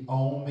mercy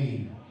on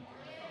me.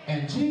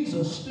 And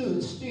Jesus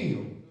stood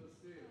still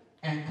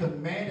and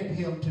commanded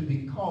him to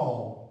be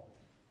called.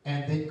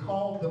 And they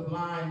called the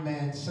blind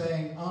man,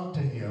 saying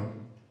unto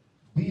him,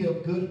 be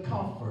of good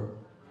comfort,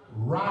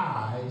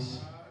 rise,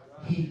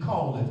 he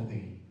calleth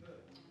thee.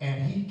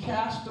 And he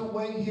cast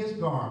away his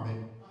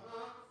garment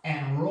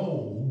and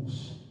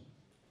rose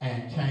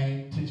and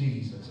came to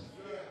Jesus.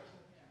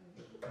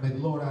 May the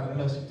Lord add a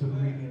blessing to the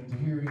reading and the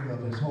hearing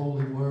of his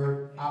holy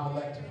word. I would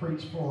like to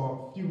preach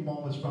for a few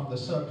moments from the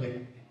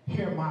subject,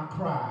 hear my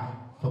cry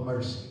for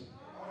mercy.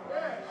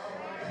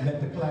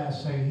 Let the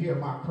class say, hear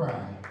my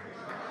cry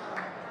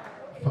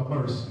for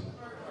mercy.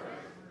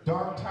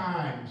 Dark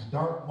times,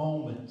 dark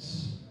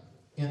moments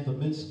in the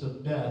midst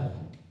of death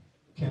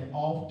can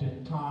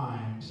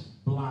oftentimes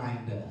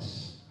blind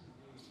us.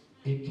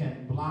 It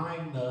can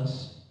blind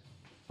us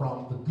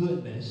from the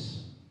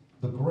goodness,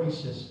 the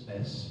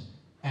graciousness,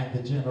 and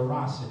the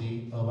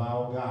generosity of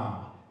our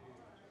God.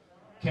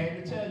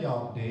 Came to tell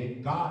y'all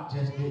today, God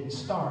just didn't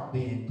start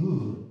being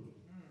good.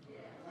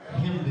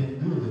 Him been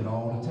good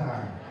all the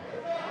time.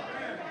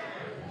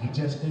 He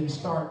just didn't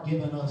start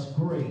giving us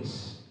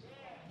grace.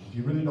 If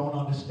you really don't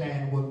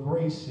understand what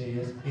grace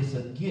is, it's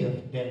a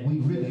gift that we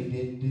really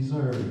didn't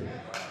deserve.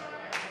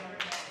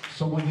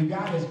 So when you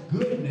got his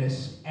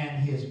goodness and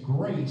his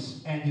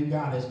grace and you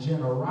got his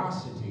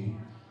generosity,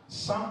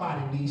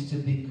 somebody needs to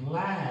be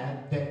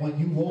glad that when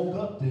you woke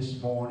up this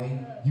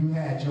morning, you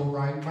had your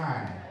right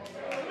mind.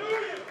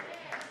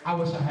 I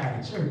wish I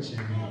had a church in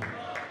here.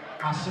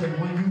 I said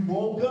when you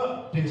woke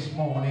up this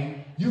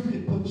morning, you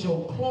could put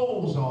your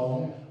clothes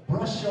on,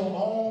 brush your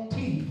own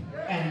teeth,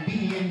 and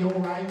be in your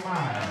right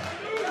mind.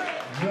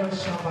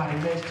 There's somebody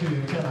next to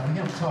you telling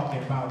him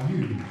talking about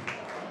you.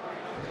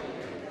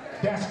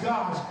 That's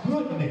God's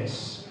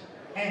goodness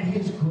and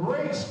his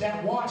grace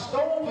that watched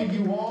over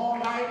you all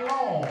night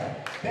long,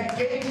 that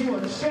gave you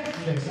a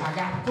checklist. I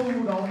got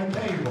food on the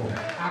table.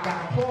 I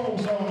got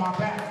clothes on my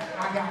back.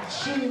 I got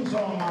shoes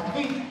on my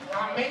feet.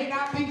 I may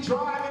not be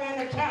driving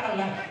in a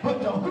Cadillac,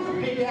 but the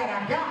hoopty that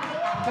I got,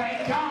 I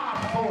thank God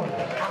for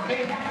it. I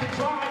may have to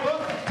drive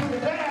up to the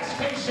gas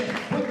station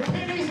with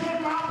pennies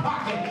in my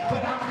pocket,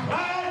 but I'm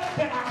glad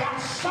that I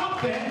got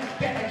something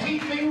that'll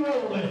keep me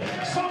rolling.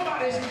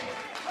 Somebody's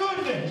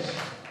goodness,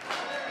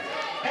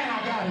 and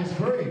I got his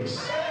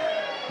grace.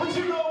 But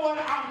you know what?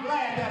 I'm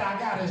glad that I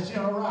got his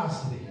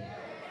generosity.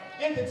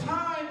 In the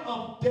time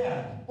of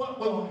death, what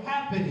will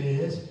happen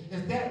is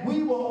that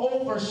we will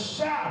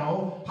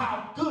overshadow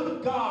how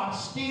good God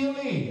still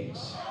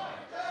is.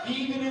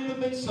 Even in the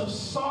midst of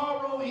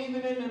sorrow,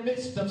 even in the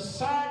midst of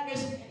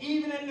sadness,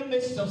 even in the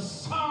midst of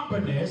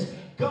somberness,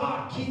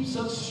 God keeps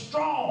us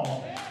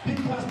strong,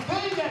 because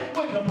they that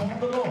wait upon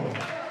the Lord,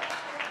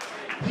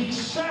 he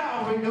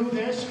shall renew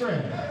their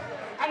strength.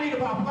 I need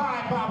about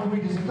 5 Bible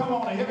readers to come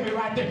on and help me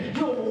right there.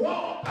 You'll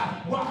walk,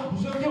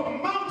 you'll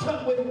mount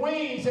up with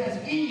wings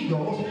as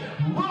eagles,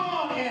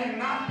 run and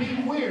not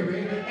be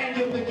weary, and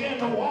you'll begin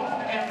to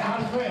walk and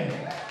not faint.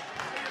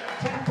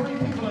 Tap 3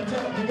 people and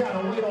tell them you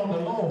gotta wait on the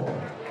Lord.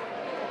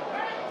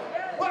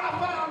 What I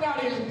found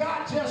out is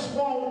God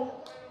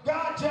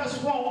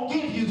just won't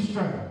give you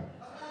strength.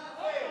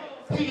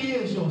 He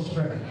is your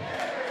strength.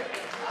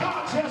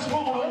 God just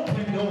won't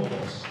open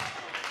doors.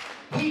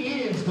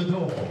 He is the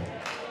door.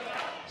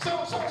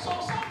 So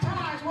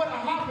sometimes what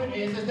happens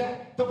is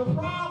that the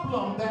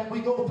problem that we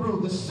go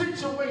through, the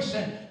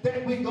situation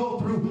that we go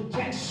through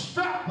can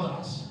strap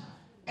us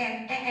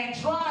and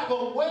drive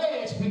a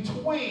wedge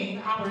between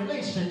our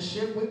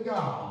relationship with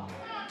God.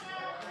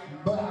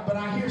 But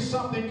I hear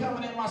something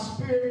coming in my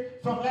spirit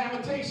from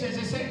Lamentations.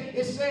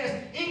 It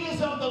says, it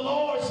is of the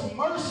Lord's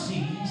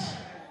mercies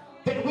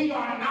that we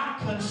are not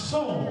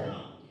consumed,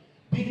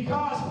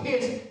 because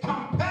his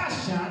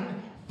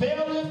compassion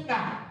faileth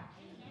not.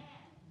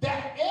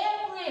 That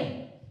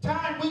every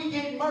time we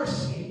get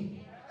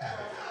mercy,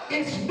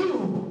 it's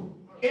new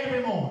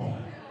every morning.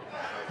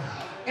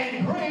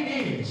 And great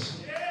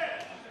is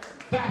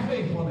thy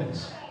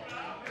faithfulness.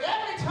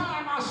 Every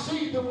time I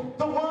see the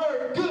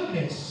word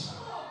goodness,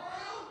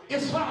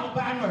 it's followed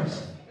by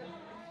mercy.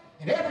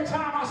 And every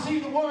time I see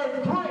the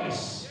word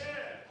grace,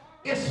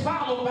 it's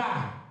followed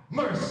by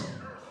mercy.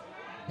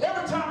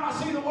 Every time I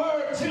see the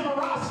word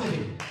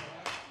generosity,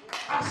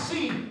 I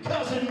see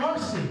cousin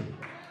mercy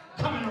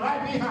coming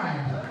right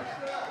behind her.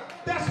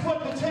 That's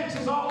what the text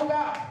is all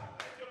about.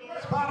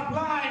 It's about a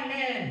blind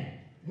man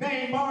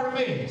named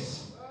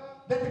Bartimaeus.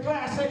 Let the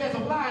class say there's a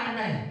blind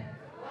man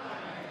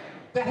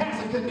that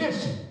has a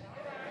condition,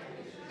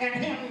 and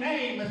his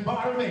name is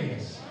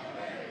Bartimaeus.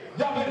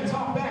 Y'all better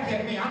talk back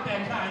at me. I'm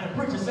that kind of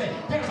preacher. Say,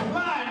 there's a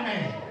blind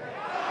man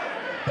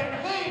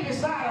that lay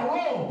beside a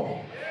road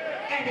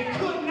and he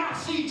could not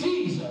see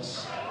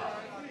Jesus.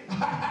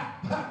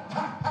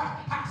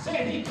 I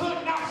said he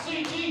could not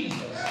see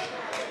Jesus.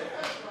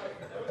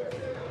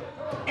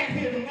 And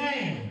his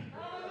name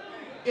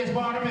is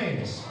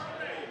Bartimaeus.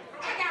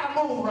 I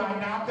gotta move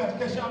right now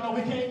because y'all know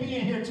we can't be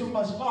in here too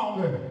much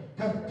longer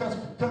because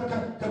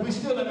we're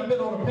still in the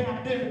middle of the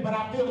pandemic, but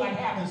I feel like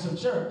having some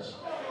church.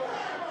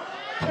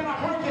 Can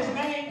I break his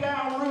name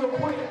down real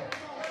quick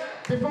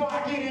before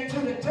I get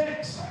into the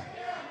text?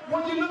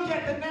 When you look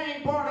at the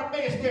name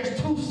Bartimaeus,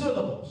 there's two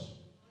syllables.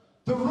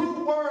 The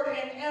root word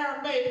in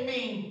Aramaic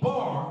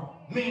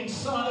means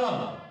son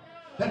of.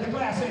 Let the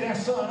class say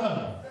that's son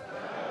of.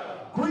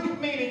 Greek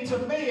meaning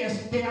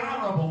Timaeus, the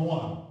honorable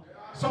one.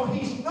 So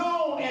he's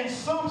known in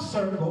some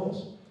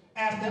circles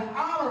as the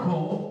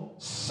honorable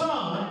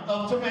son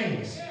of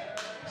Timaeus.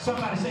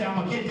 Somebody say, I'm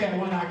going to get that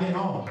when I get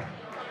home.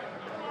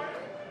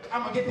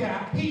 I'm going to get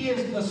that. He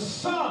is the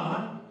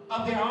son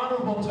of the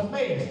honorable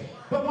Timaeus.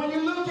 But when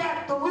you look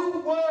at the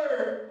root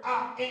word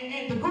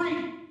in the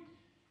Greek,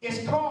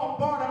 it's called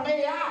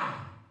Bartimaei.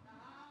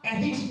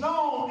 And he's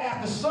known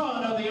as the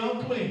son of the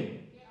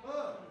unclean.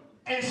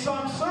 In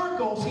some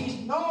circles,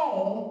 he's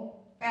known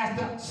as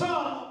the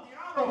son of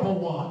the honorable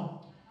one.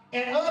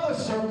 In other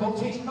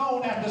circles, he's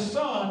known as the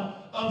son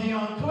of the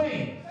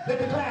unclean. Let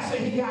the class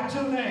say he got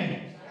two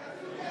names.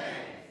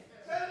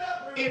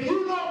 If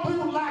you know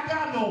Boo like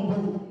I know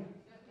Boo,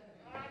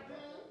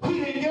 he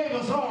done gave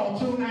us all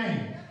two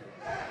names.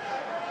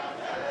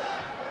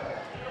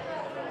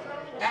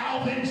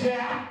 Alvin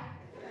Jack,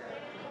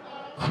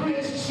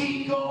 Chris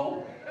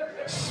Chico,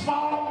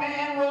 Small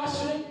Man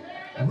Russian,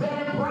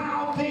 Reverend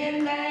Brown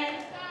Thin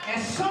Man,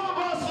 and some of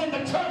us in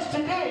the church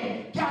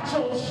today got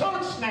your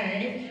church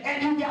name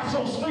and you got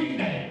your street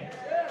name.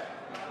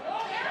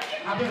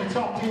 I better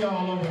talk to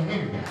y'all over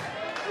here.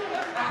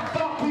 I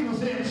thought we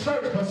was in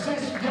church, but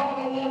since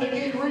y'all don't want to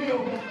get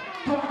real,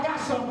 so I got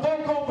some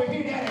folk over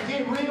here that'll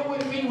get real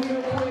with me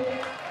real quick.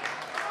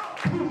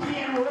 Pookie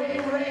and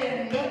Ray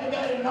and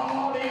Nut and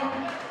all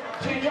them.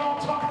 Can y'all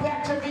talk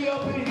back to me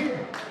up in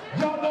here?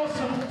 Y'all know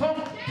some folk,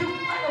 like a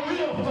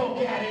real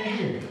folk out in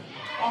here.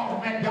 Oh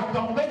man, y'all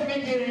don't let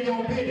me get in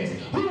your business.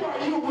 Who are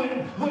you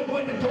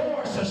when the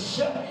doors are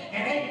shut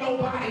and ain't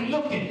nobody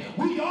looking?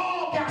 We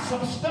all got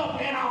some stuff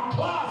in our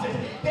closets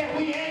that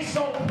we ain't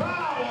so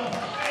proud of.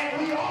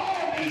 And we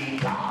all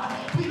need God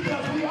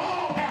because we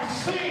all have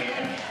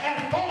sinned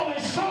and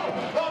fallen short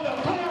of the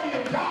glory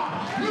of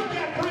God. Look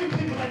at three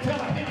people and tell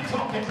them him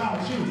talking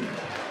about you.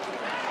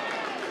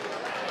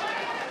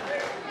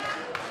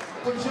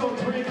 With your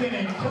drinking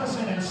and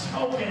cussing and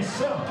smoking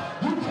self,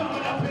 you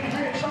coming up in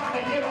here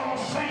trying to get all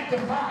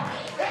sanctified.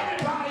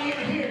 Everybody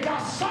in here got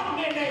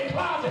something in their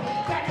closet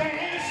that they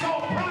ain't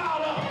so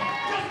proud of.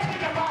 Just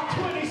take about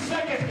 20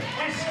 seconds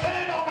and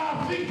stand on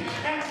our feet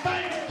and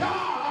thank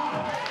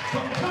God for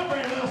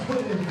covering us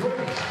with his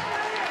grace.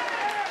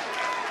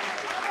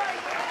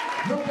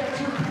 Look at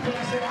you people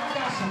and say, I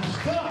got some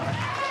stuff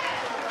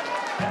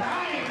that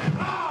I ain't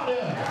proud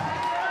of.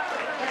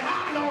 And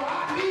I know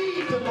I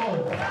need the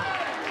Lord.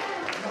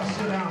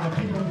 Sit down, the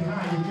people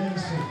behind you can't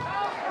see.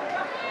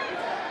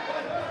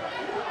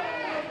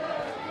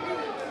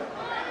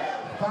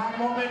 5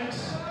 more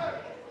minutes.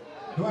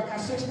 Do I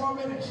got 6 more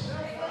minutes?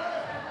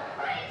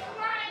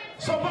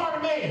 So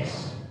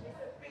Bartimaeus,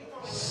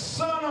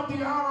 son of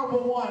the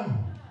honorable one,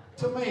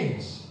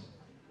 Timaeus.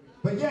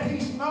 But yet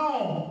he's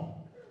known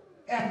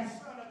as the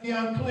son of the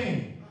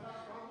unclean.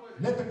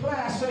 Let the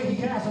class say he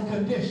has a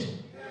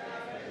condition.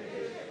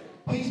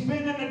 He's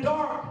been in the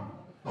dark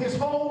his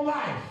whole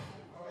life.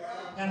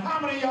 And how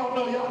many of y'all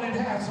know y'all didn't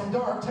have some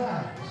dark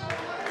times?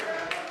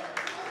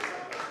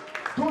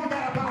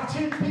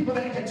 10 people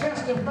that can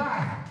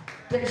testify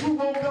that you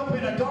woke up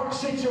in a dark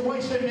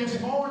situation this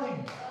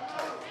morning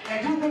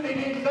and you really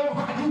didn't know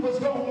how you was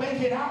going to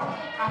make it out.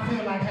 I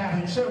feel like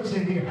having church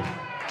in here.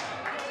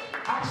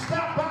 I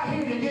stopped by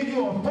here to give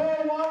you a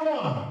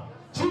 411.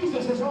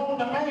 Jesus is on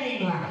the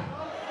main line.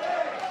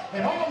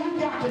 And all you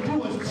got to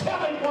do is tell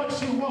him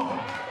what you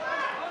want.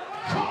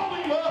 Call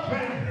him up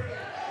and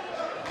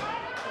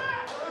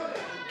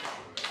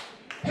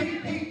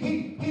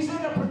he's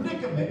in a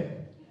predicament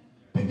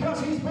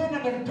because he's been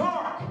in the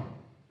dark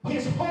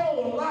his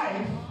whole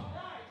life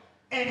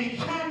and he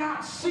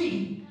cannot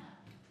see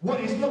what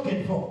he's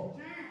looking for.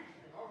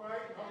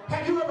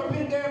 Have you ever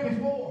been there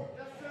before?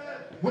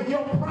 When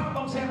your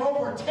problems have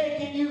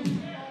overtaken you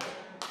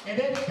and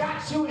they've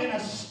got you in a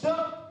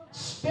stuck,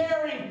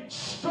 staring,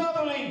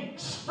 struggling,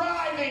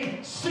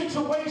 striving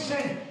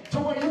situation to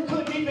where you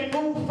couldn't even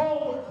move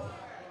forward.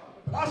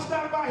 But I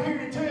stopped by here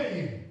to tell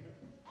you,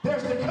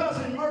 there's the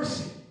cousin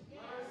Mercy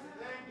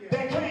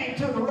that came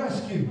to the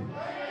rescue.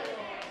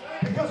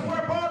 Because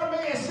where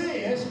Bartimaeus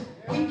is,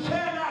 he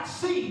cannot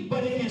see,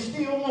 but he can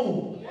still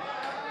move.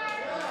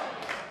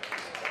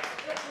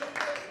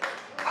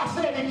 I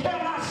said he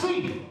cannot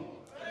see,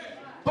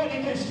 but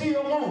he can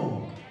still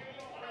move.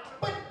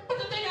 But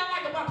the thing I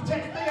like about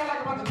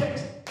the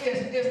text,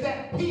 is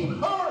that he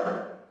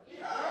heard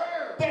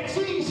that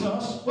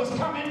Jesus was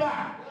coming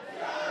back.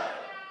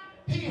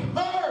 He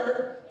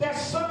heard that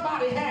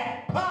somebody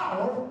had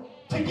power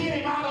to get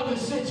him out of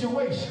this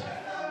situation.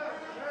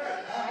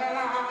 And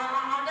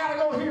I got to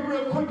go here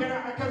real quick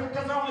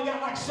because I only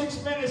got like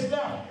 6 minutes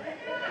left.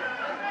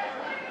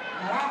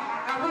 And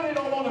I really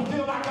don't want to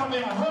feel like I'm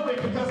in a hurry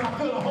because I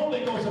feel the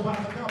Holy Ghost about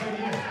to come in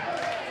here.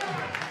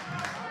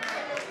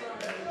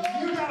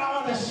 You got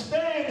to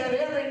understand that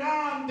every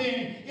now and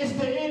then it's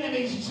the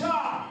enemy's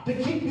job to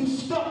keep you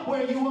stuck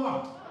where you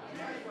are.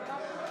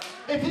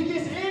 If he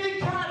gets any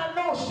kind of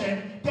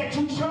notion that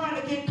you're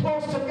trying to get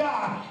close to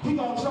God, he's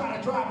going to try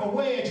to drive a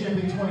wedge in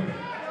between it.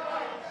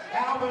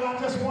 Albert, I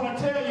just want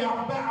to tell you,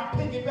 I'm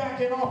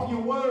piggybacking off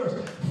your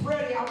words.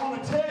 Freddie, I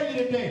want to tell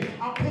you today,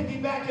 I'm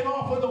piggybacking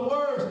off of the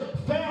words.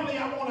 Family,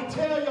 I want to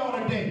tell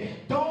y'all today,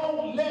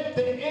 don't let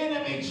the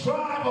enemy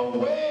drive a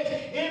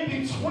wedge in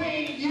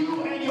between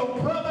you and your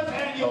brothers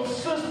and your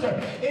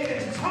sister. It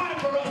is time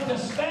for us to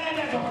stand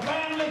as a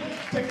family.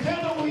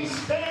 Together we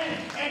stand,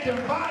 and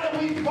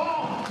divided we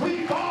fall.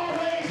 We've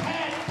always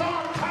had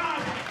dark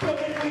times, but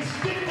if we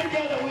stick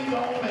together, we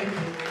gonna make it.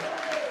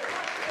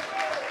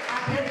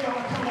 I dare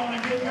y'all to come on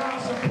and give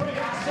God some praise.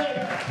 I said,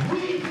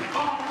 we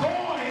are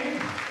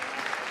going.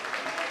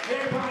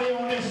 Everybody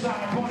on this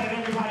side, point at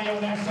everybody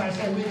on that side,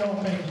 say, we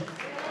gonna make it.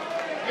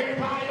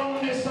 Everybody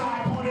on this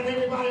side, point at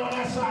everybody on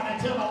that side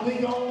and tell them we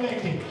gonna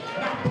make it.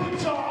 Now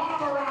put your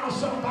arm around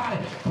somebody,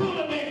 pull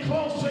them in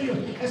close to you,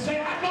 and say,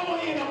 I know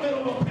we're in the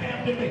middle of a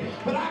pandemic,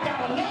 but I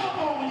got a love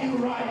on you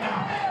right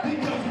now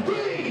because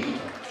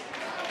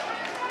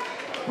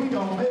we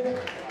gonna make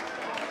it.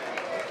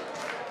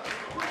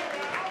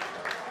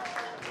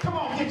 Come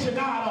on, get your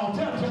nod on.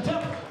 Tell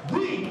them,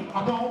 we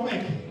are gonna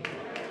make it.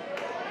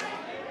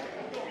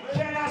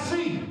 Cannot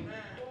see,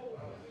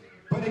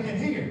 but it can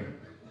hear.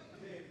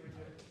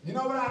 You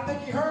know what I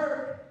think he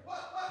heard?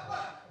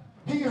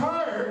 He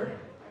heard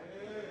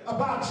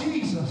about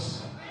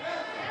Jesus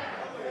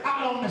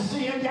out on the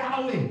Sea of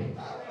Galilee.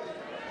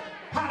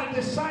 How the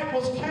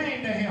disciples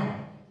came to him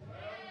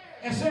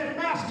and said,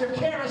 Master,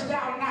 carest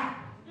thou not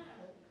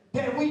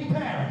that we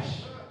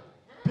perish?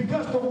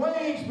 Because the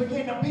waves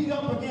began to beat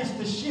up against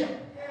the ship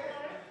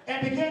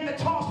and began to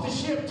toss the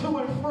ship to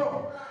and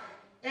fro.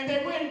 And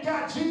they went and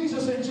got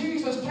Jesus, and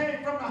Jesus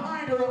came from the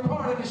hinder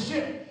part of the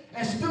ship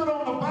and stood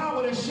on the bow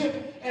of the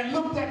ship and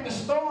looked at the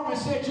storm and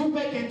said, you're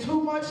making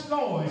too much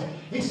noise.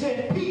 He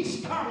said,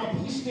 peace,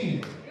 come, be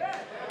still.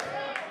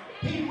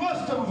 He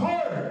must have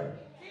heard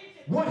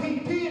what he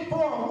did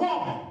for a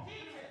woman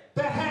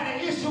that had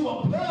an issue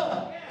of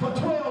blood for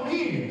 12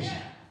 years.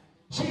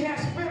 She had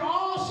spent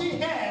all she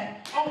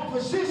had on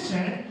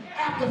physician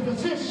after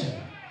physician.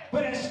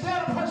 But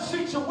instead of her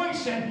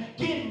situation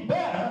getting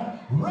better,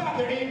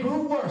 rather it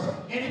grew worse.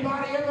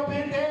 Anybody ever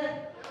been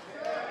there?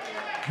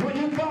 When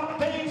you thought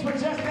things were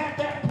just at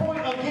that point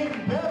of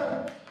getting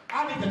better?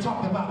 I need to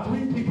talk about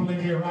 3 people in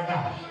here right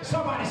now.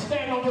 Somebody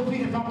stand on your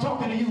feet if I'm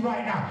talking to you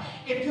right now.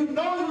 If you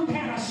know you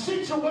had a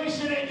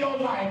situation in your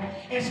life,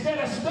 instead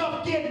of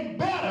stuff getting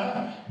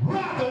better,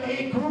 rather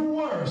it grew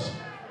worse.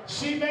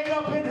 She made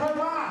up in her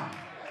mind,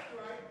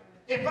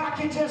 if I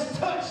can just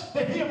touch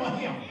the hem of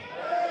him,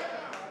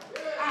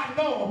 I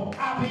know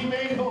I'll be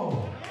made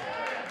whole.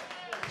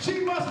 She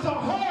must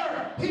have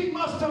heard, he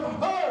must have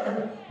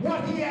heard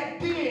what he had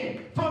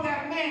did for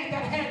that man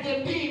that had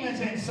the demons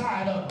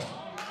inside of him.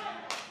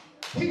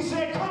 He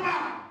said, come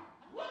out.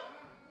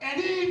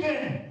 And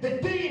even the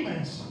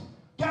demons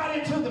got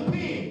into the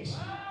pigs.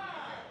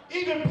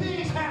 Even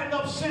pigs had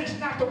enough sense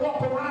not to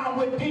walk around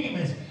with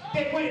demons.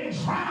 They went and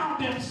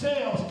drowned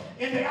themselves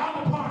in the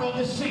outer part of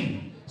the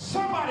sea.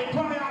 Somebody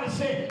cried out and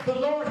said, the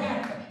Lord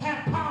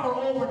had power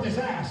over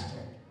disaster.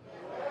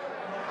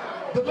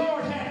 The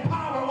Lord had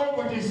power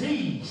over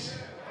disease.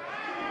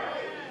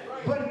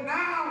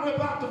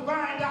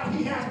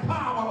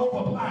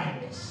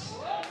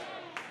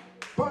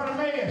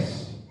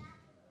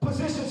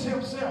 positions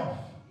himself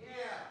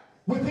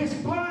with his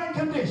blind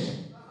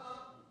condition.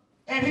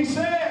 And he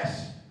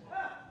says,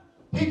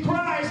 he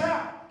cries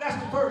out.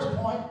 That's the first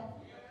point.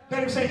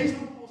 Let him say, he's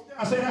almost there.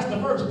 I say that's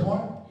the first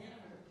point.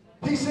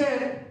 He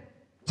said,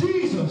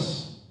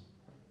 Jesus,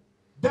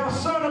 thou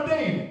son of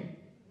David,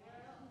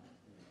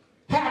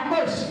 have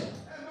mercy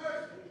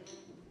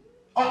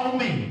on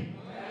me.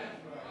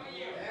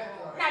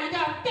 Now you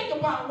got to think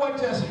about what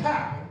just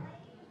happened,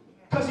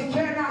 because he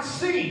cannot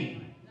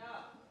see,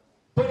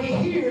 but he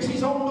hears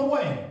he's on the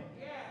way.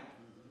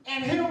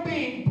 And him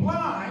being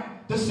blind,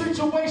 the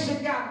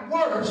situation got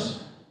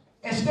worse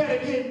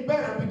instead of getting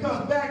better,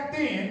 because back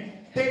then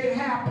they didn't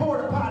have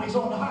porta potties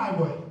on the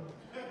highway.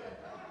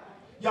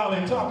 Y'all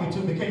ain't talking to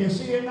me. Can you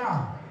see it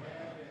now?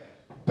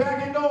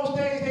 Back in those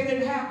days, they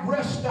didn't have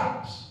rest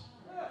stops.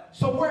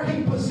 So where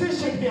he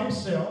positioned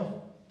himself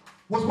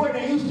was where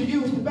they used to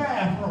use the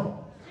bathroom.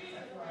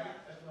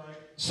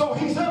 So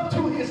he's up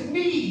to his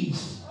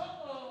knees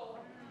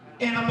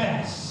in a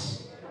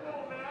mess.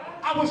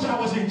 I wish I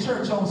was in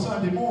church on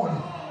Sunday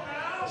morning.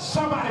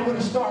 Somebody would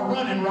have started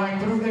running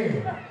right through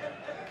there.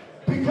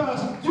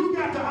 Because you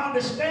got to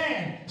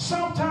understand,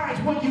 sometimes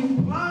when you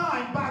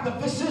blind by the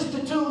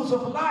vicissitudes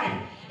of life,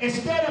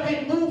 instead of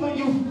it moving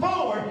you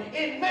forward,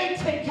 it may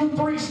take you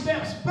 3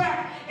 steps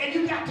back. And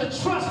you got to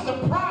trust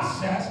the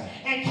process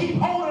and keep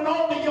holding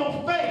on to your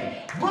faith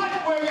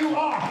right where you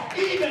are,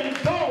 even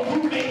though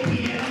you may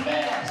be in a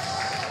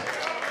mess.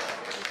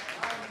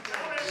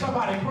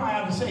 Somebody cry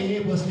out and say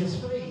it was his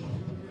faith.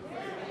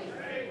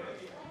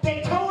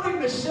 They told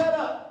him to shut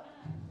up.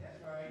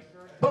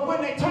 But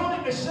when they told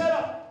him to shut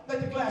up,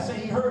 let the class say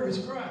he heard his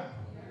cry.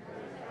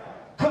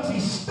 Because he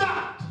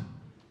stopped.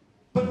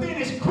 But then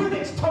his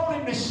critics told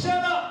him to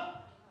shut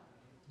up.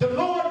 The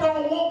Lord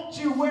don't want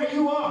you where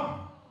you are.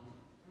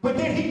 But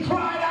then he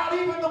cried out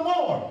even the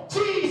more,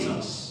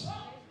 Jesus,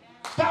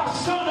 thou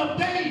son of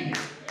David,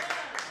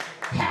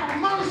 have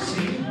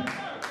mercy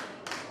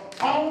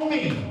on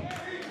me.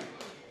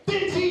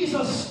 Then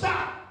Jesus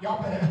stopped.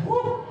 Y'all better.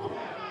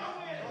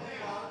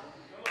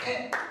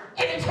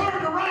 And he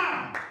turned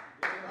around.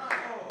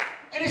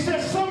 And he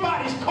said,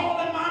 somebody's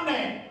calling my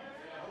name.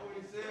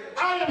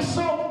 I am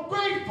so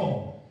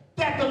grateful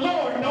that the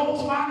Lord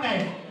knows my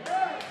name.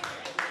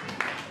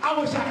 I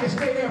wish I could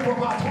stay there for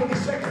about 20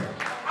 seconds.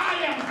 I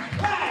am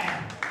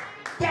glad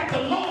that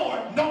the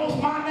Lord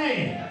knows my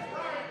name.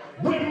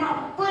 When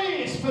my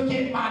friends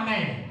forget my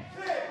name,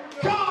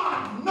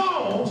 God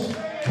knows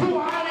who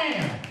I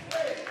am.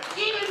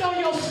 Even though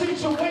your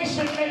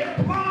situation may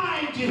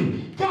blind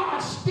you, God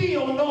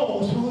still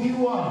knows who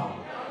you are.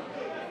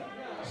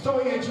 So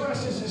he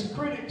addresses his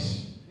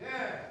critics.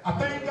 I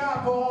thank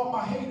God for all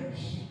my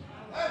haters.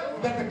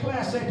 Let the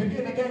class say,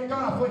 begin to thank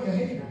God for your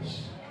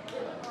haters.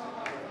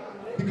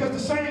 Because the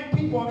same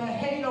people that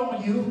hate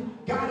on you,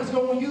 God is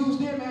going to use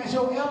them as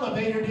your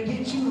elevator to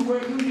get you to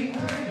where you need to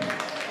be.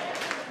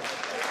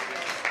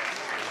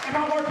 Am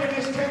I working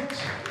this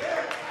text?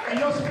 In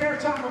your spare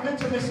time of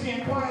intimacy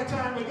and quiet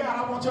time with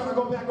God, I want y'all to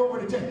go back over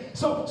the text.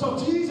 So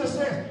Jesus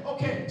says,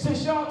 okay,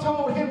 since y'all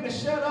told him to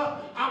shut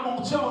up, I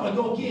want y'all to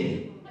go get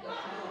it.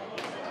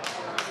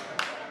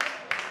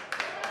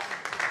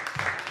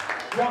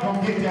 Y'all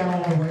gonna get that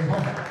on the way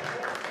home.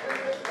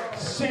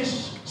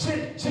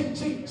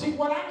 See,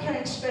 what I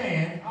can't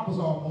stand, I was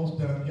almost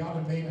done. Y'all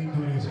done made me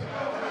do this.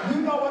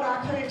 You know what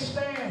I can't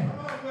stand?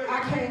 I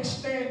can't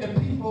stand the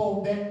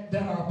people that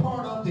are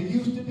part of the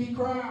used to be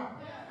crowd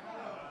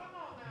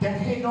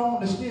that hate on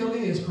the still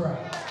is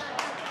crowd.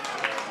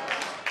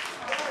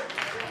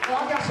 Well,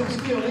 I got some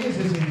still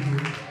is's in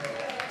here.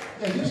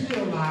 Yeah, you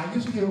still lie,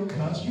 you still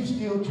cuss, you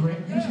still drink,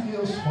 you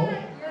still smoke.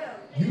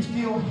 You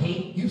still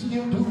hate, you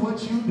still do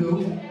what you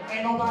do.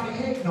 Ain't nobody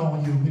hating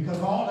on you because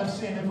all have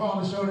sinned and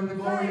fallen short of the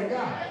glory of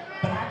God.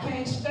 But I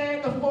can't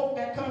stand the folk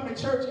that come to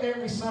church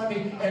every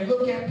Sunday and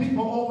look at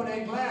people over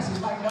their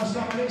glasses like now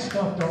some of their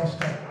stuff don't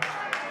stink.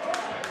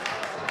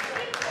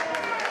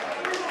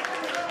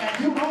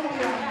 And you only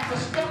have to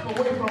step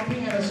away from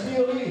being a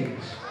still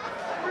is.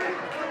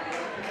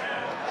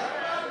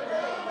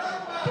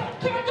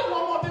 Can I do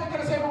one more thing?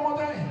 Can I say one more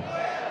thing?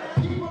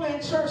 People in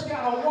church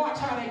gotta watch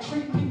how they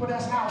treat people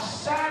that's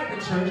outside of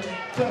the church,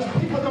 because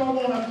people don't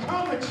want to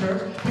come to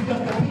church because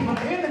the people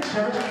in the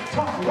church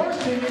talk worse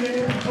than you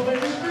than the people in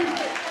the street.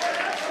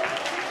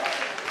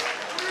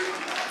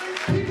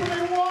 People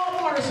in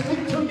Walmart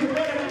speak to you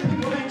better than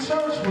people in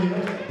church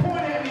will.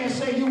 Point at me and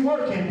say, you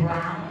working,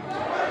 Brown.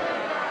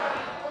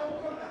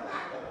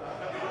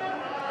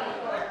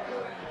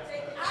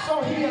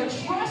 So he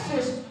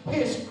addresses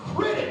his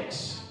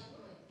critics.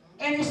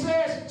 And he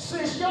says,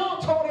 since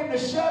y'all told him to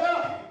shut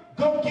up,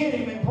 go get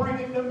him and bring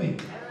him to me.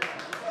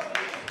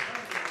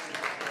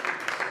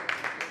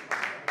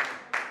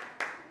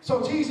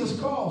 So Jesus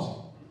calls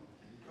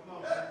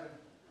him.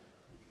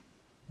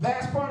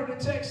 Last part of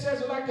the text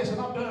says it like this, and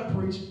I'm done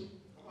preaching.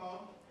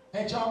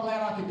 Ain't y'all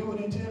glad I can do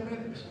it in 10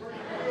 minutes?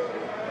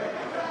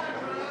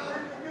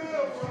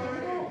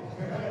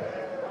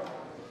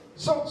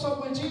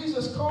 So when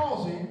Jesus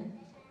calls him,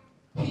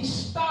 he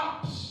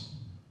stops.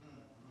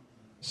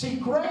 See,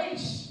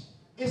 grace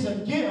is a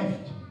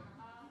gift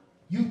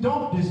you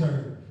don't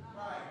deserve.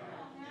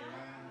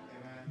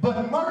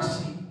 But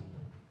mercy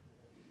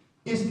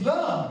is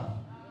love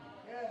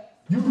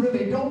you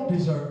really don't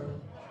deserve.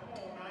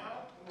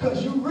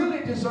 Because you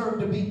really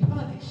deserve to be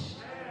punished.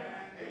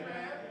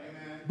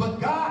 But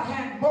God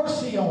had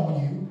mercy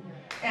on you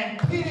and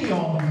pity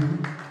on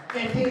you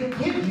and didn't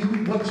give you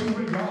what you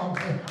really are. All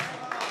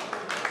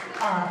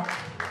right.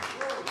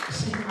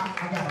 See,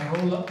 I got to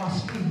roll up my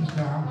sleeves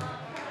now.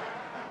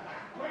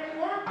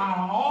 Out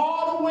of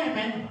all the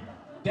women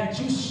that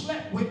you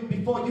slept with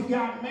before you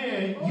got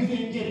married, you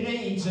didn't get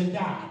AIDS and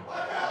die.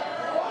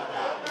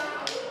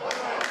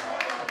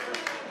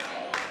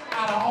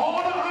 Out of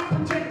all the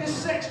unprotected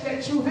sex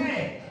that you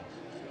had,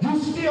 you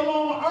still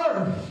on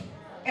earth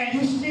and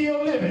you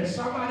still living.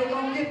 Somebody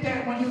gonna get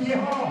that when you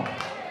get home.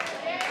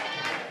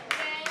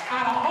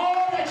 Out of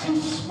all that you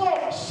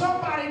smoked,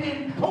 somebody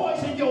didn't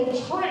poison your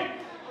drink.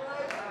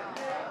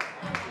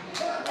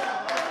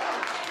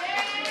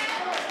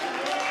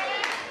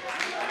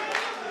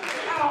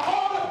 Out of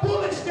all the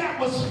bullets that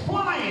was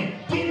flying,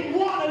 didn't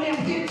one of them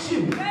hit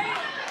you.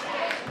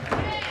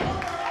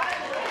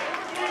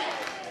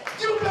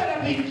 You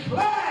better be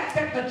glad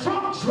that the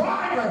drunk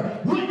driver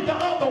went the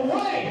other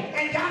way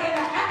and got in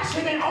an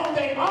accident on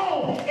their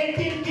own and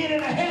didn't get in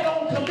a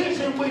head-on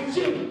collision with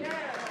you.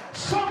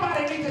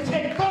 Somebody needs to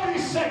take 30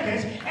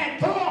 seconds and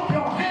throw up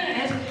your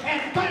hands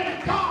and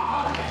thank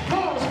God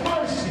for His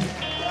mercy.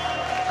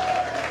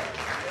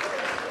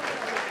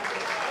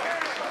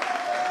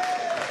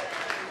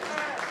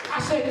 I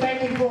said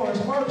thank Him for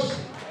His mercy.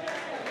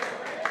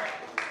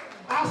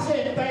 I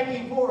said thank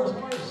Him for His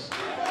mercy.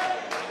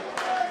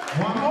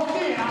 One more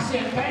again, I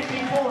said thank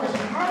Him for His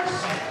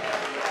mercy.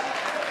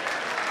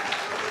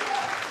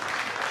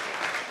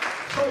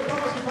 So He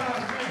calls about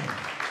His name.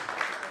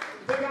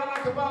 The thing I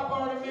like about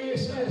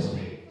Bartimaeus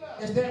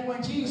is that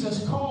when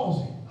Jesus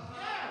calls him,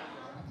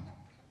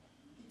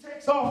 He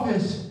takes off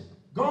his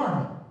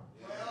garment,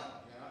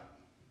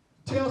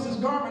 tells his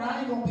garment, I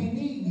ain't going to be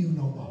needing you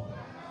no more.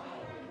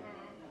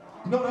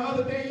 You know, the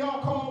other day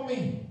y'all called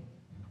me.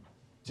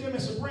 Tim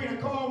and Sabrina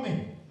called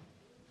me.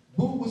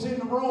 Boo was in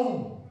the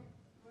room.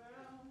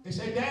 They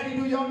say, Daddy,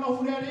 do y'all know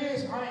who that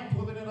is? I ain't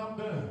pulling it, I'm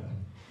done.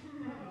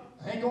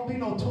 I ain't going to be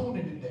no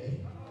tuning today.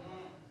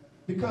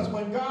 Because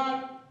when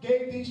God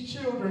gave these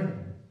children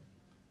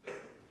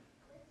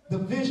the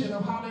vision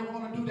of how they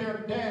want to do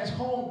their dad's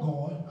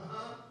homegoing,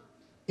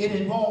 it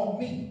involved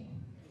me.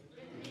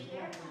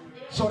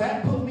 So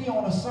that put me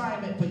on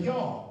assignment for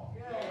y'all.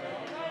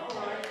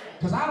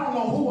 Because I don't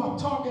know who I'm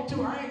talking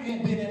to. I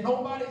ain't been in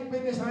nobody's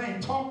business. I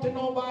ain't talked to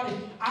nobody.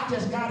 I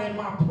just got in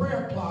my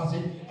prayer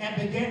closet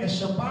and began to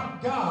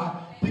Shabbat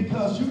God,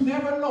 because you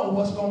never know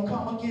what's going to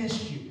come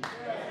against you.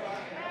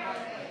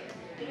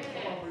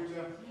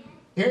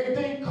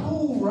 Everything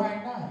cool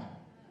right now.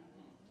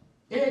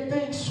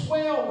 Everything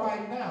swell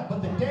right now.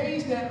 But the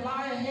days that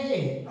lie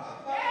ahead,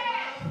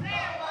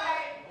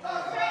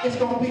 it's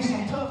going to be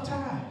some tough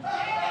times.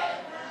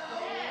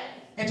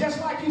 And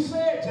just like you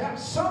said, Jeff,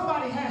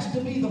 somebody has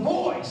to be the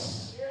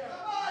voice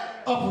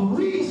of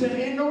reason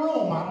in the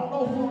room. I don't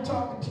know who I'm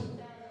talking to.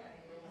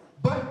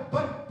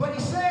 But he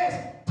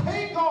says,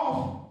 take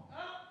off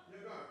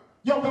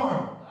your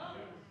garment.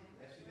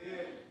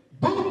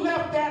 Boo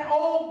left that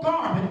old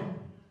garment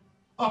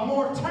of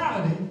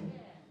mortality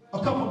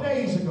a couple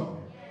days ago.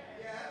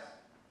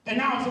 And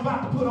now he's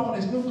about to put on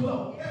his new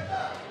clothes.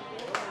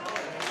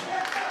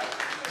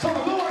 So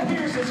the Lord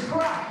hears his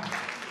cry.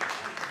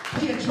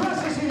 He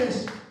addresses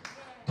his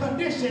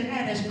condition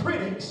and his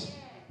critics.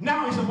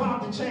 Now he's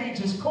about to change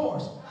his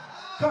course.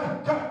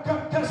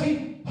 Because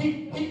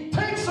he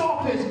takes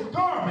off his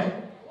garment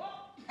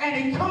and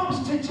he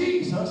comes to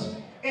Jesus,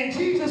 and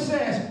Jesus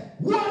says,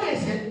 what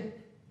is it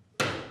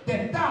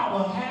that thou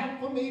wilt have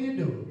for me to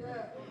do?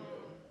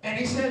 And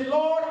he said,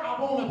 Lord,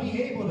 I want to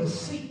be able to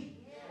see.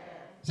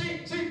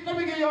 See, let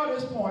me give y'all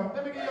this point.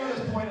 Let me give y'all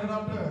this point and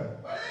I'm done.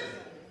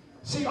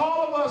 See,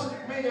 all of us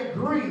may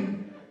agree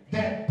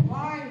that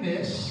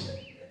blindness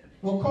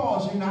will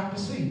cause you not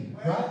to see,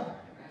 right?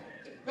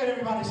 Let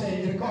everybody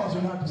say it'll cause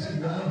you not to see.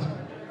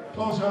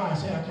 Close your eyes.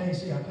 Say, I can't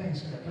see, I can't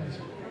see, I can't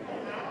see.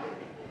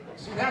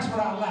 See, that's what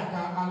I lack.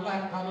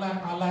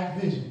 I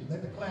lack vision.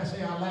 Let the class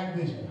say I lack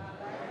vision.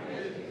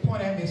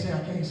 Point at me and say,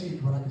 I can't see,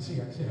 but I can see,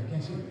 I can see, I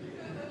can't see.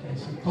 I can't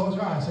see. Close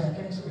your eyes. Say, I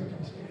can't see, I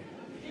can't see.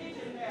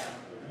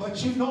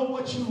 But you know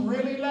what you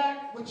really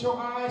lack with your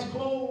eyes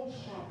closed?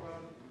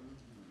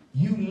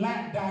 You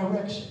lack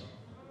direction.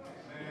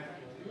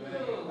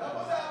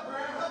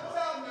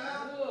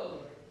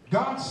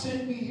 God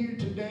sent me here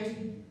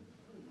today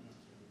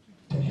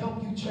to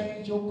help you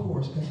change your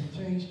course, because He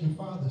changed your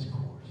father's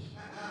course.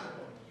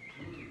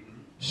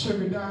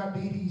 Sugar,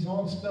 diabetes,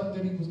 all the stuff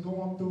that he was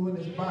going through in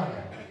his body.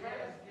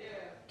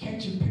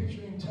 Can't you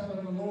picture him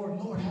telling the Lord,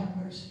 Lord, have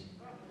mercy?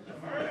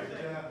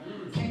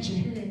 Can't you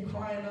hear him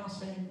crying out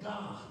saying,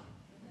 God,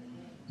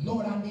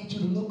 Lord, I need you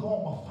to look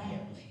on my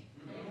family.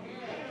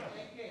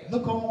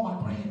 Look on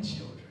my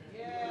grandchildren.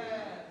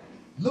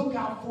 Look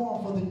out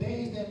for them for the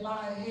days that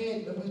lie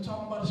ahead. If we're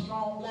talking about a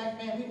strong black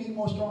man, we need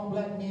more strong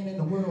black men in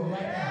the world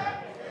right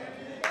now.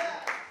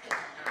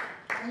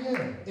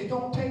 Yeah, it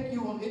don't make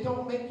you a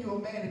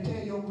man to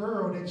tell your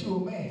girl that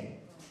you're a man.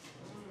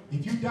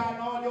 If you dotting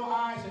all your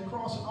I's and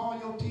crossing all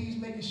your T's,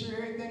 making sure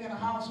everything in the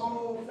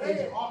household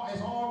is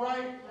all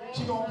right,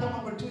 she gonna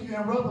come over to you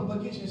and rub up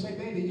against you and say,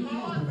 baby, you is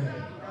the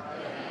man.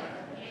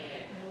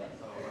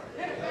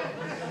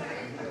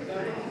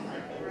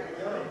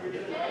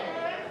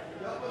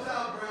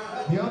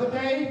 The other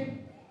day,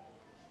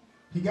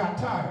 he got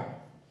tired.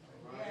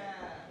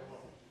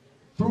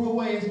 Threw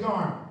away his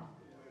garment.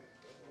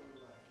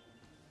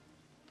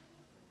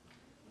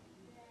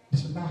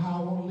 This is not how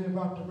I want to live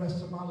out the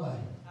rest of my life.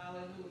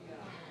 Hallelujah.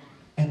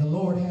 And the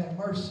Lord had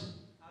mercy.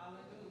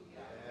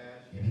 Hallelujah.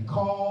 And he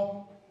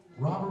called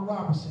Robert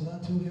Robertson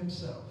unto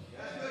himself.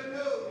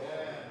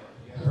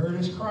 Heard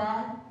his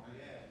cry.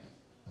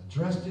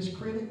 Addressed his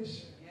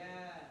critics.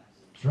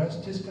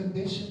 Addressed his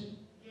condition.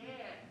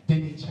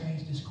 Then he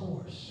changed his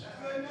course.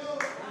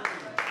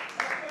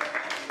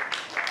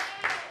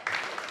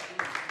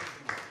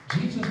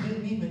 Jesus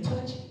didn't even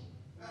touch him.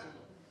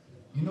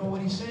 You know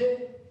what he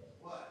said?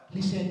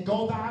 He said,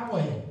 go thy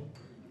way.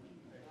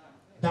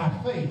 Thy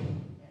faith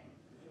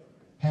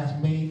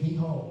has made thee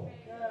whole.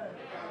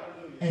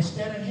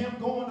 Instead of him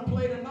going to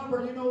play the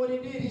number, you know what he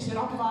did? He said,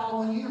 I'm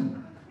following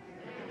you.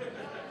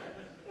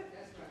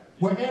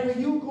 Wherever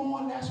you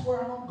going, that's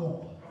where I'm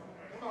going.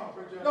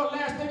 No,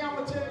 last thing I'm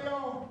going to tell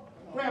y'all,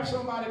 grab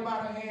somebody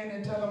by the hand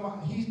and tell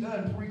him he's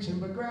done preaching,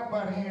 but grab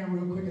by the hand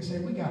real quick and say,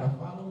 we got to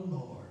follow the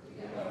Lord.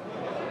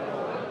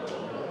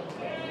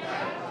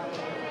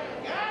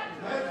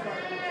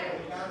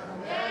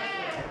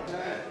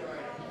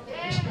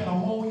 We spent a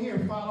whole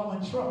year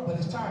following Trump, but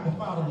it's time to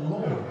follow the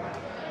Lord.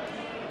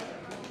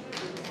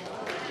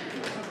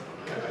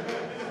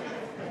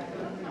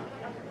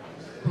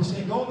 He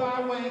said, go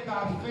thy way,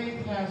 thy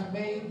faith has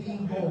made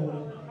thee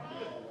whole.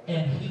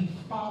 And he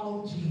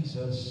followed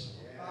Jesus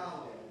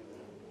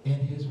in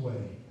his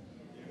way.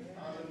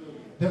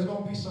 There's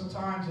going to be some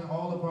times in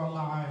all of our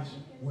lives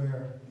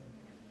where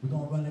we're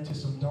going to run into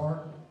some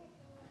dark,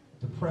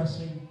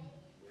 depressing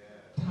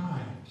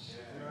times.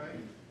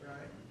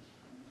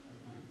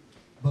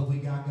 But we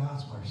got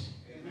God's mercy.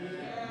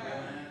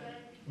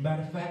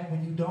 Matter of fact,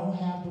 when you don't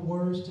have the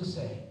words to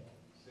say,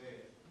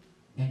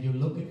 and you're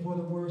looking for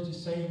the words to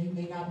say, and you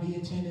may not be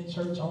attending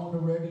church on the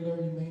regular,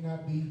 you may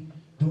not be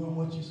doing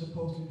what you're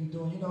supposed to be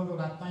doing. You know what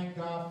I thank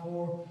God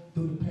for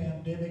through the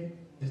pandemic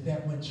is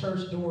that when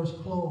church doors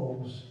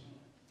close,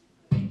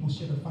 people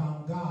should have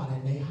found God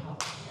in their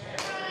house.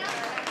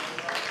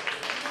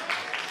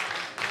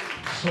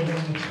 So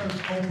when the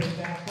church opens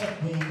back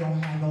up, we ain't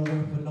gonna have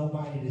nowhere for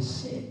nobody to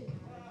sit.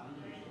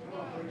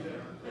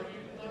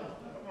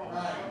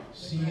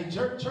 See,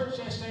 church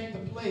just ain't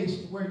the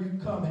place where you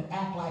come and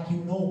act like you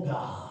know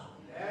God.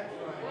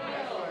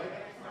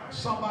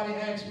 Somebody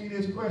asked me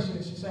this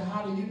question. She said,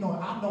 how do you know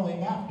him? I know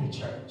him after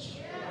church.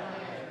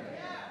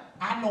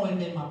 I know him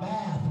in my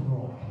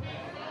bathroom.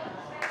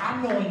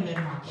 I know him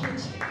in my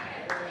kitchen.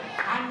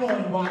 I know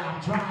him while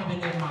I'm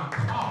driving in my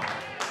car.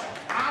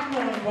 I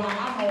know him while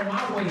I'm on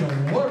my way to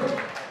work.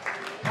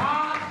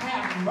 God,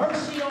 have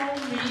mercy on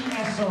me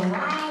and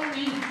surround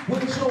me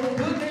with your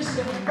goodness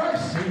and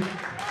mercy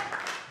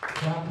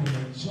so I can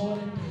enjoy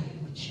the day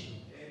with you.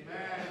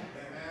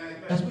 Amen.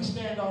 As we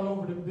stand all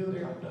over the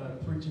building, I'm done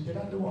preaching. Did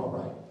I do all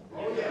right?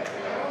 Oh, yeah.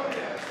 Oh,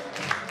 yeah.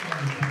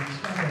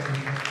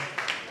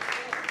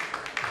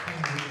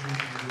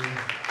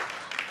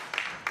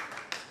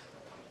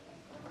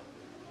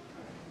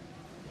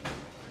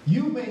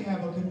 You may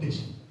have a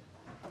condition.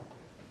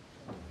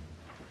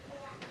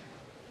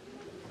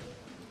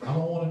 I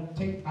don't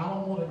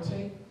want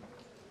to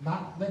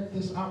not let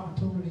this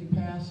opportunity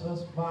pass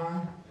us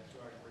by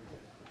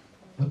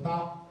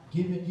without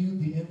giving you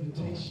the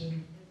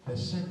invitation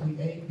that's simply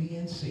A, B,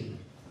 and C.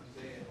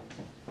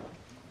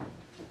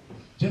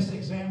 Just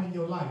examine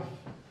your life,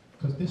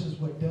 because this is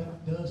what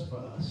death does for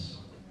us.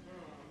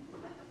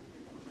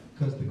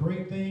 Because the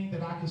great thing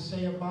that I can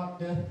say about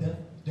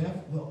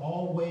death will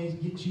always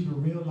get you to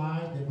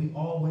realize that we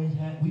all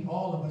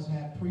of us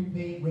have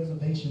prepaid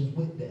reservations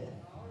with death.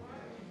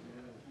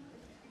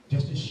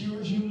 Just as sure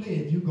as you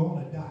live, you're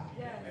going to die.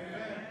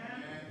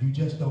 You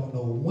just don't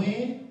know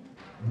when,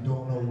 you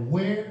don't know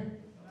where,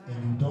 and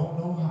you don't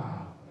know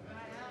how.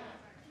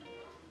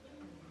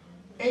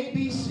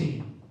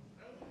 ABC,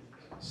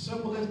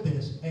 simple as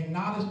this: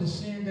 acknowledge the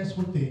sin that's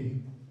within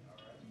you,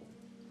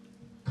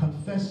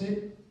 confess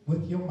it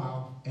with your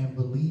mouth, and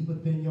believe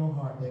within your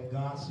heart that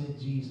God sent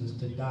Jesus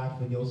to die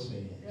for your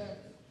sins.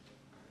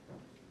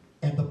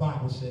 And the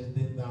Bible says,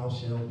 then thou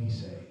shalt be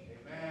saved.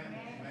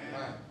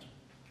 Amen.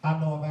 I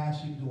know I've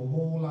asked you to do a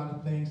whole lot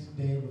of things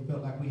today. We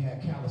felt like we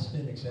had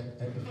calisthenics at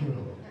the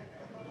funeral.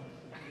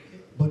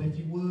 But if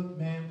you would,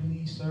 man,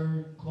 please,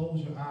 sir,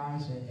 close your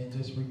eyes and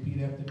just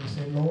repeat after me.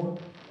 Say, Lord,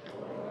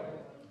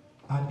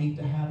 I need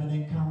to have an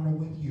encounter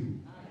with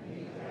you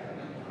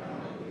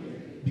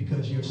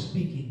because you're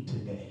speaking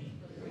today.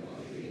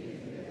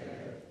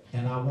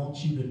 And I want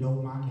you to know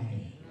my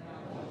name.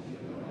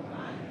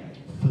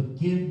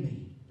 Forgive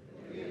me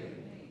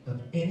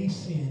of any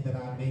sin that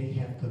I may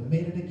have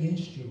committed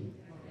against you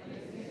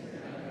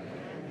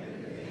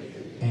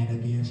and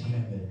against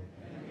heaven.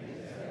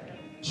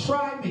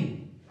 Try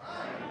me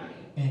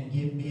and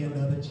give me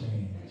another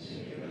chance.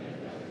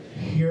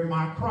 Hear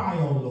my cry,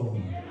 O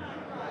Lord,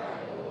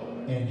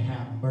 and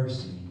have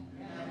mercy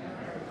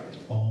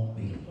on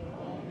me.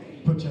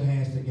 Put your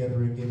hands together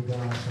and give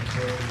God some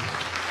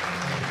praise.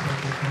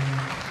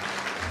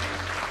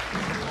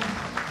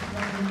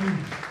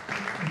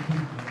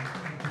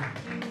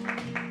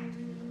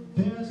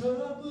 There's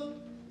a book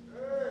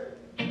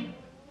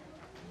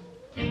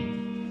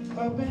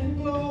up in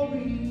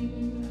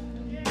glory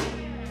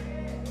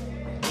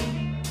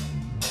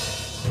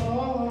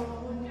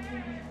called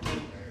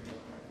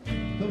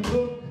the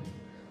Book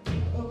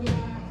of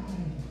Life.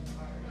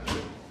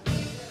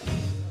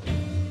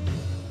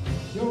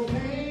 Your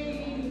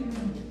name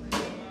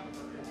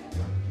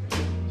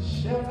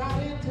shall not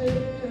enter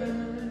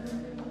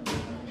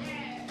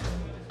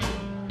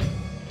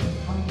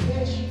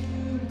unless you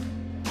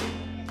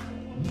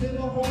live a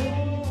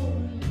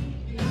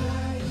holy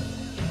life.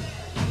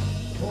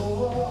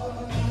 Oh,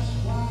 that's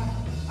why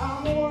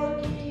I'm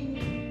working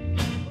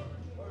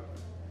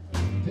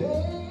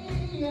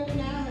day and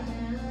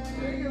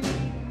night,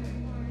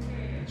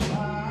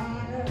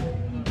 trying to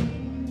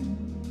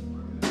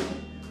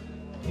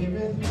do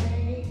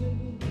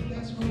everything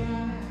that's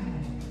right.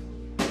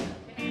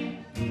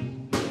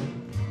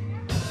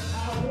 I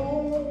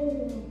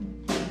want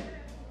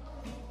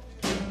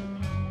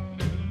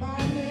my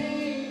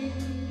name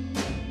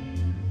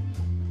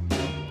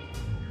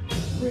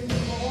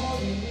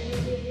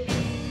recorded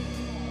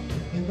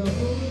in the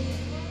book.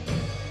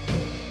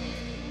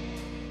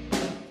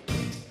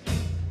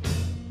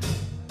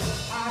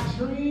 I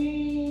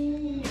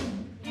dreamed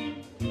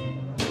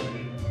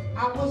I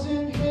was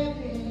in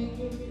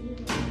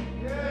heaven,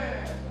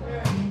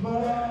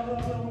 but I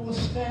was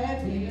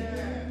standing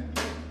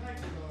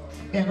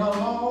in a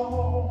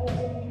long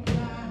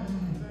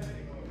line.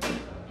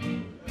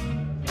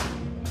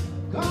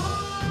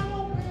 God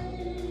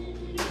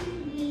opened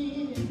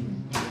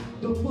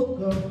the book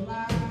of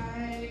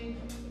life,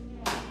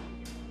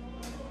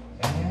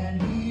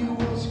 and He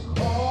was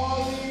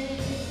calling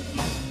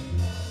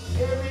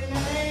every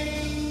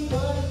name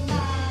but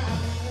mine.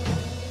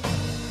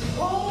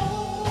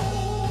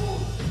 Oh,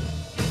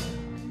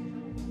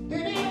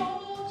 then He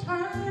all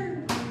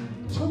turned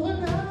to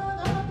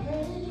another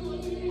page.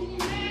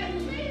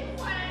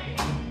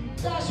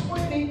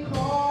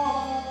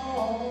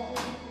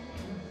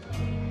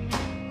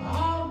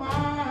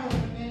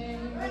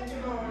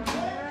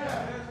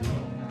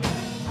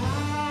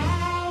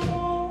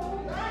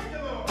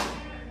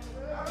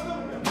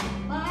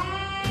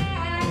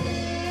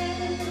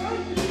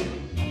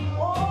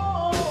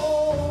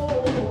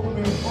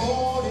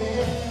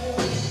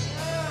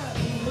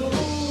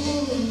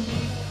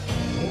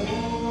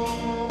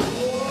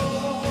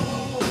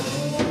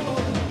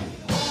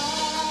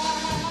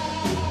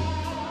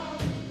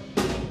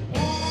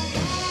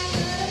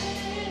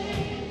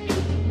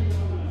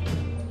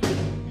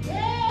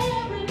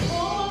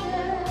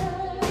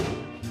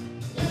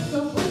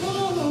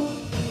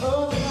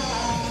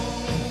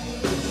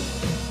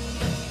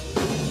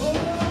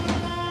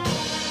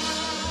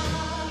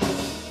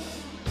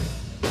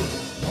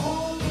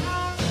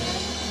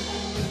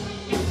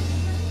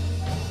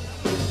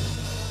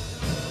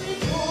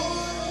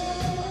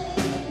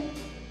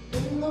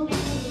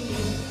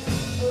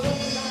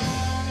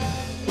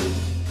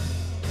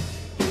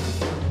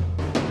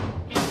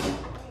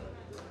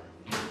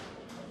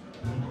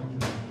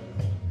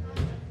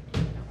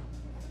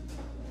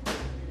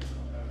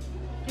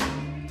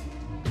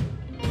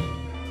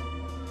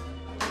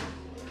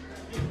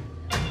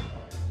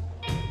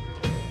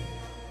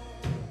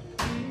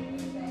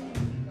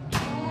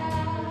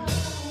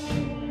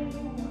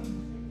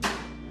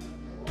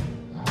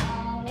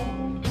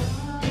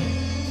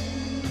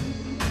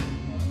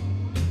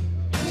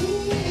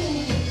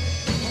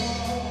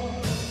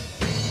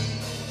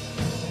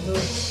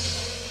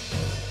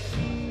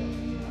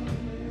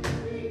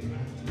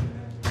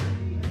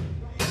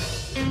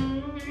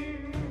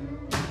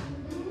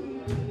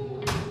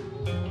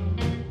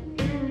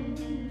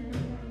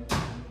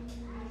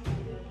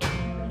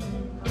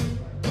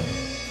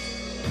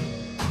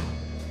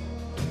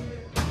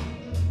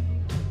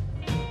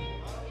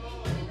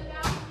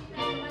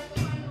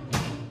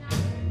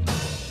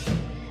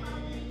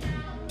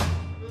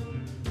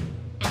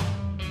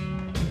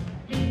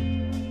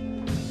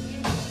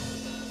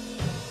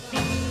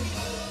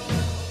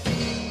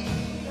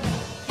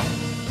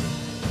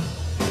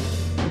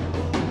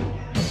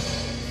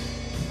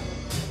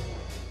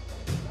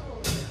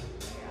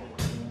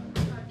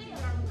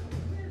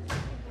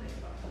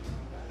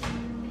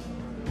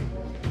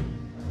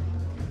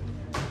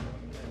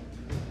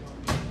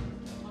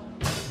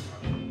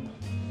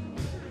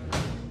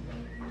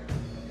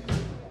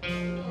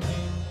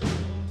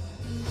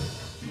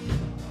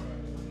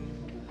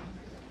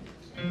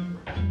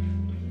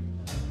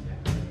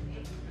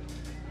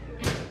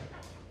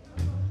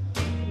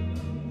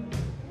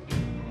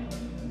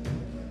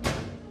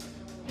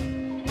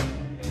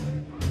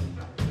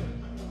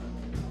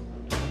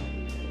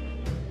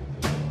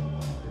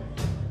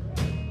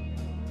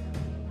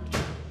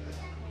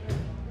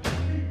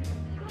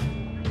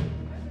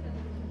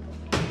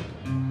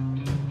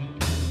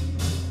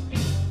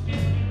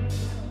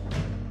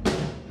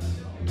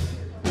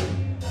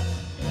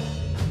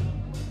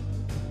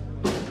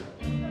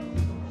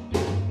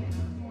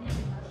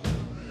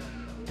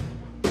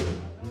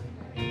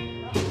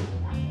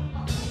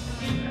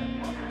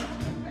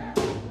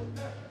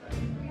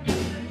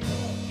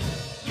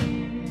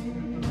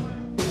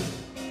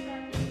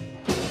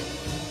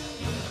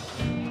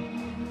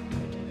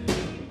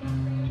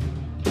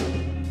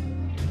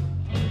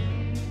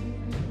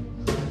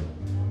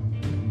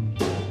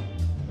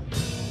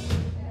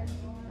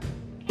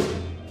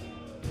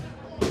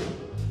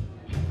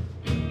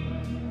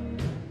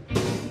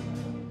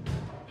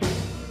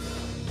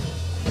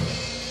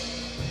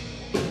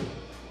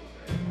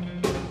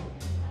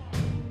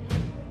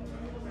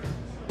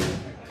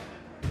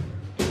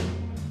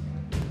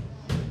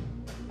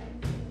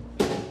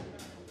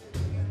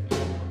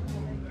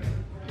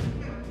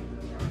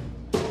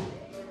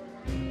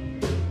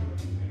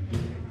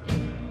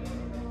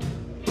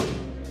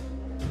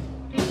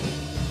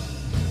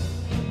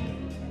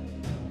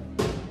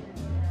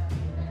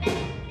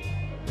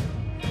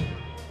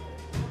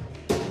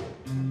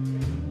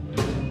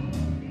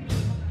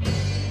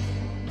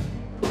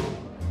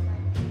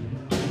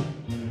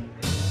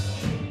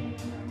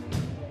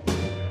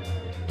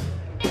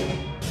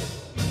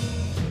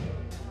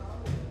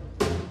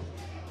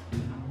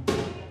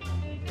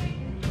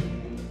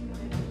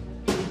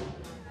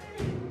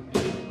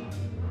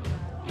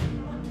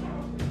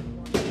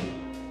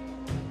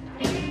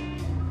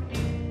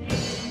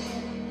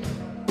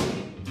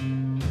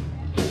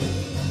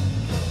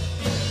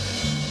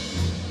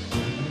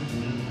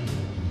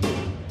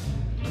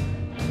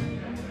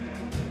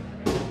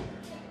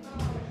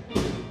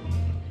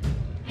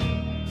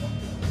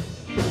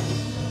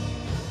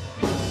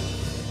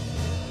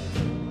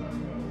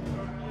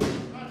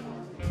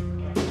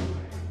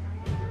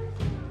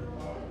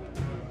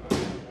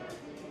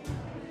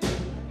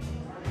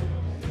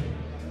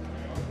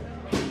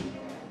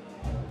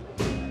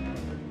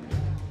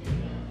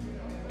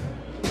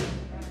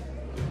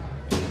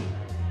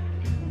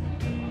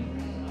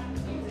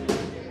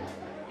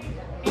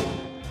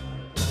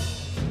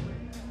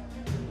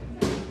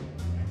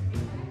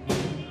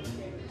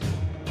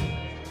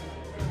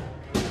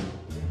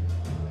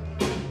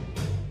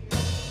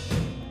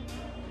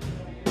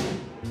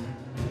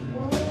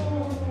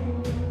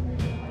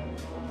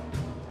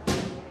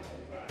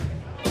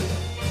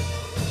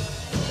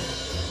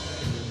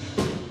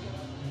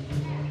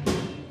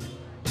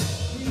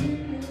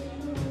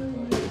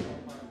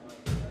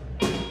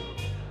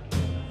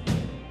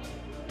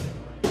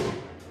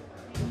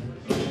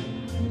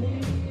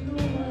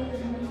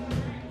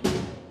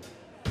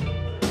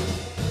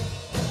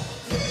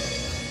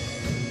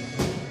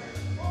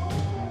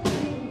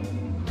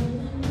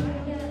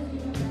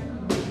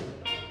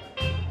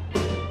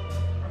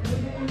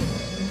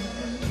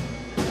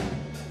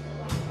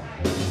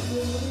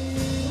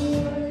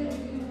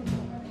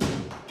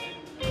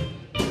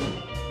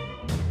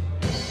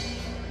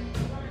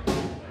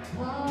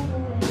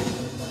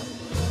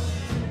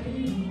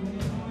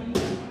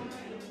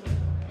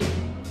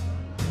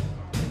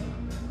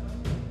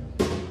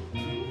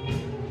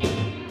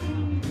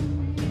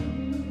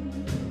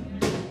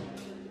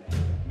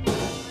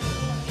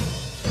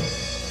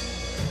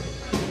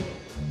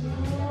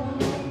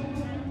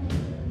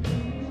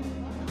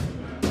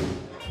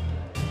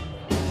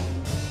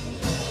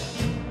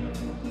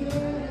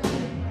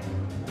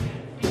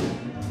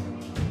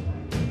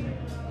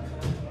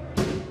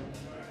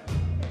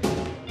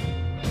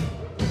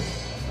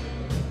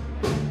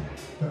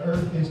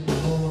 earth is the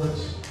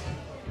Lord's,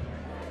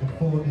 the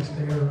fullness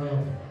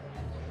thereof,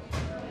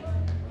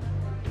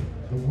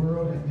 the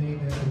world and they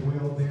that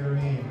dwell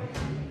therein.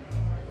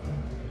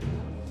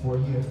 For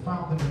he hath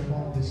founded it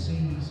upon the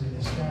seas and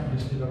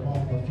established it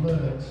upon the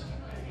floods.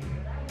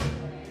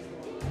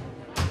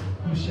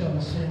 Who shall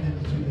ascend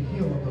into the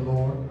hill of the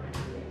Lord?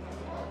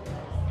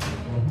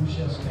 Or who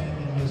shall stand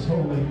in his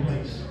holy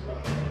place?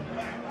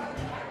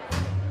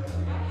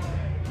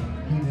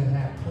 He that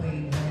hath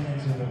clean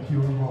hands and a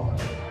pure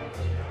heart,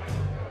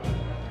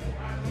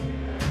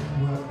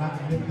 who hath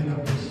not lifted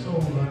up his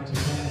soul unto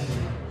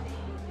vanity,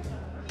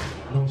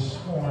 nor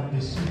sworn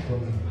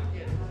deceitfully.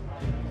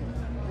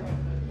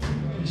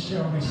 He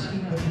shall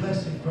receive the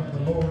blessing from the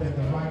Lord and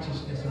the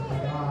righteousness of the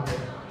God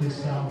of his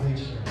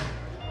salvation.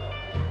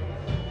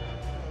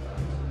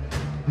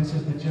 This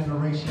is the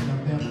generation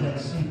of them that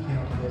seek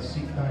him, that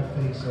seek thy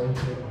face, O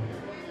Jacob.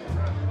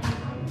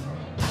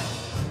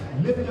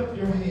 Lift up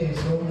your heads,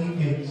 O ye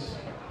gates.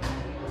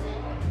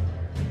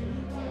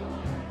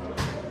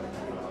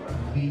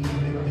 Be ye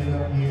lifted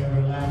up, ye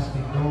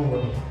everlasting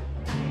doors,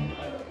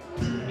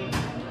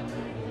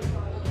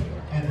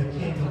 and the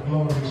King of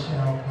glory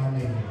shall come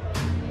in.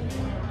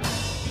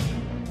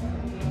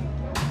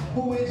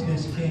 Who is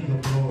this King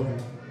of glory?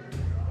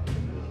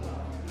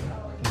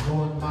 The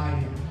Lord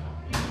mighty,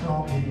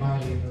 strong and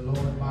mighty, the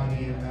Lord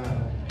mighty in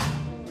battle.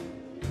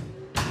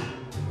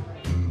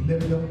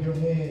 Lift up your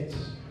heads,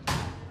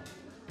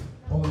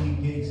 O ye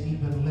gates,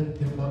 even lift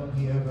them up,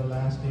 ye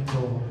everlasting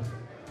door.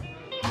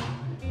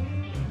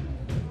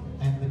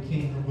 And the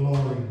King of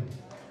glory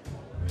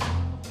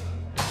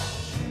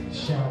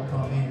shall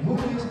come in. Who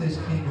is this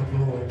King of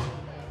glory?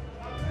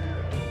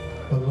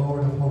 The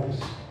Lord of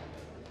hosts.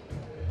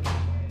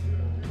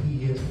 He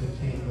is the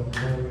King of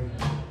glory.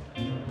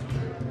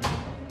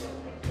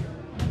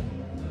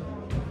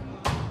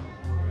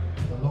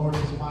 The Lord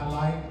is my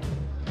light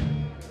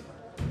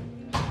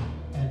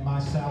and my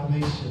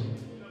salvation.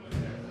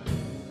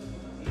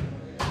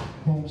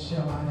 Whom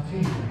shall I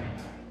fear?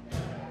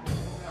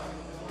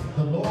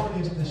 The Lord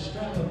is the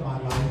strength of my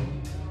life.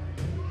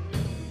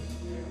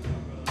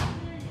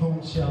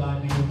 Whom shall I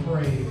be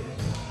afraid?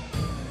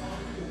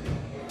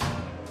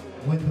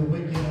 When the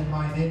wicked and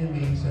mine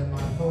enemies and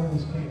my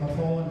foes came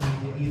upon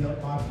me to eat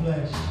up my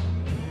flesh,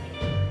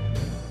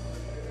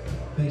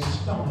 they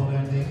stumbled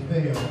and they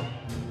fell.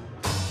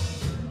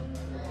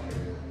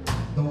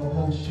 Though a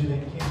host should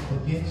encamp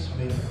against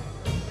me,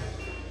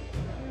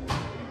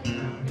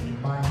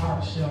 my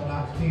heart shall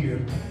not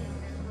fear.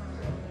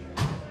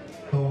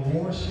 Though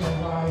war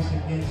shall rise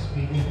against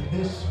me, in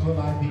this will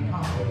I be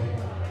confident.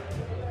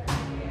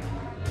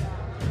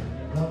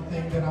 One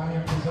thing that I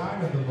have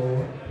desired of the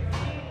Lord,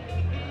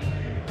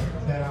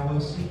 that I will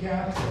seek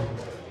after,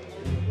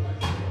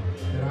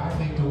 that I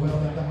may dwell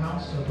in the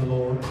house of the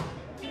Lord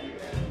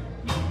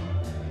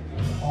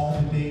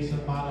all the days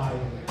of my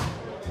life,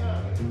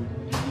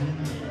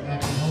 and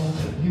behold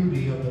the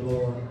beauty of the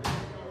Lord,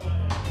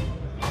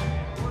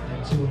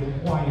 and to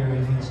inquire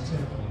in his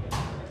temple.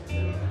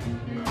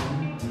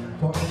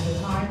 For in the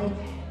time of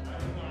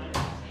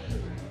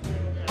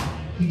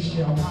he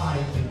shall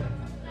hide me.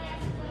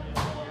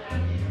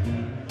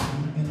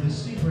 In the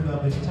secret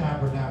of his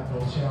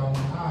tabernacle shall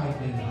he hide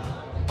me,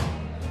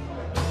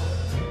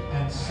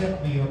 and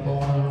set me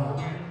upon a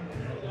rock.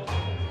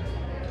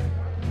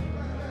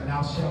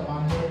 Now shall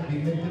my head be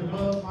lifted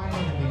above my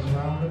enemies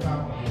round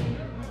about me.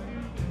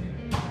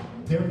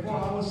 Therefore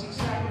I will seek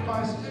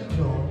sacrifices of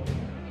joy.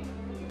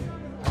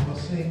 I will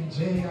sing I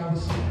will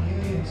sing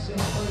yea, and sing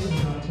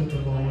praises unto the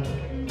Lord.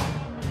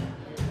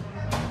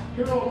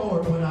 Hear, O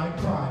Lord, when I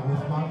cry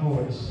with my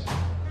voice.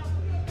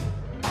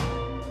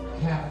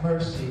 Have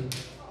mercy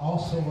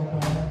also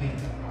upon me,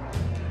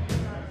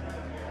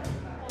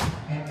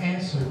 and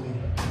answer me.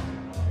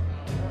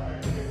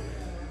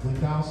 When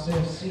thou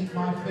sayest, seek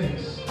my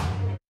face,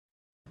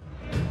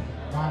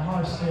 my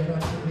heart said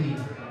unto thee,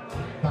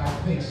 thy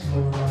face,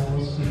 Lord, I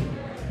will see.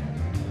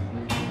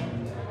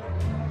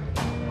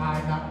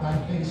 Hide not thy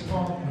face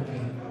far from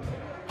me.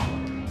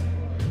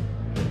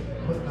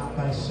 Put not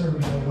thy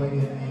servant away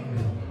in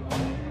anger.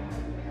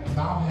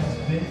 Thou hast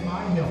been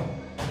my help.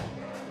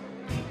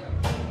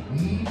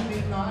 Leave me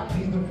not,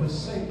 neither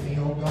forsake me,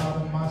 O God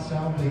of my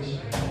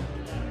salvation.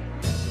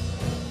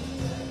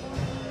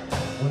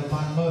 When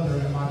my mother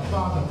and my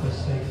father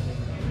forsake me,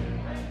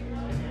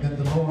 then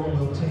the Lord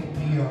will take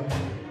me up.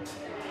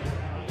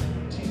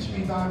 Teach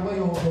me thy way,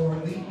 O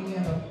Lord. Lead me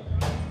in a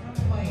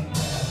plain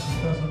path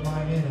because of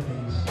mine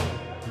enemies.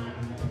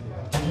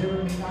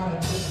 Deliver me not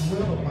into the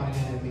will of mine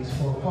enemies,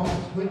 for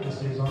false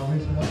witnesses are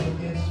risen up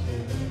against me,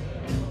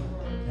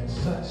 and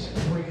such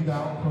breathe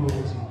out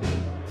cruelty.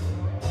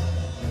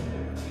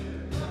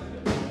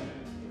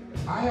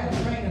 I had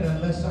fainted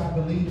unless I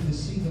believed to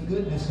see the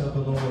goodness of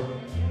the Lord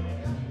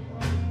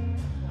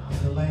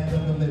in the land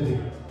of the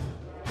living.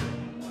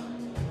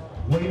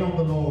 Wait on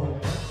the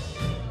Lord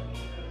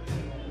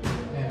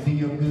and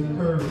be of good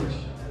courage,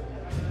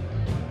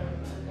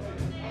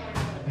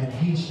 and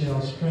he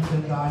shall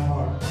strengthen thy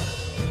heart.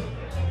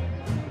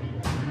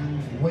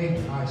 Wait,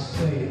 I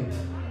say,